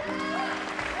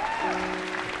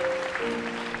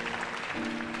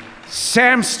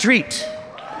 Sam Street.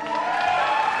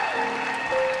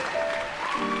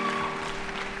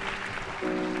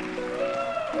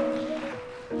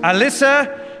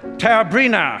 Alyssa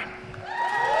Tarabrina.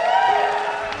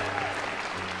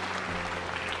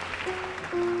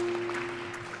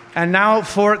 And now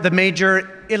for the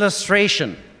major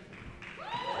illustration.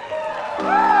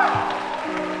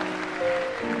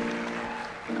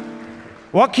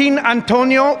 Joaquin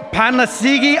Antonio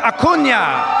Panasigi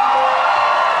Acuna.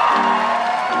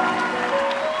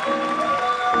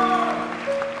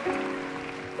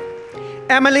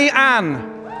 Emily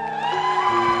Ann.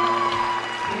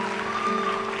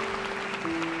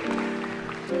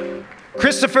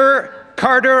 Christopher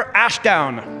Carter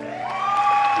Ashdown.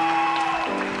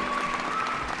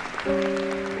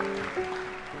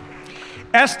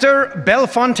 Esther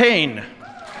Bellefontaine.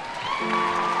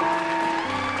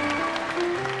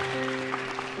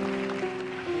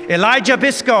 Elijah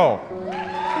Bisco.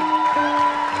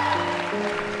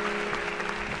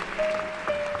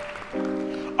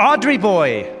 Audrey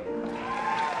Boy.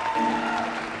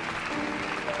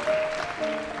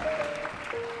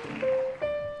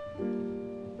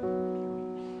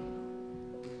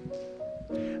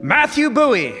 Matthew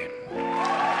Bowie.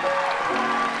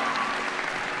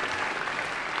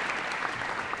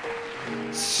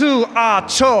 Su Ah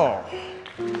Cho.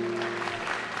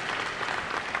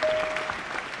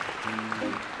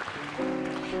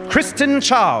 Kristen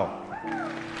Chow.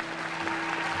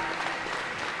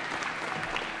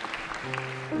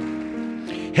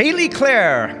 Haley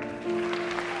Clare.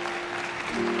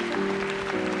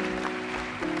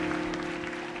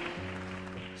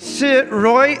 Se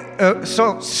Rui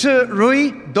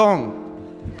Dong.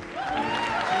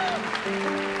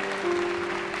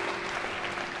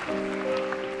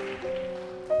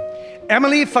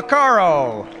 Emily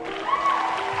Facaro.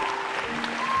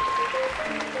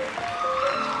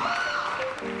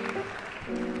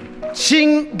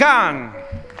 Xing Gang.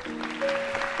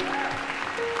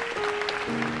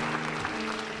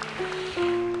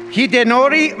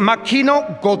 Hidenori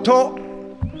Makino Goto.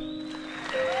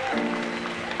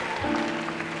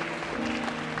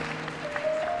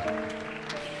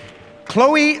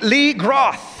 Chloe Lee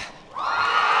Groth.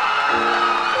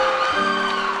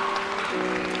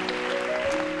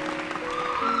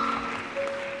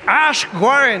 Ash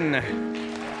Guarin.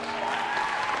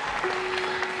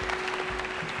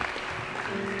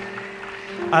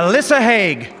 Alyssa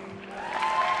Haig.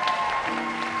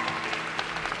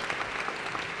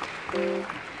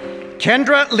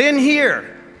 Kendra Lynn Here.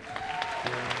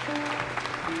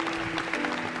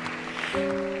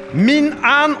 Min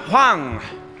An Huang.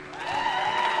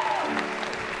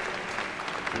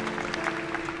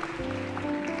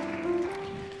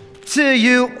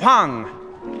 Ziyu Huang.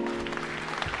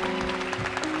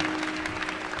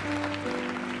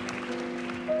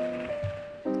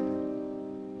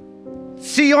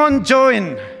 Sion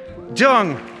Jung.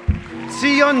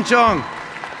 Sion Jung.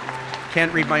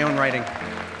 Can't read my own writing.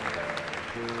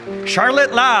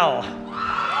 Charlotte Lau.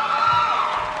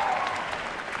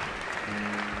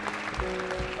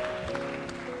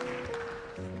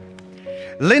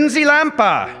 Lindsay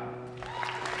Lampa.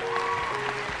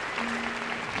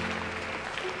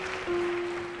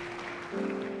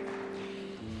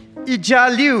 Ija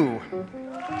Liu.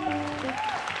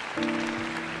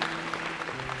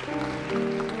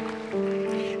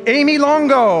 Amy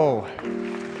Longo.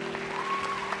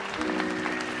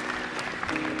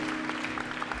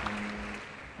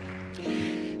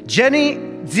 Jenny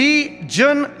Zi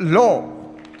Jun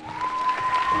Lo.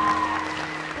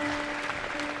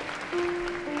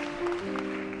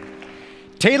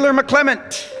 Taylor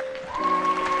McClement.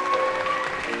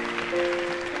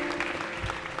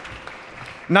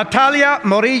 Natalia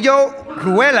Morillo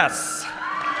Ruelas.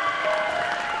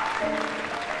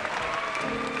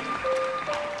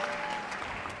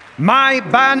 Mai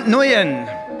Ban Nguyen.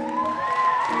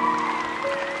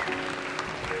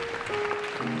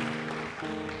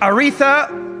 Aretha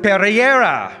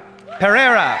Pereira.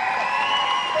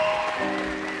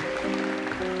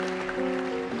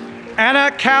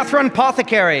 Anna Catherine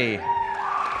Pothecary.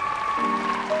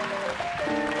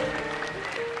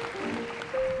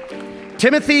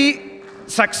 Timothy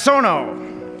Saxono.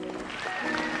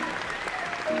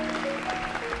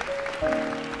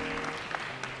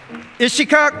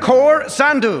 Ishika Kaur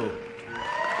Sandhu.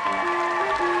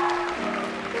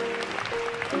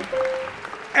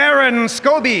 Aaron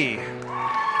Scobie.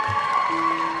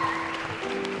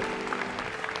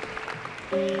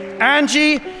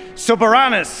 Angie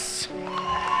Soberanis.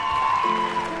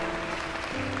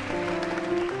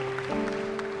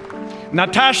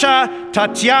 Natasha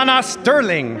Tatiana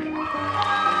Sterling.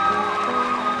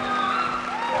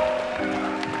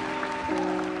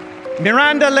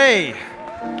 Miranda Lay.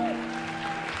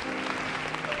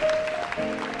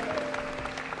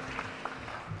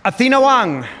 Athena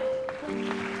Wang.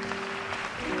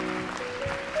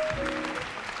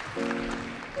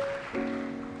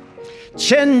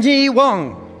 Chen Yi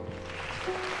Wang.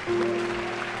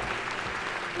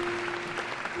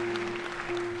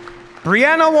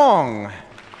 Brianna Wong.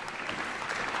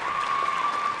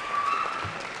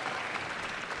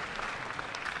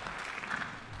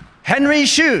 Henry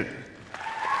Xu.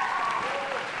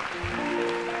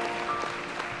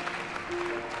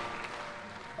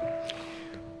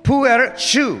 Puer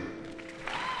Xu.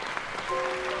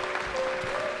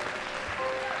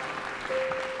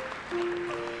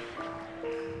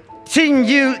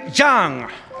 Xinyu Zhang.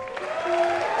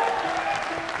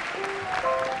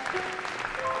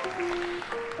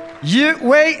 Yu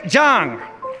Wei Zhang.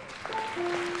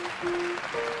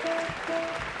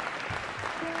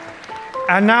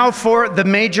 And now for the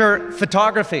major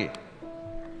photography.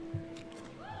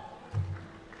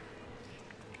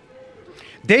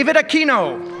 David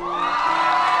Aquino.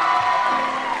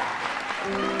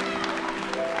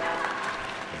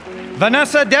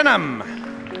 Vanessa Denham.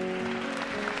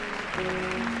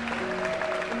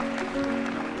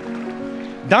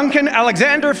 Duncan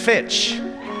Alexander Fitch.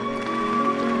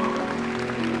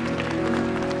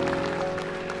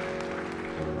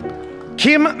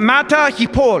 Kim Mata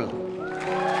Hipol.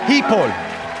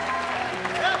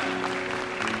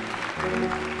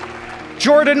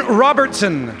 Jordan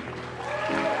Robertson.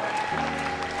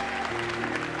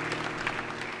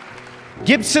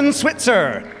 Gibson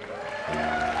Switzer.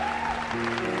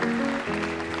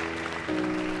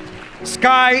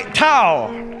 Sky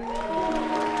Tao.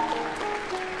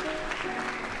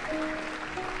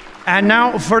 And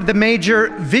now for the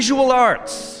major visual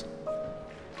arts.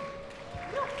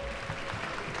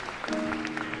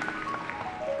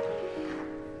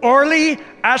 Orly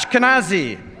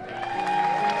Ashkenazi.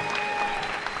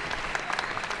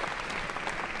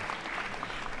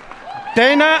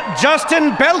 Dana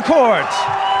Justin Belcourt.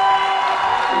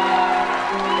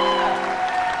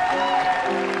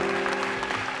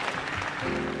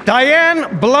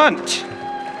 Diane Blunt.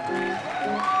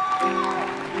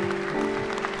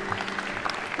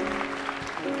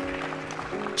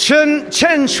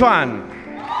 Chen Chuan.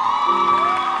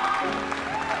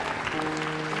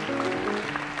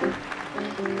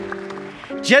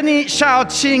 Jenny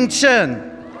Xiaoqing Chen.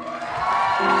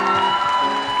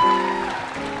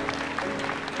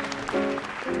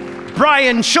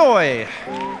 Brian Choi.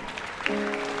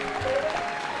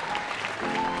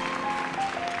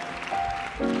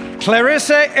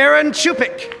 Clarissa Aaron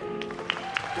Chupik.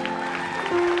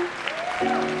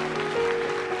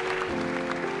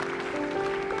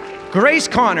 Grace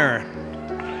Connor.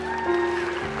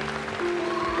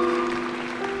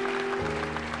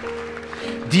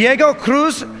 Diego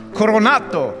Cruz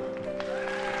Coronato.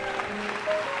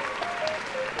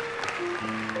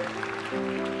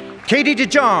 Katie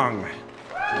DeJong.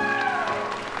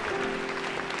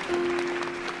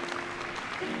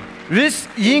 Riz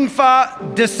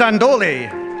Yingfa Desandoli.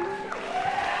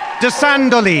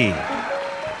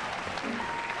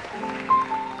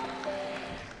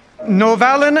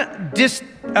 Novalin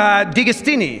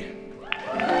Digestini.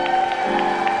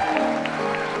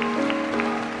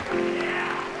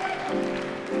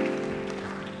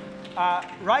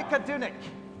 Raika Dunik.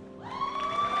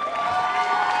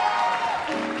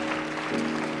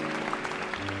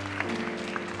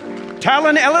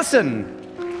 Talon Ellison.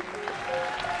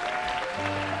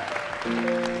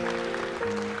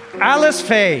 Alice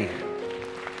Fay.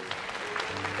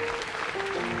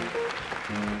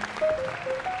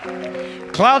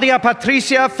 Claudia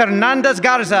Patricia Fernandez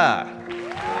Garza.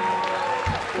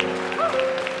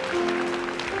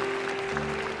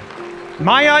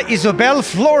 Maya Isabel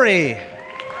Flory.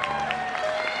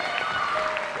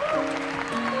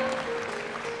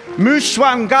 Mu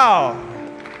Xuan Gao.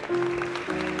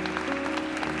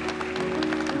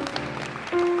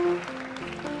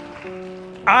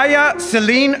 Aya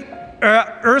Celine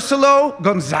Ursulo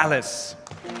Gonzalez.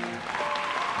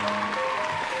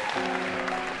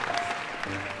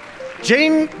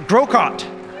 Jane Grocott.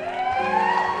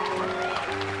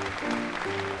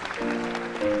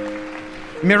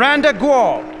 Miranda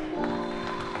Guo.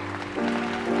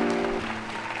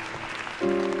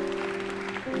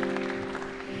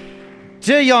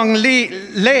 Zheyong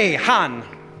Lei Han.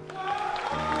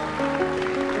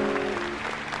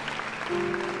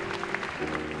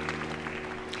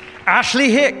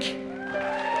 Ashley Hick.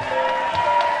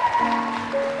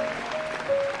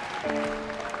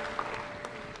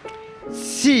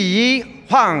 Xi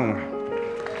Huang.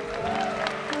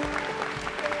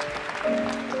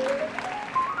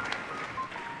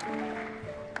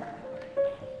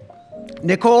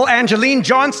 Nicole Angeline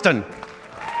Johnston.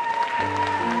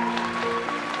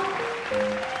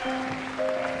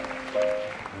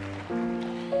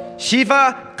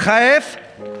 Shiva Khaif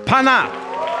Pana.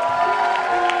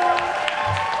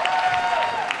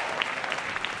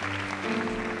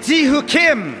 Jihu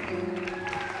Kim.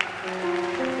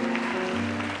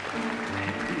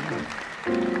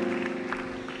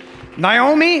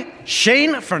 Naomi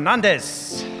Shane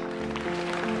Fernandez.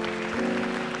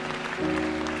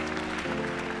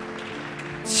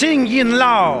 Xing Yin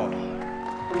Lao.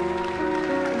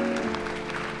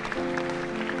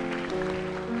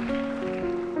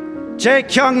 Jae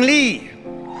Kyung Lee.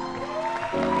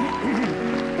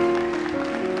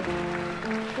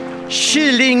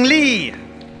 Shi Ling Lee.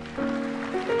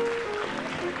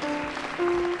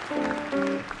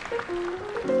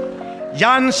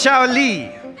 Yan Xiao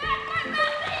Li.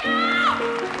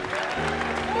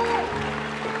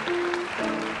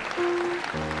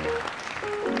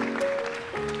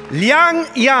 Liang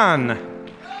Yan.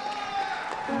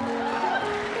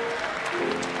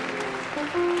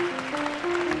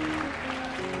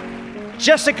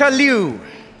 Jessica Liu.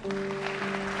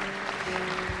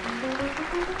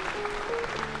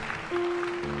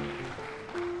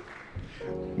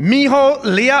 Miho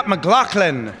Leah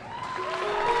McLaughlin.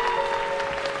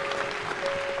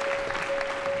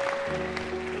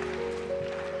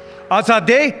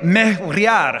 Azadeh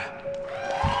Mehriar.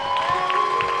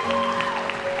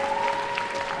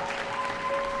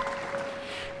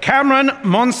 Cameron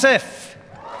Monsef.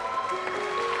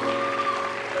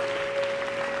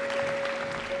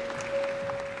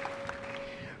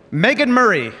 Megan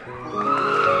Murray.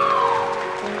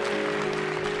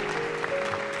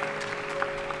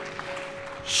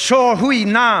 Sho Hui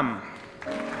Nam.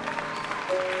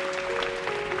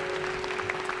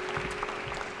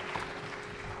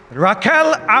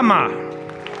 Raquel Ama.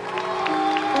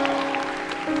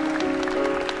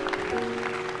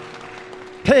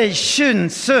 Pei Shun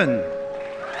Sun.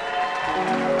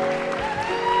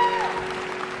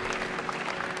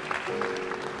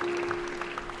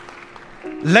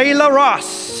 Layla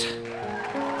Ross.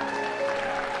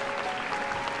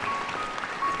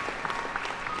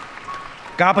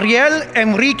 Gabriel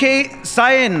Enrique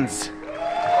Sáenz.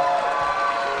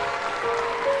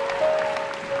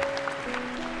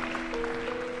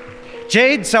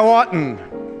 Jade Sawatan.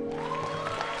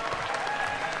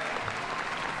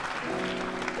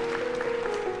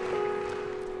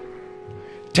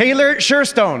 Taylor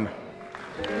Sherstone.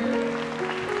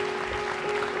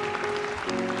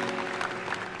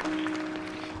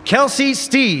 Kelsey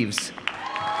Steves.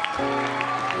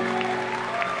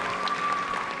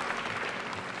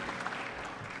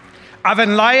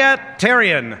 Avenlaya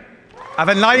Therian.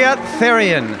 Avenlaya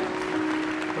Therian.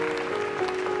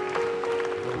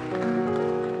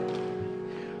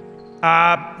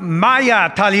 Maya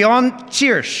Talion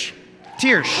Tirsch.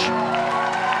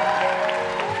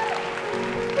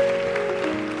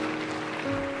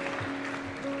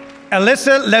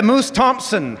 Alyssa Lemus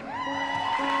Thompson.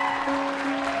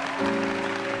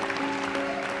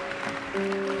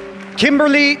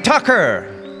 Kimberly Tucker.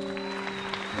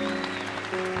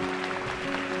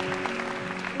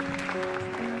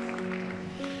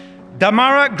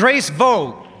 Damara Grace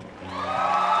Vogue.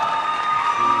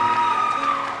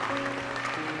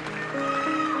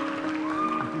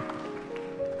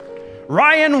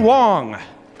 Ryan Wong.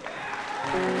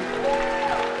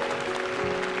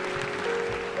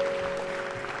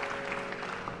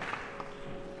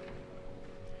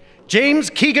 James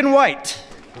Keegan White.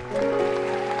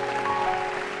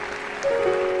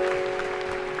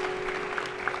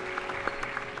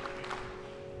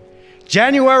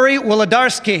 January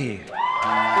Wolodarski.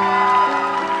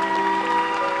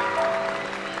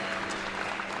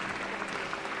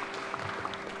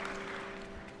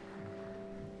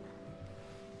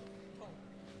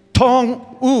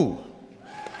 Tong Wu.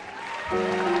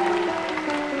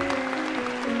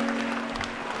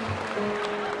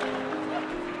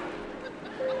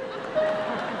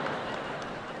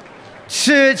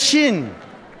 Ci Qin.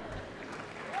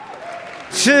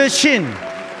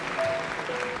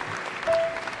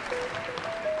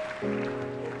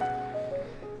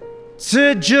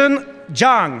 Zijun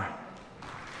Zhang.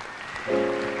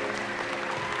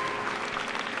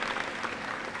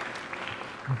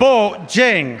 Bo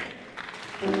Jing.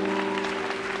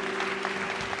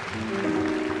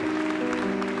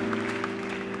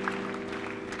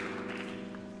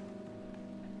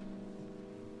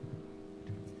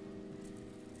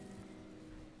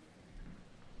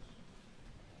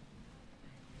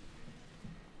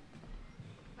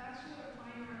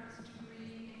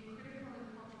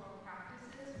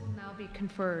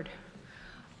 Conferred.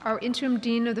 Our Interim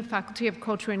Dean of the Faculty of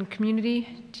Culture and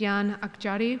Community, Dian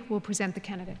Akjari, will present the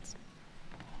candidates.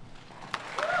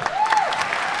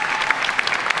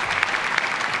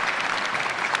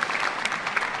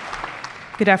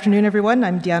 Good afternoon, everyone.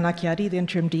 I'm Dian Akjari, the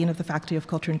Interim Dean of the Faculty of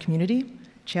Culture and Community.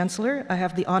 Chancellor, I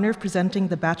have the honor of presenting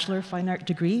the Bachelor of Fine Art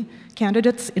degree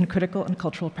candidates in Critical and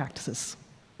Cultural Practices.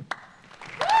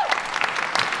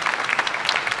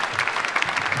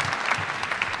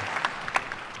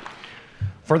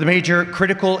 For the major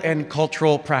Critical and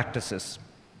Cultural Practices,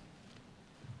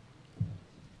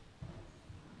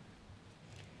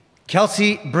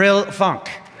 Kelsey Brill Funk.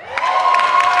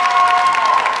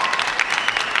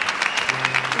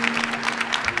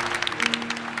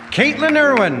 Caitlin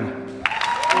Irwin.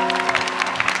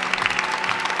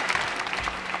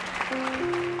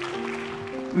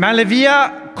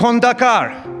 Malavia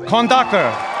Kondakar.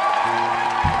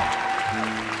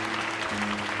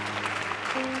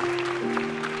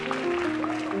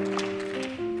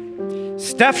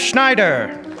 Steph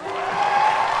Schneider.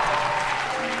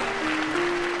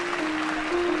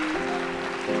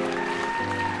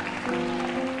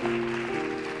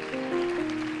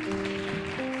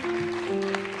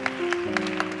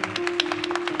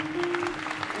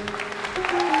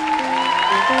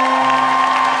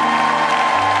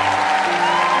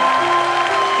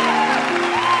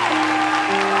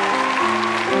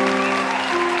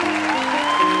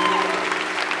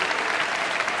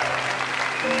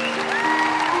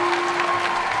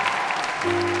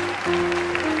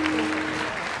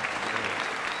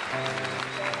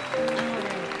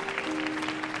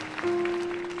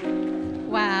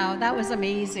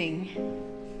 Amazing.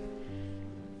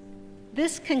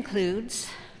 This concludes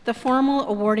the formal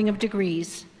awarding of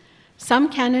degrees. Some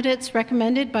candidates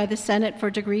recommended by the Senate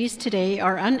for degrees today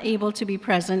are unable to be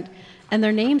present, and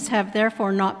their names have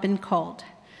therefore not been called.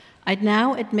 I'd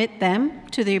now admit them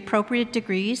to the appropriate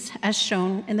degrees as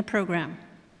shown in the program.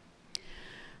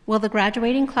 Will the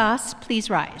graduating class please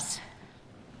rise?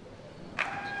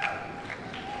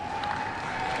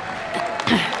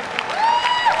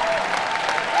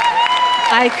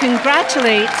 I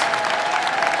congratulate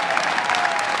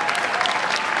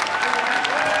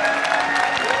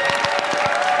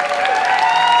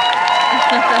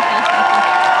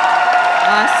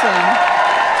awesome.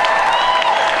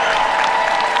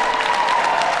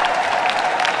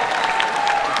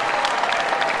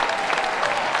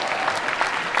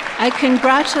 I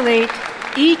congratulate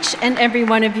each and every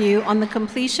one of you on the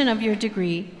completion of your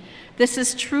degree. This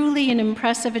is truly an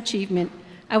impressive achievement.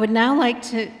 I would now like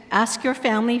to ask your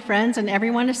family, friends, and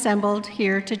everyone assembled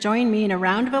here to join me in a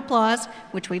round of applause,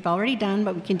 which we've already done,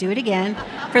 but we can do it again,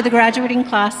 for the graduating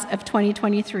class of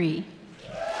 2023.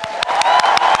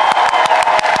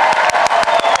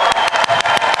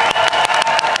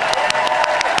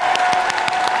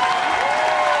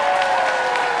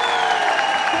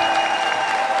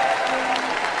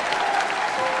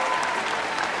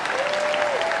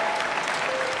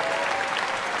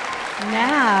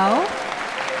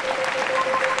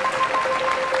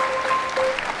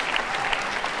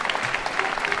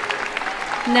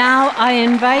 Now I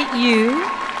invite you,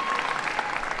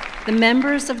 the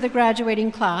members of the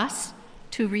graduating class,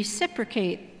 to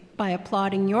reciprocate by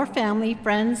applauding your family,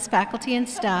 friends, faculty, and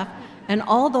staff, and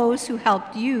all those who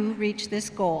helped you reach this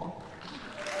goal.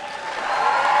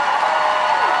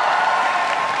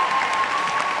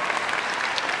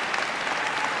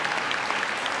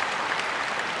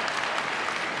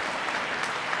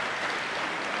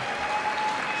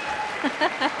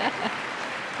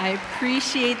 I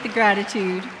appreciate the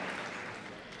gratitude.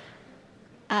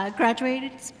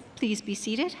 Graduates, please be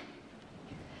seated.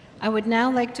 I would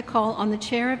now like to call on the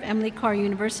Chair of Emily Carr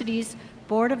University's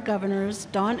Board of Governors,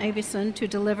 Don Avison, to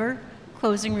deliver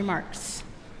closing remarks.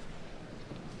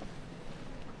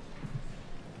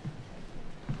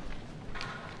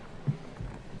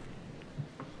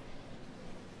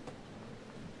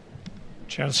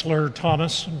 Chancellor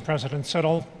Thomas and President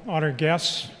Siddle, honored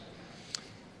guests,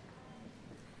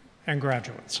 and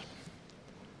graduates.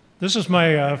 This is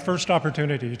my first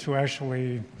opportunity to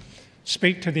actually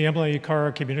speak to the Emily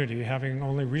Carr community, having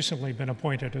only recently been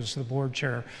appointed as the board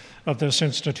chair of this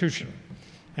institution.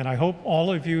 And I hope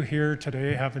all of you here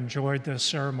today have enjoyed this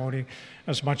ceremony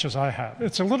as much as I have.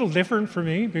 It's a little different for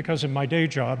me because in my day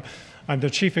job, I'm the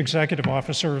Chief Executive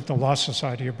Officer of the Law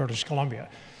Society of British Columbia.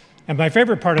 And my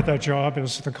favorite part of that job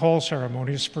is the call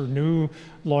ceremonies for new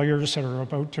lawyers that are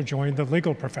about to join the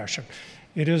legal profession.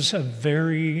 It is a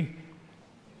very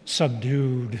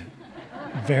subdued,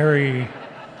 very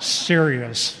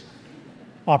serious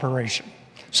operation.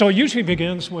 So it usually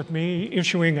begins with me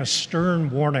issuing a stern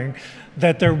warning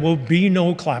that there will be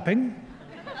no clapping,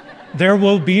 there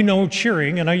will be no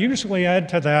cheering, and I usually add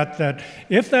to that that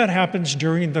if that happens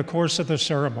during the course of the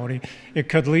ceremony, it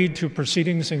could lead to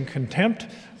proceedings in contempt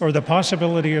or the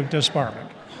possibility of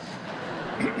disbarment.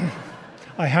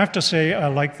 I have to say I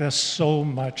like this so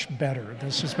much better.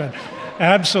 This has been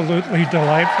absolutely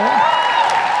delightful.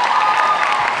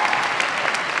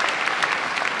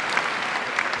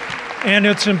 And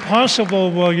it's impossible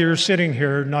while you're sitting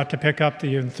here not to pick up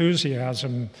the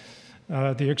enthusiasm,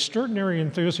 the extraordinary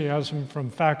enthusiasm from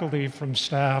faculty, from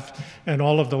staff, and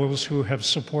all of those who have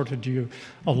supported you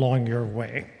along your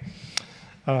way.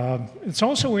 It's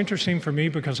also interesting for me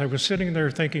because I was sitting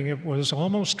there thinking it was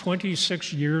almost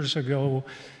 26 years ago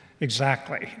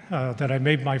exactly that I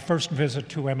made my first visit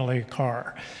to Emily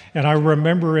Carr. And I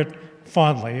remember it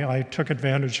fondly. I took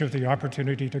advantage of the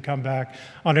opportunity to come back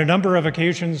on a number of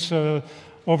occasions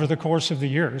over the course of the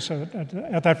years.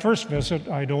 At that first visit,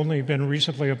 I'd only been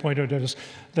recently appointed as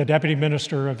the Deputy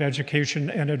Minister of Education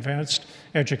and Advanced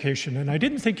Education, and I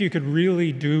didn't think you could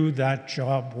really do that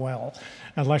job well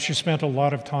unless you spent a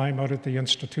lot of time out at the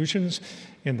institutions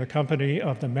in the company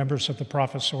of the members of the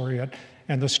professoriate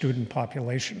and the student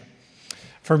population.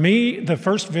 For me, the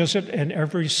first visit and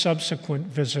every subsequent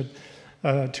visit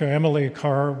to Emily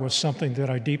Carr was something that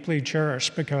I deeply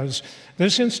cherish because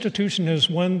this institution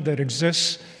is one that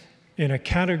exists in a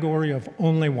category of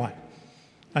only one,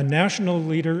 a national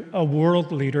leader, a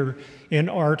world leader in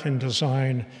art and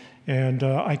design. And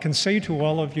I can say to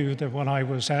all of you that when I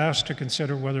was asked to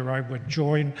consider whether I would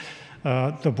join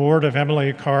the board of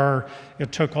Emily Carr,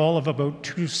 it took all of about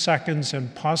 2 seconds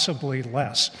and possibly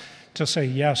less to say,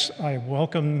 yes, I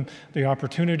welcome the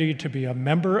opportunity to be a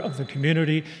member of the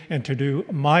community and to do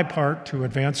my part to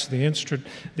advance the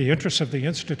interests of the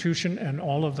institution and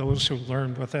all of those who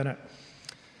learn within it.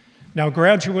 Now,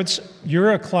 graduates,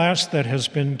 you're a class that has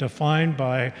been defined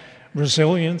by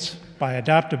resilience, by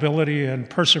adaptability, and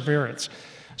perseverance.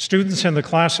 Students in the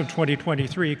class of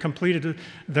 2023 completed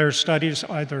their studies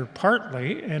either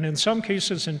partly and in some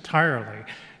cases entirely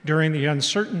during the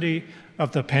uncertainty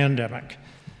of the pandemic.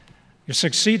 You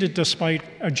succeeded despite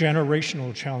a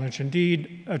generational challenge,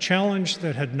 indeed, a challenge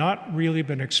that had not really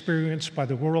been experienced by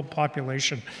the world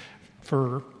population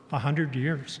for 100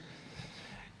 years.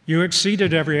 You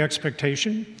exceeded every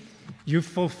expectation. You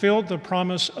fulfilled the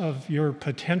promise of your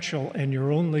potential, and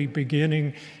you're only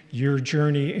beginning your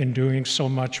journey in doing so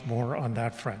much more on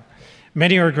that front.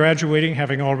 Many are graduating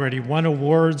having already won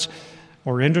awards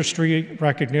or industry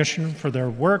recognition for their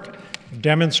work,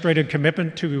 demonstrated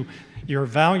commitment to your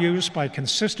values by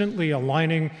consistently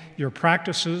aligning your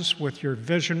practices with your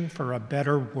vision for a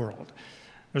better world.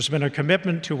 There's been a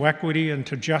commitment to equity and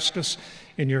to justice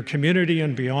in your community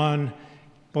and beyond,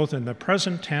 both in the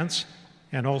present tense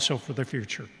and also for the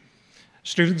future.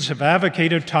 Students have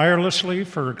advocated tirelessly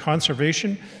for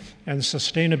conservation and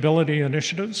sustainability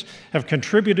initiatives, have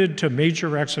contributed to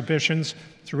major exhibitions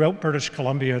throughout British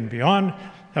Columbia and beyond,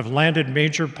 have landed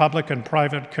major public and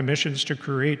private commissions to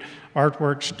create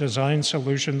artworks, design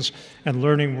solutions, and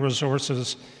learning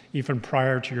resources even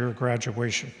prior to your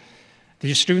graduation.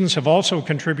 These students have also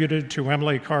contributed to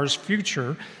Emily Carr's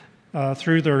future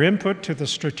through their input to the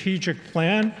strategic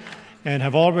plan and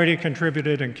have already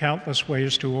contributed in countless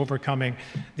ways to overcoming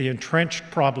the entrenched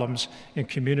problems in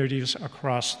communities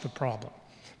across the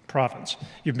province.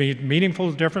 You've made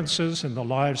meaningful differences in the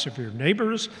lives of your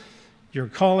neighbors, your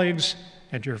colleagues,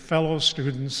 and your fellow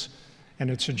students, and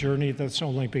it's a journey that's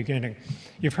only beginning.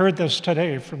 You've heard this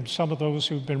today from some of those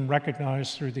who've been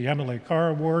recognized through the Emily Carr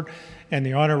Award and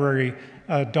the honorary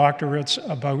doctorates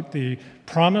about the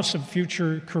promise of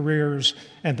future careers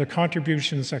and the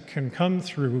contributions that can come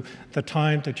through the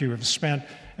time that you have spent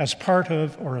as part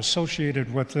of or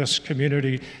associated with this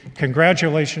community.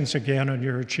 Congratulations again on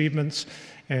your achievements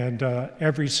and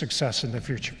every success in the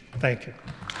future. Thank you.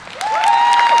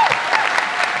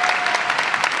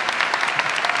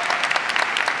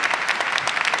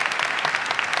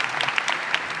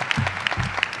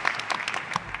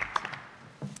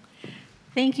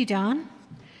 Thank you, Don.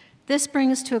 This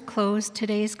brings to a close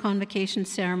today's convocation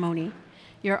ceremony.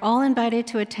 You're all invited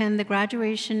to attend the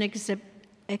graduation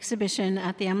exhibition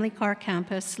at the Emily Carr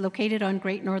campus located on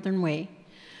Great Northern Way.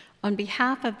 On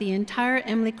behalf of the entire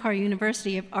Emily Carr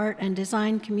University of Art and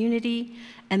Design community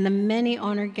and the many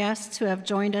honored guests who have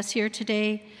joined us here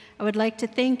today, I would like to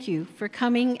thank you for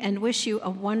coming and wish you a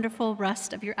wonderful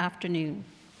rest of your afternoon.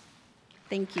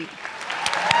 Thank you.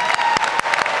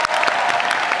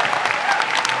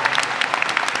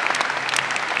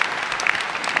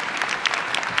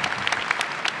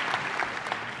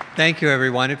 Thank you,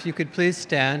 everyone. If you could please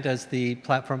stand as the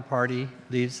platform party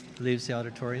leaves the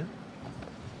auditorium.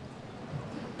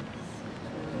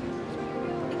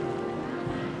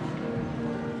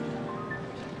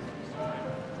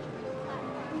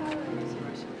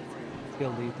 He'll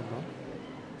lead them all.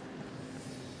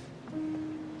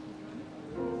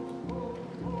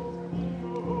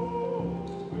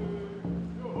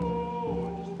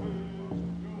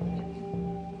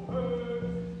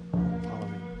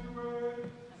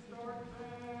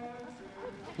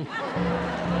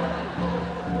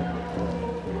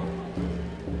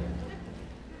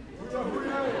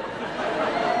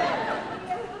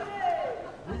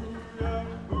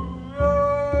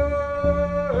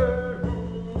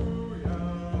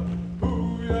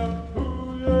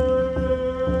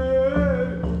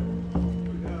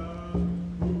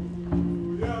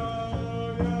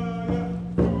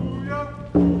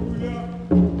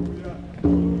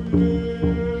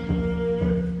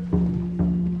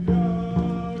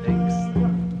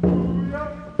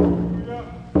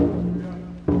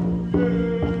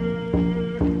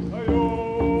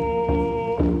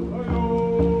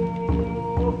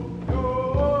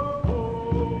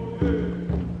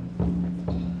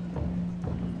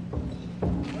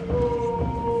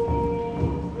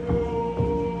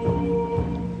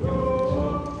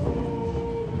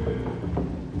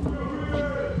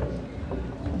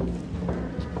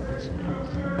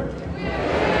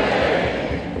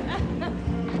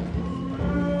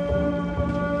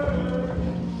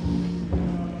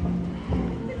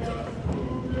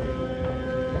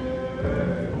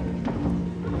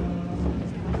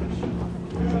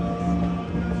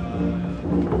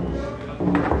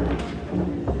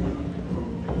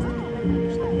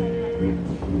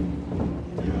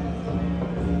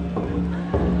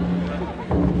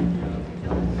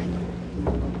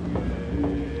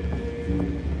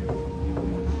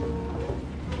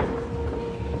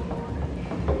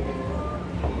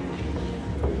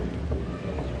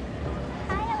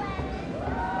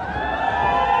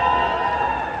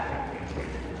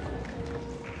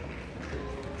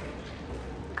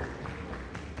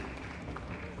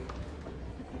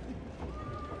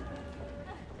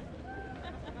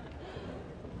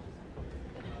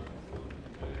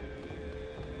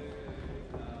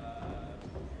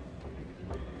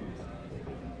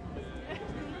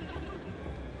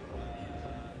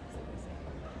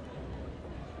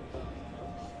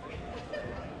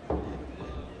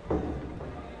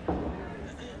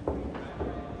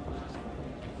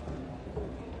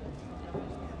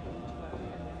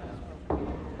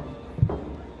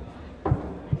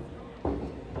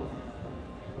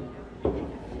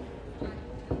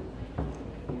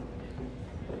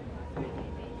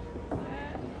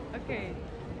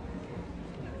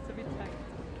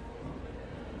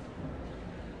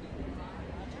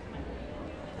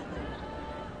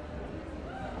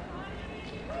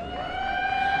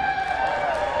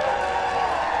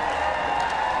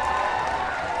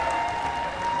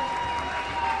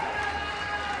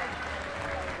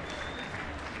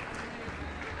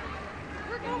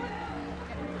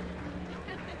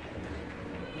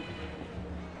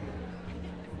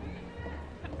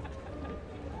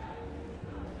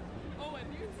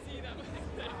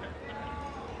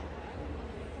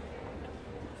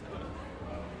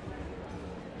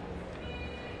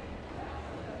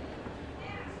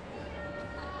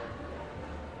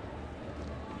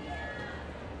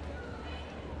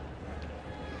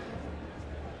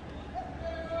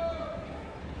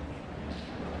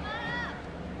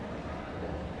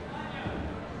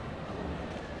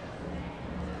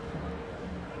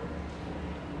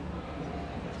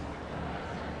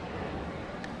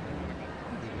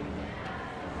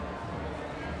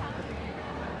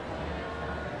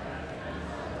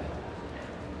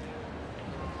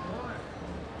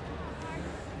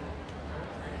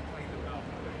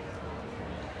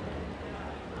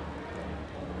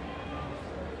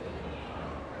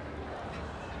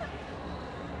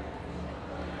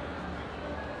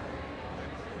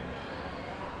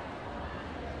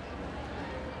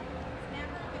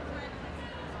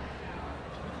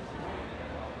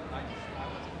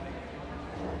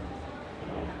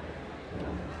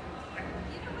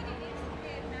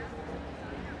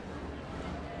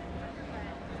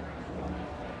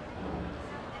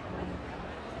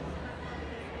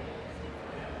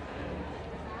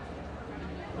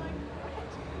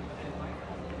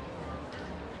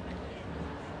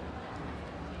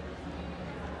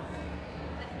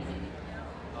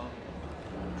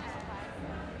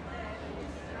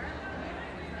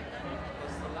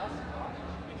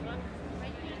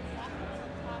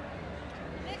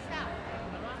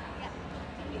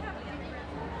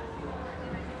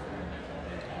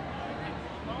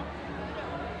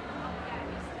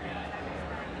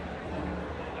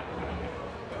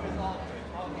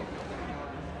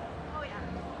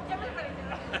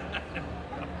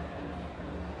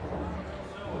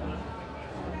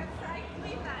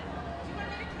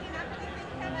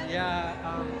 Yeah,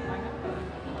 I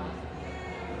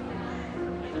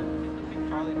think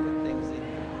Charlie